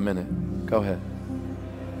here for a minute. Go ahead.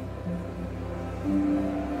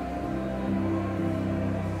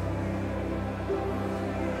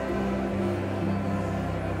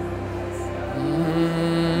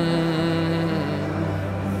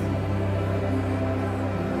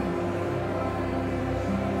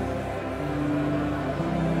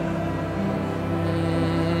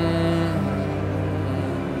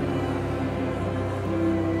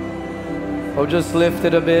 Oh, just lift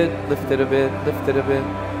it a bit, lift it a bit, lift it a bit.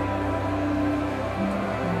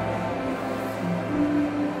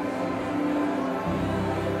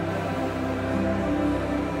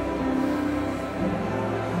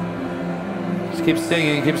 Just keep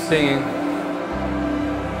singing, keep singing.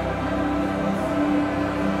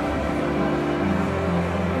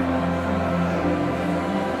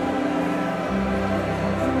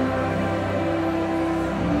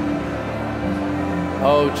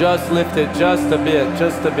 Oh, just lift it just a bit,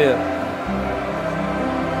 just a bit.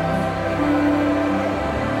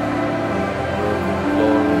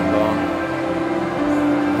 Glory, God,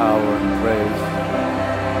 power and praise.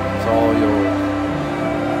 It's all yours.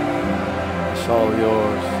 It's all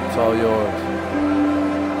yours. It's all yours.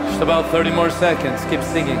 Just about 30 more seconds. Keep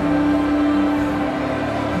singing.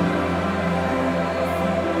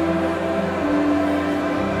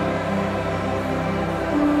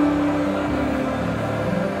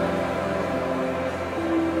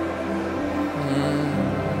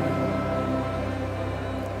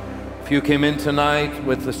 If you came in tonight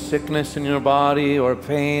with a sickness in your body or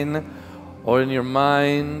pain or in your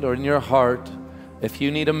mind or in your heart, if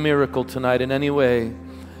you need a miracle tonight in any way,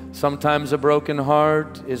 sometimes a broken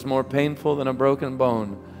heart is more painful than a broken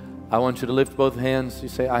bone. I want you to lift both hands. You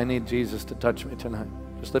say, I need Jesus to touch me tonight.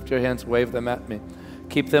 Just lift your hands, wave them at me.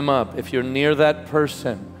 Keep them up. If you're near that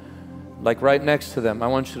person, like right next to them, I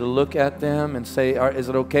want you to look at them and say, is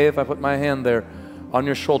it okay if I put my hand there on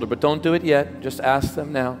your shoulder? But don't do it yet. Just ask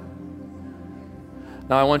them now.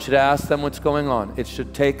 Now I want you to ask them what's going on. It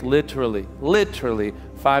should take literally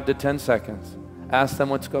 5 to 10 seconds. Ask them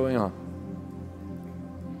what's going on.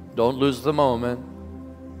 Don't lose the moment.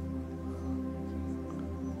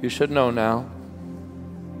 You should know now.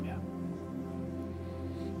 Yeah.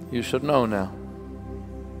 You should know now.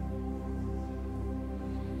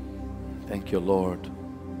 Thank you, Lord.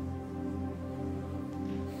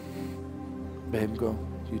 Babe, go.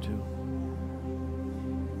 You too.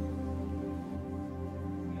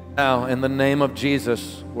 Now, in the name of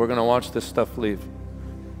Jesus, we're going to watch this stuff leave.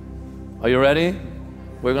 Are you ready?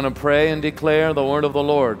 We're going to pray and declare the word of the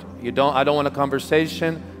Lord. I don't want a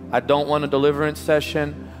conversation. I don't want a deliverance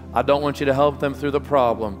session. I don't want you to help them through the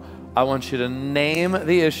problem. I want you to name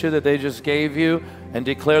the issue that they just gave you and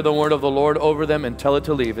declare the word of the Lord over them and tell it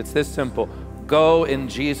to leave. It's this simple. Go in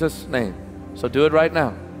Jesus' name. So do it right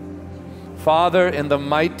now. Father, in the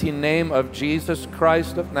mighty name of Jesus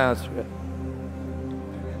Christ of Nazareth,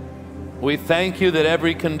 we thank you that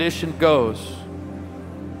every condition goes.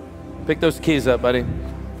 Pick those keys up, buddy.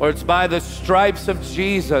 For it's by the stripes of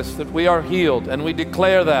Jesus that we are healed, and we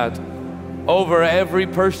declare that over every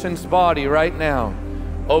person's body right now,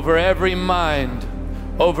 over every mind,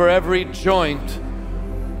 over every joint,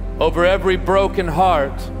 over every broken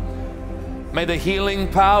heart. May the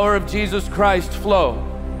healing power of Jesus Christ flow.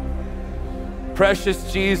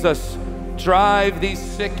 Precious Jesus, drive these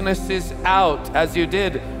sicknesses out as you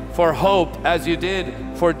did for Hope, as you did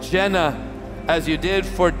for Jenna, as you did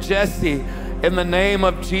for Jesse. In the name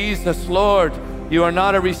of Jesus, Lord, you are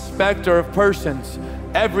not a respecter of persons.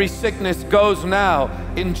 Every sickness goes now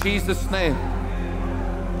in Jesus' name.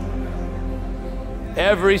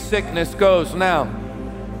 Every sickness goes now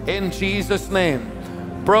in Jesus' name.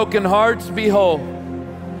 Broken hearts be whole,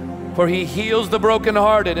 for he heals the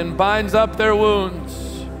brokenhearted and binds up their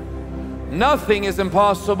wounds. Nothing is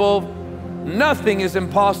impossible. Nothing is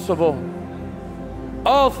impossible.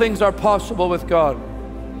 All things are possible with God.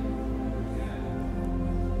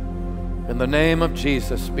 In the name of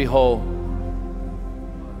Jesus, be whole.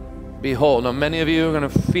 Be whole. Now many of you are going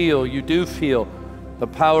to feel, you do feel the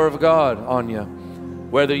power of God on you.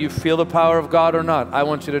 Whether you feel the power of God or not, I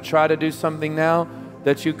want you to try to do something now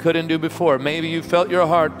that you couldn't do before. Maybe you felt your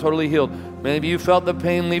heart totally healed. Maybe you felt the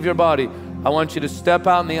pain leave your body. I want you to step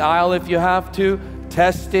out in the aisle if you have to.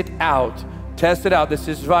 Test it out. Test it out. This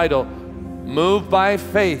is vital. Move by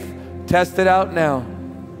faith. Test it out now.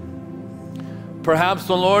 Perhaps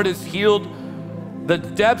the Lord has healed the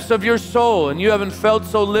depths of your soul and you haven't felt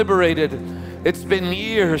so liberated. It's been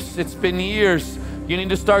years. It's been years. You need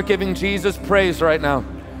to start giving Jesus praise right now.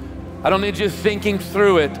 I don't need you thinking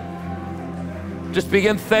through it. Just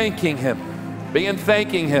begin thanking Him. Begin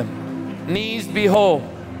thanking Him. Knees be whole.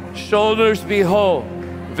 Shoulders be whole.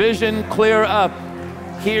 Vision clear up.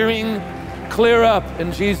 Hearing clear up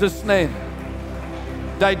in Jesus' name.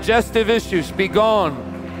 Digestive issues be gone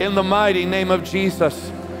in the mighty name of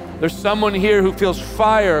Jesus. There's someone here who feels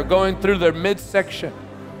fire going through their midsection.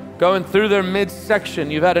 Going through their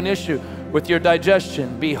midsection. You've had an issue with your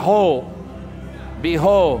digestion. Be whole. Be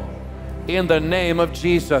whole in the name of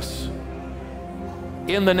Jesus.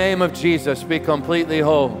 In the name of Jesus, be completely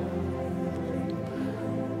whole.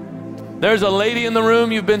 There's a lady in the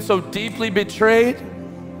room, you've been so deeply betrayed,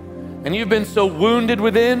 and you've been so wounded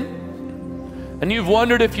within, and you've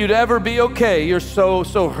wondered if you'd ever be okay. You're so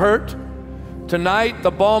hurt. Tonight,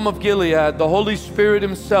 the balm of Gilead, the Holy Spirit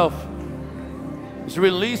Himself, is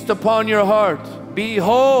released upon your heart. Be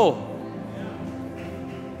whole.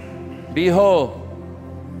 Be whole.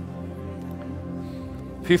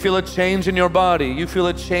 If you feel a change in your body, you feel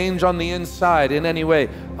a change on the inside in any way,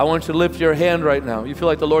 I want you to lift your hand right now. You feel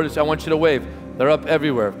like the Lord is, I want you to wave. They're up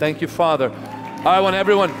everywhere. Thank you, Father. I want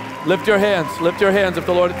everyone, lift your hands. Lift your hands if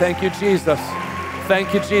the Lord, thank you, Jesus.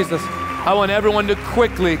 Thank you, Jesus. I want everyone to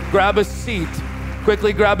quickly grab a seat.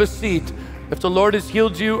 Quickly grab a seat. If the Lord has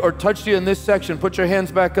healed you or touched you in this section, put your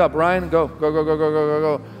hands back up. Ryan, go, go, go, go, go, go,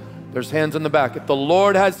 go, go. There's hands in the back. If the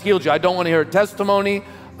Lord has healed you, I don't want to hear a testimony.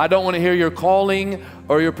 I don't want to hear your calling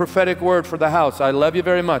or your prophetic word for the house. I love you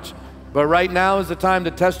very much. But right now is the time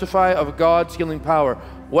to testify of God's healing power.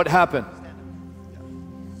 What happened?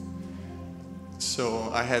 So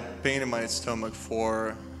I had pain in my stomach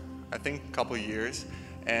for, I think, a couple of years.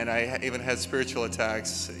 And I even had spiritual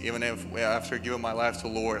attacks, even after giving my life to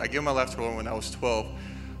the Lord. I gave my life to the Lord when I was 12,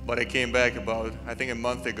 but I came back about, I think, a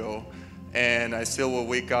month ago, and I still will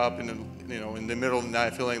wake up in the middle of the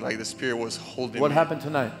night feeling like the Spirit was holding me. What happened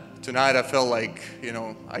tonight? Tonight I felt like,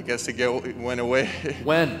 I guess it went away.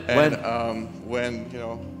 When? When,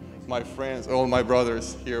 my friends, all my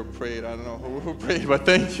brothers here prayed. I don't know who prayed, but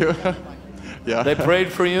thank you. Yeah. They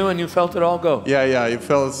prayed for you and you felt it all go? Yeah, it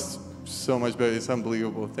felt so much better. It's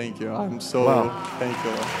unbelievable. Thank you. I'm so, Thank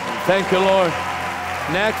you, Lord. Thank you, Lord.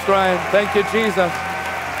 Next, Ryan. Thank you, Jesus.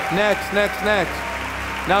 Next.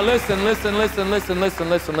 Now listen.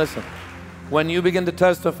 When you begin to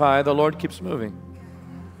testify, the Lord keeps moving.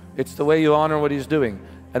 It's the way you honor what He's doing.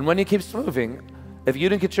 And when He keeps moving, if you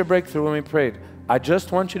didn't get your breakthrough when we prayed, I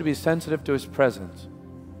just want you to be sensitive to His presence.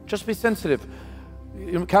 Just be sensitive.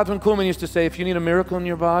 Catherine Kuhlman used to say, if you need a miracle in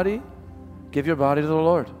your body, give your body to the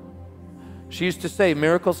Lord. She used to say,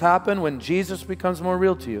 miracles happen when Jesus becomes more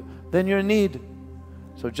real to you. Then you're in need.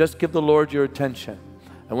 So just give the Lord your attention.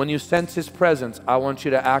 And when you sense His presence, I want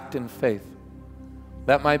you to act in faith.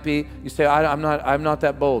 That might be, you say, I'm not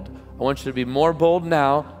that bold. I want you to be more bold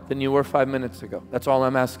now than you were 5 minutes ago. That's all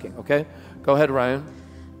I'm asking, okay? Go ahead, Ryan.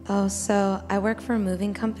 Oh, so I work for a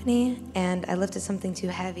moving company, and I lifted something too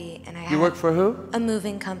heavy, and You work for who? A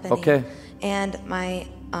moving company. Okay. And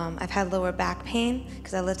I've had lower back pain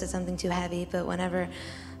because I lifted something too heavy, but whenever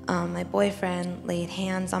my boyfriend laid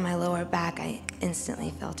hands on my lower back, I instantly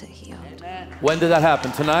felt it heal. When did that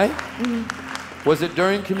happen? Tonight? Mm-hmm. Was it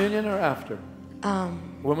during communion or after?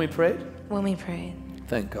 When we prayed? When we prayed.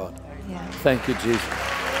 Thank God. Yeah. Thank you, Jesus.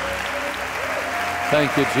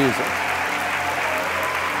 Thank you, Jesus.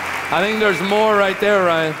 I think there's more right there,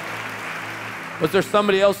 Ryan. Was there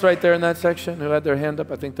somebody else right there in that section who had their hand up?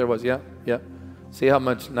 I think there was. Yeah. See how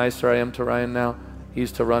much nicer I am to Ryan now? He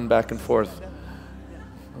used to run back and forth.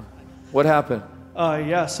 What happened?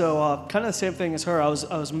 So kind of the same thing as her. I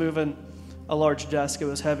was moving a large desk. It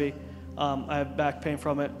was heavy. I have back pain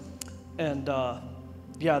from it. And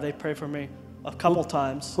they prayed for me a couple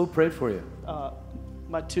times. Who prayed for you?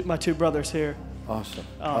 My two brothers here. Awesome.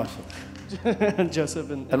 Joseph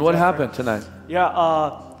and what Jeffrey. happened tonight?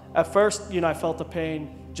 At first, I felt the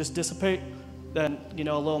pain just dissipate. Then, a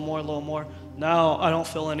little more. Now I don't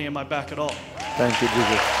feel any in my back at all. Thank you,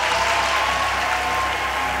 Jesus.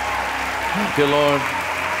 Thank you, Lord.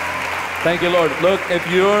 Thank you, Lord. Look,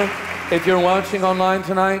 if you're watching online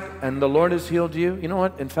tonight and the Lord has healed you, you know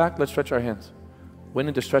what? In fact, let's stretch our hands. We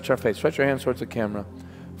need to stretch our faith. Stretch your hands towards the camera.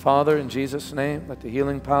 Father, in Jesus' name, let the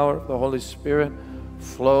healing power of the Holy Spirit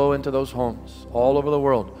flow into those homes all over the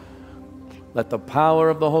world. Let the power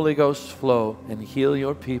of the Holy Ghost flow and heal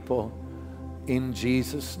your people in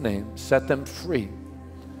Jesus' name. Set them free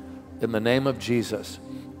in the name of Jesus.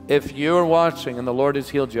 If you're watching and the Lord has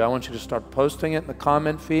healed you, I want you to start posting it in the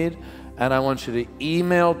comment feed, and I want you to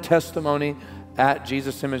email testimony at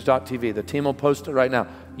jesusimage.tv. The team will post it right now.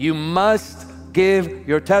 You must give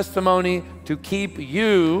your testimony to keep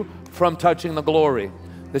you from touching the glory.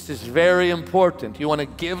 This is very important. You want to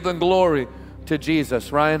give the glory to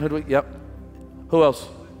Jesus. Ryan, yep. Who else?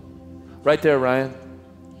 Right there, Ryan.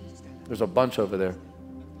 There's a bunch over there.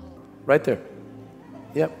 Right there.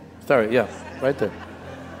 Yep. Sorry, yeah, right there.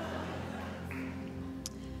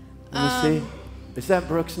 Let me see. Is that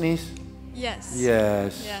Brooke's niece? Yes.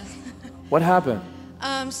 Yes. Yes. What happened?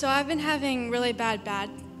 So I've been having really bad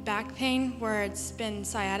back pain where it's been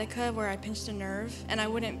sciatica, where I pinched a nerve, and I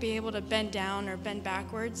wouldn't be able to bend down or bend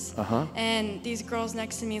backwards. And these girls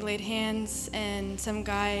next to me laid hands, and some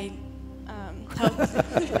guy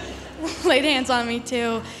helped laid hands on me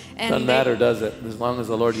too. And Doesn't matter, does it? As long as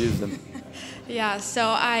the Lord used them. Yeah,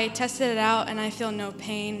 so I tested it out and I feel no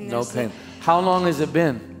pain. No pain. How long has it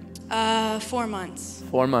been? 4 months.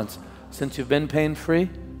 4 months. Since you've been pain-free?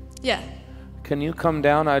 Yeah. Can you come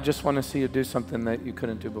down? I just want to see you do something that you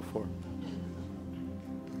couldn't do before.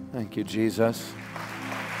 Thank you, Jesus.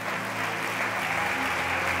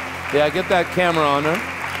 Yeah, get that camera on her.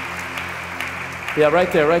 Yeah,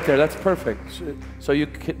 right there, right there. That's perfect. So you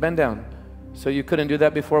bend down. So you couldn't do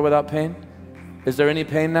that before without pain? Is there any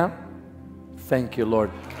pain now? Thank you,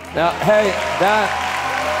 Lord. Now, hey,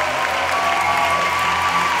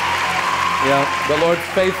 yeah, the Lord's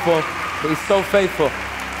faithful. He's so faithful.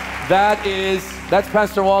 That's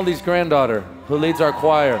Pastor Waldy's granddaughter who leads our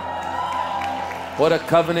choir. What a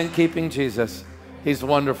covenant-keeping Jesus. He's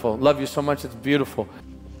wonderful. Love you so much. It's beautiful.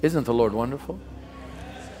 Isn't the Lord wonderful?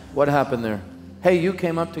 What happened there? Hey, you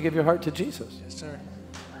came up to give your heart to Jesus. Yes, sir.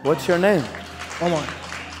 What's your name? Omar.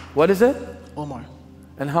 What is it? Omar.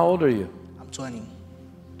 And how old are you? I'm 20.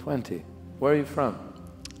 20. Where are you from?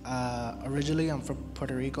 Originally, I'm from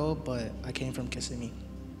Puerto Rico, but I came from Kissimmee.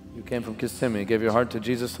 You came from Kissimmee. You gave your heart to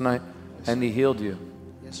Jesus tonight, and He healed you.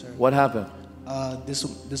 Yes, sir. What happened?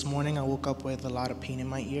 This morning, I woke up with a lot of pain in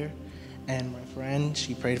my ear, and my friend,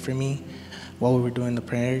 she prayed for me while we were doing the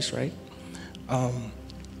prayers, right?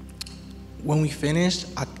 When we finished,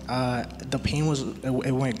 the pain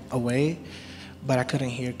it went away, but I couldn't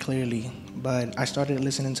hear clearly. But I started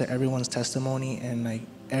listening to everyone's testimony, and like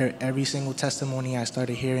every single testimony, I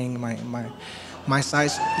started hearing my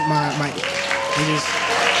size, it just.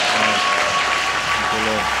 Thank you,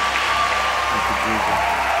 Lord. Thank you, Jesus.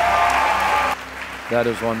 That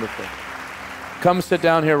is wonderful. Come sit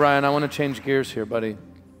down here, Ryan. I want to change gears here, buddy.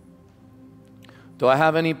 Do I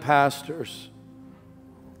have any pastors?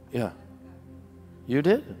 Yeah. You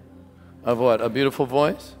did? Of what? A beautiful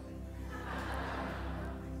voice?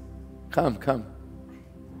 Come.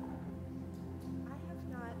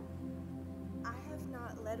 I have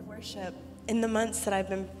not led worship in the months that I've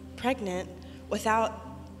been pregnant without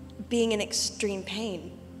being in extreme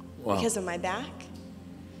pain because of my back.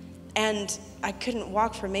 And I couldn't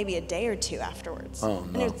walk for maybe a day or two afterwards. Oh,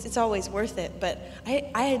 no. And it's always worth it, but I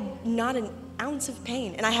had not an ounce of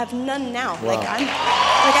pain, and I have none now. Wow. I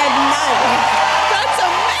have none. That's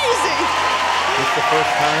amazing. It's the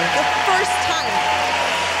first time? The first time.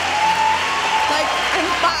 I'm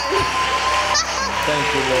fine. Thank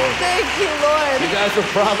you, Lord. Thank you, Lord. You guys are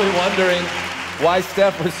probably wondering why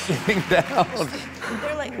Steph was sitting down,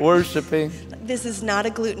 They're like, worshiping. this is not a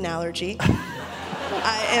gluten allergy.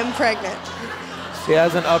 I am pregnant. She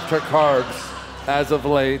hasn't upped her carbs as of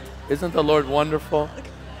late. Isn't the Lord wonderful?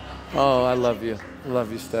 Oh, I love you. I love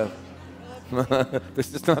you, Steph.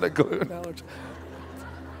 This is not a gluten allergy.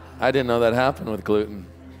 I didn't know that happened with gluten.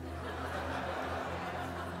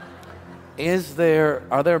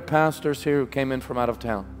 Are there pastors here who came in from out of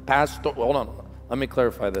town? Hold on. Let me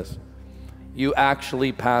clarify this. You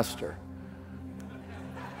actually pastor.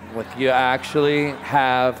 You actually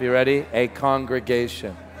have, you ready? A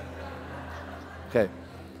congregation. Okay.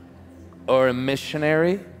 Or a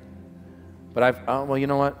missionary. But well, you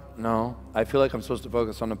know what? No. I feel like I'm supposed to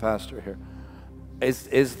focus on the pastor here.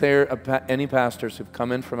 Is there any pastors who've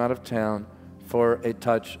come in from out of town for a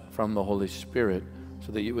touch from the Holy Spirit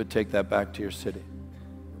so that you would take that back to your city?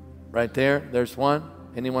 Right there, there's one.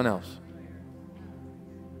 Anyone else?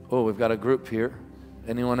 Oh, we've got a group here.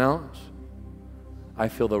 Anyone else? I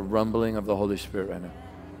feel the rumbling of the Holy Spirit right now.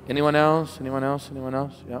 Anyone else? Anyone else? Anyone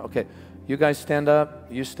else? Yeah, okay. You guys stand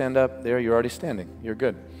up. You stand up there. You're already standing. You're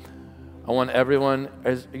good. I want everyone,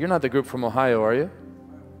 you're not the group from Ohio, are you?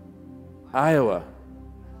 Iowa.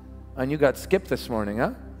 And you got skipped this morning,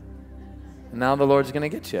 huh? And now the Lord's going to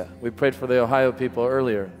get you. We prayed for the Ohio people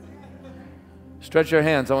earlier. Stretch your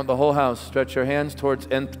hands. I want the whole house. Stretch your hands towards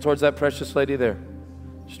that precious lady there.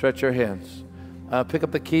 Stretch your hands. Pick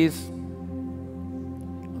up the keys.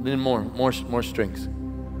 Need more strings.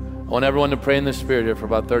 I want everyone to pray in the Spirit here for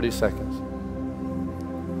about 30 seconds.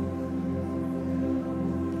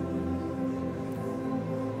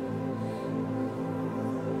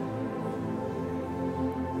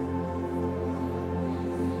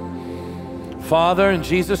 Father, in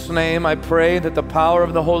Jesus' name, I pray that the power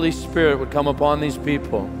of the Holy Spirit would come upon these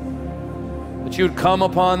people. That you would come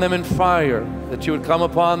upon them in fire. That you would come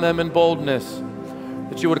upon them in boldness.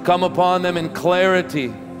 That you would come upon them in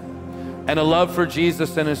clarity and a love for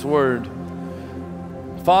Jesus and His Word.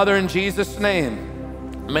 Father, in Jesus'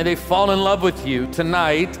 name, may they fall in love with you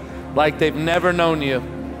tonight like they've never known you.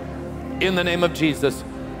 In the name of Jesus,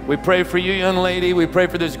 we pray for you, young lady. We pray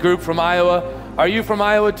for this group from Iowa. Are you from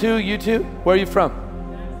Iowa too? You too? Where are you from?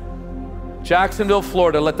 Jacksonville,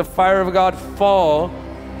 Florida. Let the fire of God fall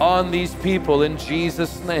on these people in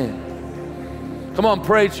Jesus' name. Come on,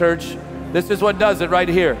 pray, church. This is what does it right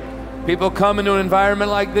here. People come into an environment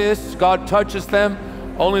like this, God touches them.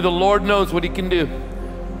 Only the Lord knows what He can do.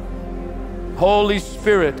 Holy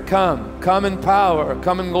Spirit, come. Come in power,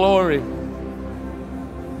 come in glory.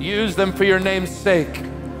 Use them for your name's sake.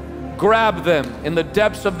 Grab them in the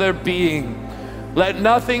depths of their being. Let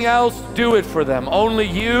nothing else do it for them. Only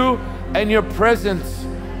you and your presence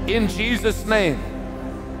in Jesus' name.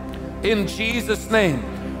 In Jesus' name,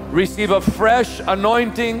 receive a fresh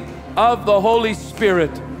anointing of the Holy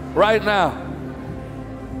Spirit right now.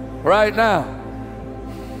 Right now.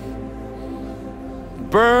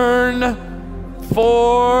 Burn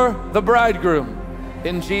for the bridegroom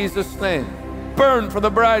in Jesus' name. Burn for the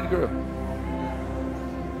bridegroom.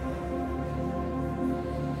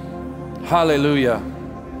 Hallelujah.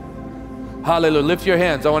 Hallelujah. Lift your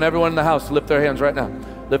hands. I want everyone in the house to lift their hands right now.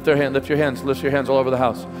 Lift their hand, lift your hands all over the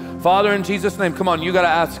house. Father, in Jesus' name, come on, you got to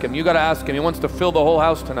ask Him. You got to ask Him. He wants to fill the whole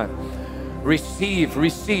house tonight.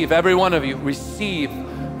 Receive, every one of you, receive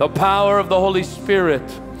the power of the Holy Spirit,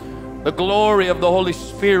 the glory of the Holy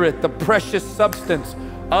Spirit, the precious substance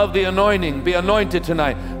of the anointing. Be anointed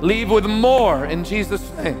tonight. Leave with more in Jesus'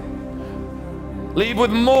 name. Leave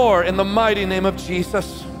with more in the mighty name of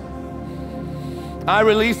Jesus. I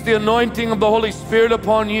release the anointing of the Holy Spirit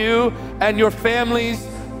upon you and your families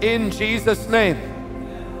in Jesus' name.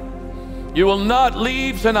 You will not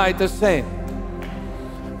leave tonight the same.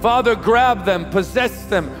 Father, grab them, possess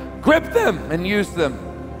them, grip them, and use them.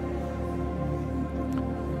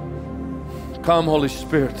 Come, Holy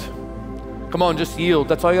Spirit. Come on, just yield.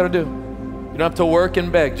 That's all you got to do. You don't have to work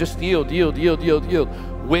and beg. Just yield, yield, yield, yield, yield.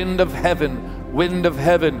 Wind of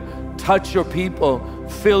heaven, touch your people.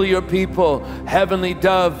 Fill your people. Heavenly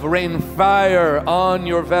dove, rain fire on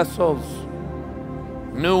your vessels.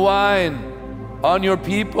 New wine on your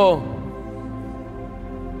people.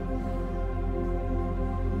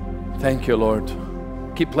 Thank you, Lord.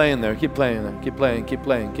 Keep playing there. Keep playing there. Keep playing. Keep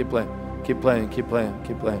playing. Keep playing. Keep playing. Keep playing.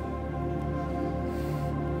 Keep playing.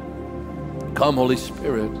 Come, Holy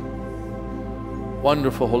Spirit.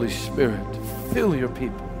 Wonderful Holy Spirit. Fill your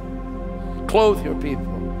people. Clothe your people.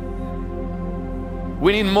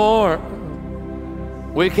 We need more.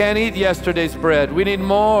 We can't eat yesterday's bread. We need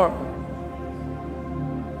more.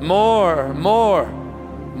 More, more,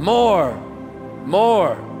 more,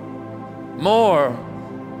 more, more.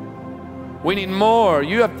 We need more.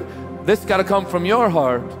 You have to, this got to come from your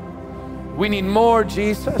heart. We need more,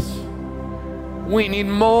 Jesus. We need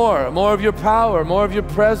more of your power, more of your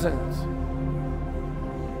presence,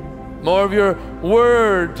 more of your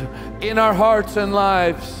word in our hearts and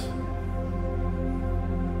lives.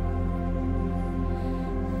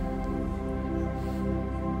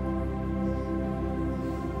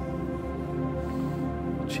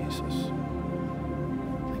 Jesus.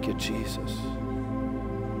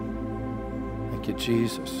 Thank you,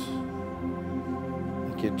 Jesus.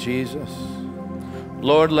 Thank you, Jesus.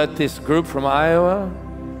 Lord, let this group from Iowa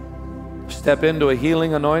step into a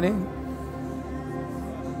healing anointing,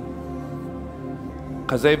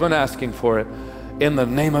 because they've been asking for it. In the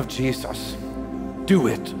name of Jesus, do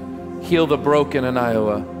it. Heal the broken in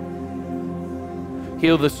Iowa.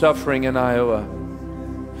 Heal the suffering in Iowa.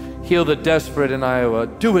 Heal the desperate in Iowa.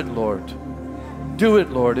 Do it, Lord. Do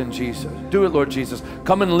it, Lord, in Jesus. Do it, Lord Jesus.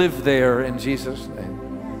 Come and live there in Jesus' name.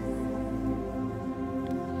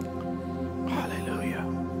 Hallelujah.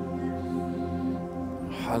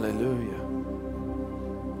 Hallelujah.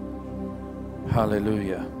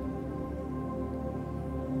 Hallelujah.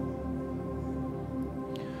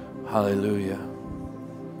 Hallelujah.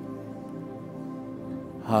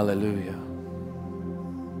 Hallelujah.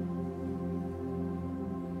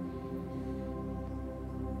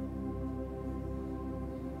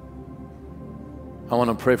 I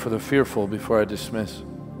want to pray for the fearful before I dismiss.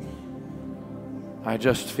 I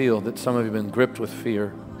just feel that some of you have been gripped with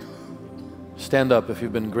fear. Stand up if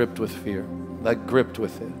you've been gripped with fear. Like gripped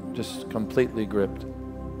with it. Just completely gripped.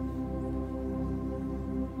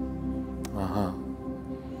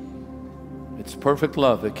 It's perfect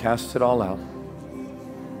love that casts it all out.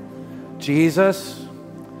 Jesus,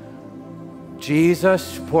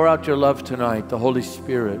 pour out your love tonight, the Holy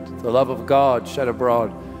Spirit, the love of God shed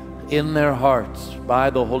abroad in their hearts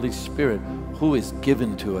by the Holy Spirit who is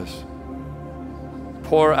given to us.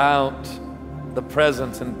 Pour out the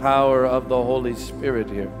presence and power of the Holy Spirit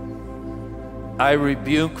here. I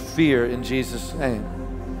rebuke fear in Jesus' name.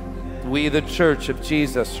 We, the church of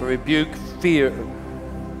Jesus, rebuke fear.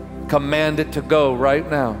 command it to go right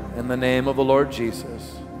now in the name of the Lord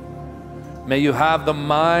Jesus. May you have the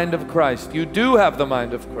mind of Christ. You do have the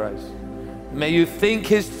mind of Christ. May you think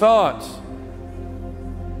His thoughts.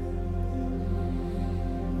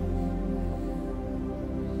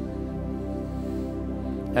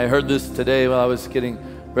 I heard this today while I was getting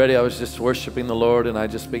ready. I was just worshiping the Lord, and I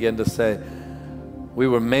just began to say, we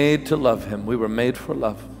were made to love Him. We were made for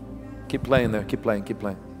love. Keep playing there. Keep playing. Keep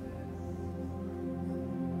playing.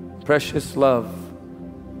 Precious love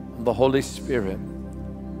of the Holy Spirit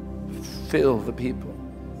fill the people.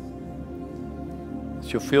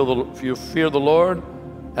 You fear the Lord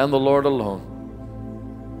and the Lord alone.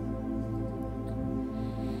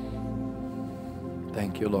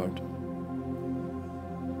 Thank you, Lord.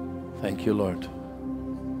 Thank you, Lord.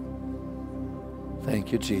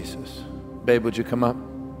 Thank you, Jesus. Babe, would you come up?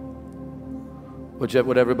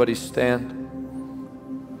 Would everybody stand?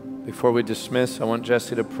 Before we dismiss, I want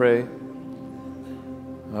Jesse to pray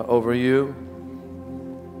over you.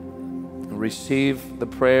 Receive the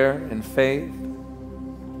prayer in faith.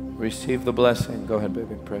 Receive the blessing. Go ahead,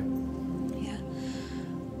 baby, pray. Yeah.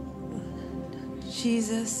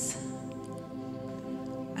 Jesus,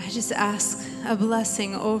 I just ask a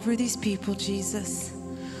blessing over these people, Jesus.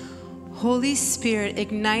 Holy Spirit,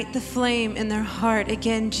 ignite the flame in their heart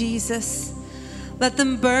again, Jesus. Let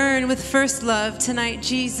them burn with first love tonight,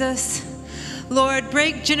 Jesus. Lord,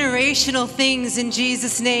 break generational things in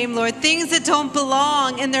Jesus' name, Lord. Things that don't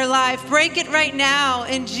belong in their life. Break it right now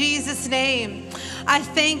in Jesus' name. I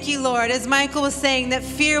thank you, Lord, as Michael was saying, that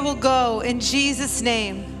fear will go in Jesus'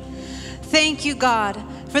 name. Thank you, God,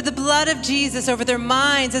 for the blood of Jesus over their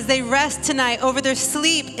minds as they rest tonight, over their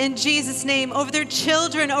sleep in Jesus' name, over their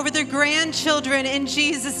children, over their grandchildren in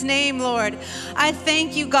Jesus' name, Lord. I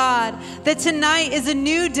thank you, God, that tonight is a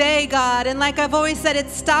new day, God, and like I've always said, it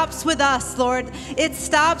stops with us, Lord. It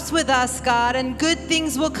stops with us, God, and good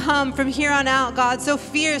things will come from here on out, God. So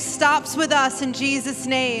fear stops with us in Jesus'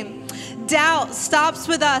 name. Doubt stops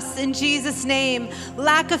with us in Jesus' name.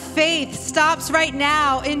 Lack of faith stops right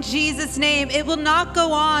now in Jesus' name. It will not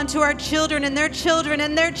go on to our children and their children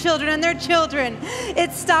and their children and their children.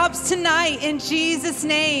 It stops tonight in Jesus'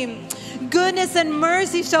 name. Goodness and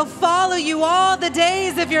mercy shall follow you all the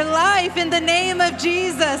days of your life in the name of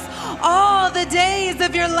Jesus. All the days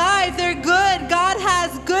of your life, they're good. God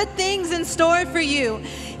has good things in store for you.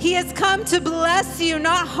 He has come to bless you,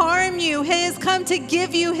 not harm you. He has come to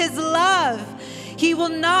give you His love. He will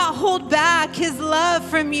not hold back His love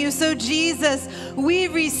from you. So Jesus, we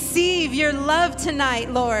receive your love tonight,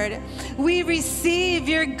 Lord. We receive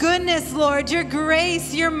your goodness, Lord, your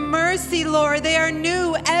grace, your mercy, Lord. They are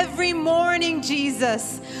new every morning,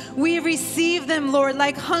 Jesus. We receive them, Lord,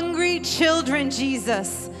 like hungry children,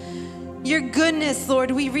 Jesus. Your goodness,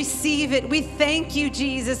 Lord, we receive it. We thank you,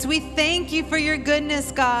 Jesus. We thank you for your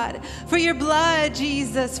goodness, God, for your blood,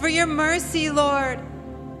 Jesus, for your mercy, Lord.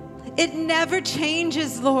 It never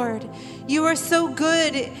changes, Lord. You are so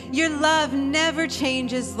good. Your love never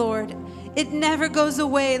changes, Lord. It never goes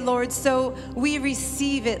away, Lord. So we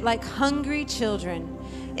receive it like hungry children.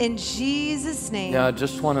 In Jesus' name. Yeah, I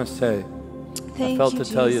just want to say, I felt to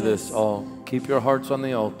tell you this all. Keep your hearts on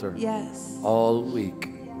the altar. Yes. All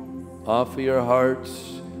week. Offer your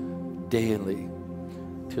hearts daily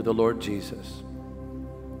to the Lord Jesus.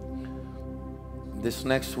 This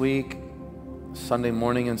next week, Sunday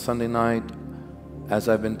morning and Sunday night, as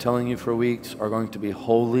I've been telling you for weeks, are going to be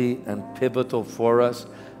holy and pivotal for us.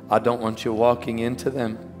 I don't want you walking into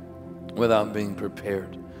them without being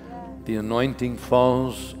prepared. The anointing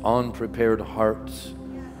falls on prepared hearts.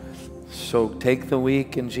 So take the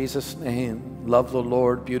week in Jesus' name. Love the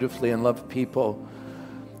Lord beautifully and love people.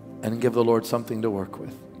 And give the Lord something to work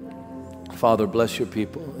with. Father, bless your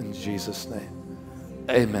people in Jesus' name.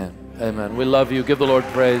 Amen. Amen. We love you. Give the Lord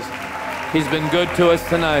praise. He's been good to us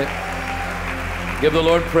tonight. Give the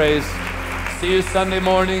Lord praise. See you Sunday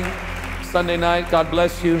morning, Sunday night. God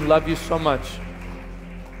bless you. Love you so much.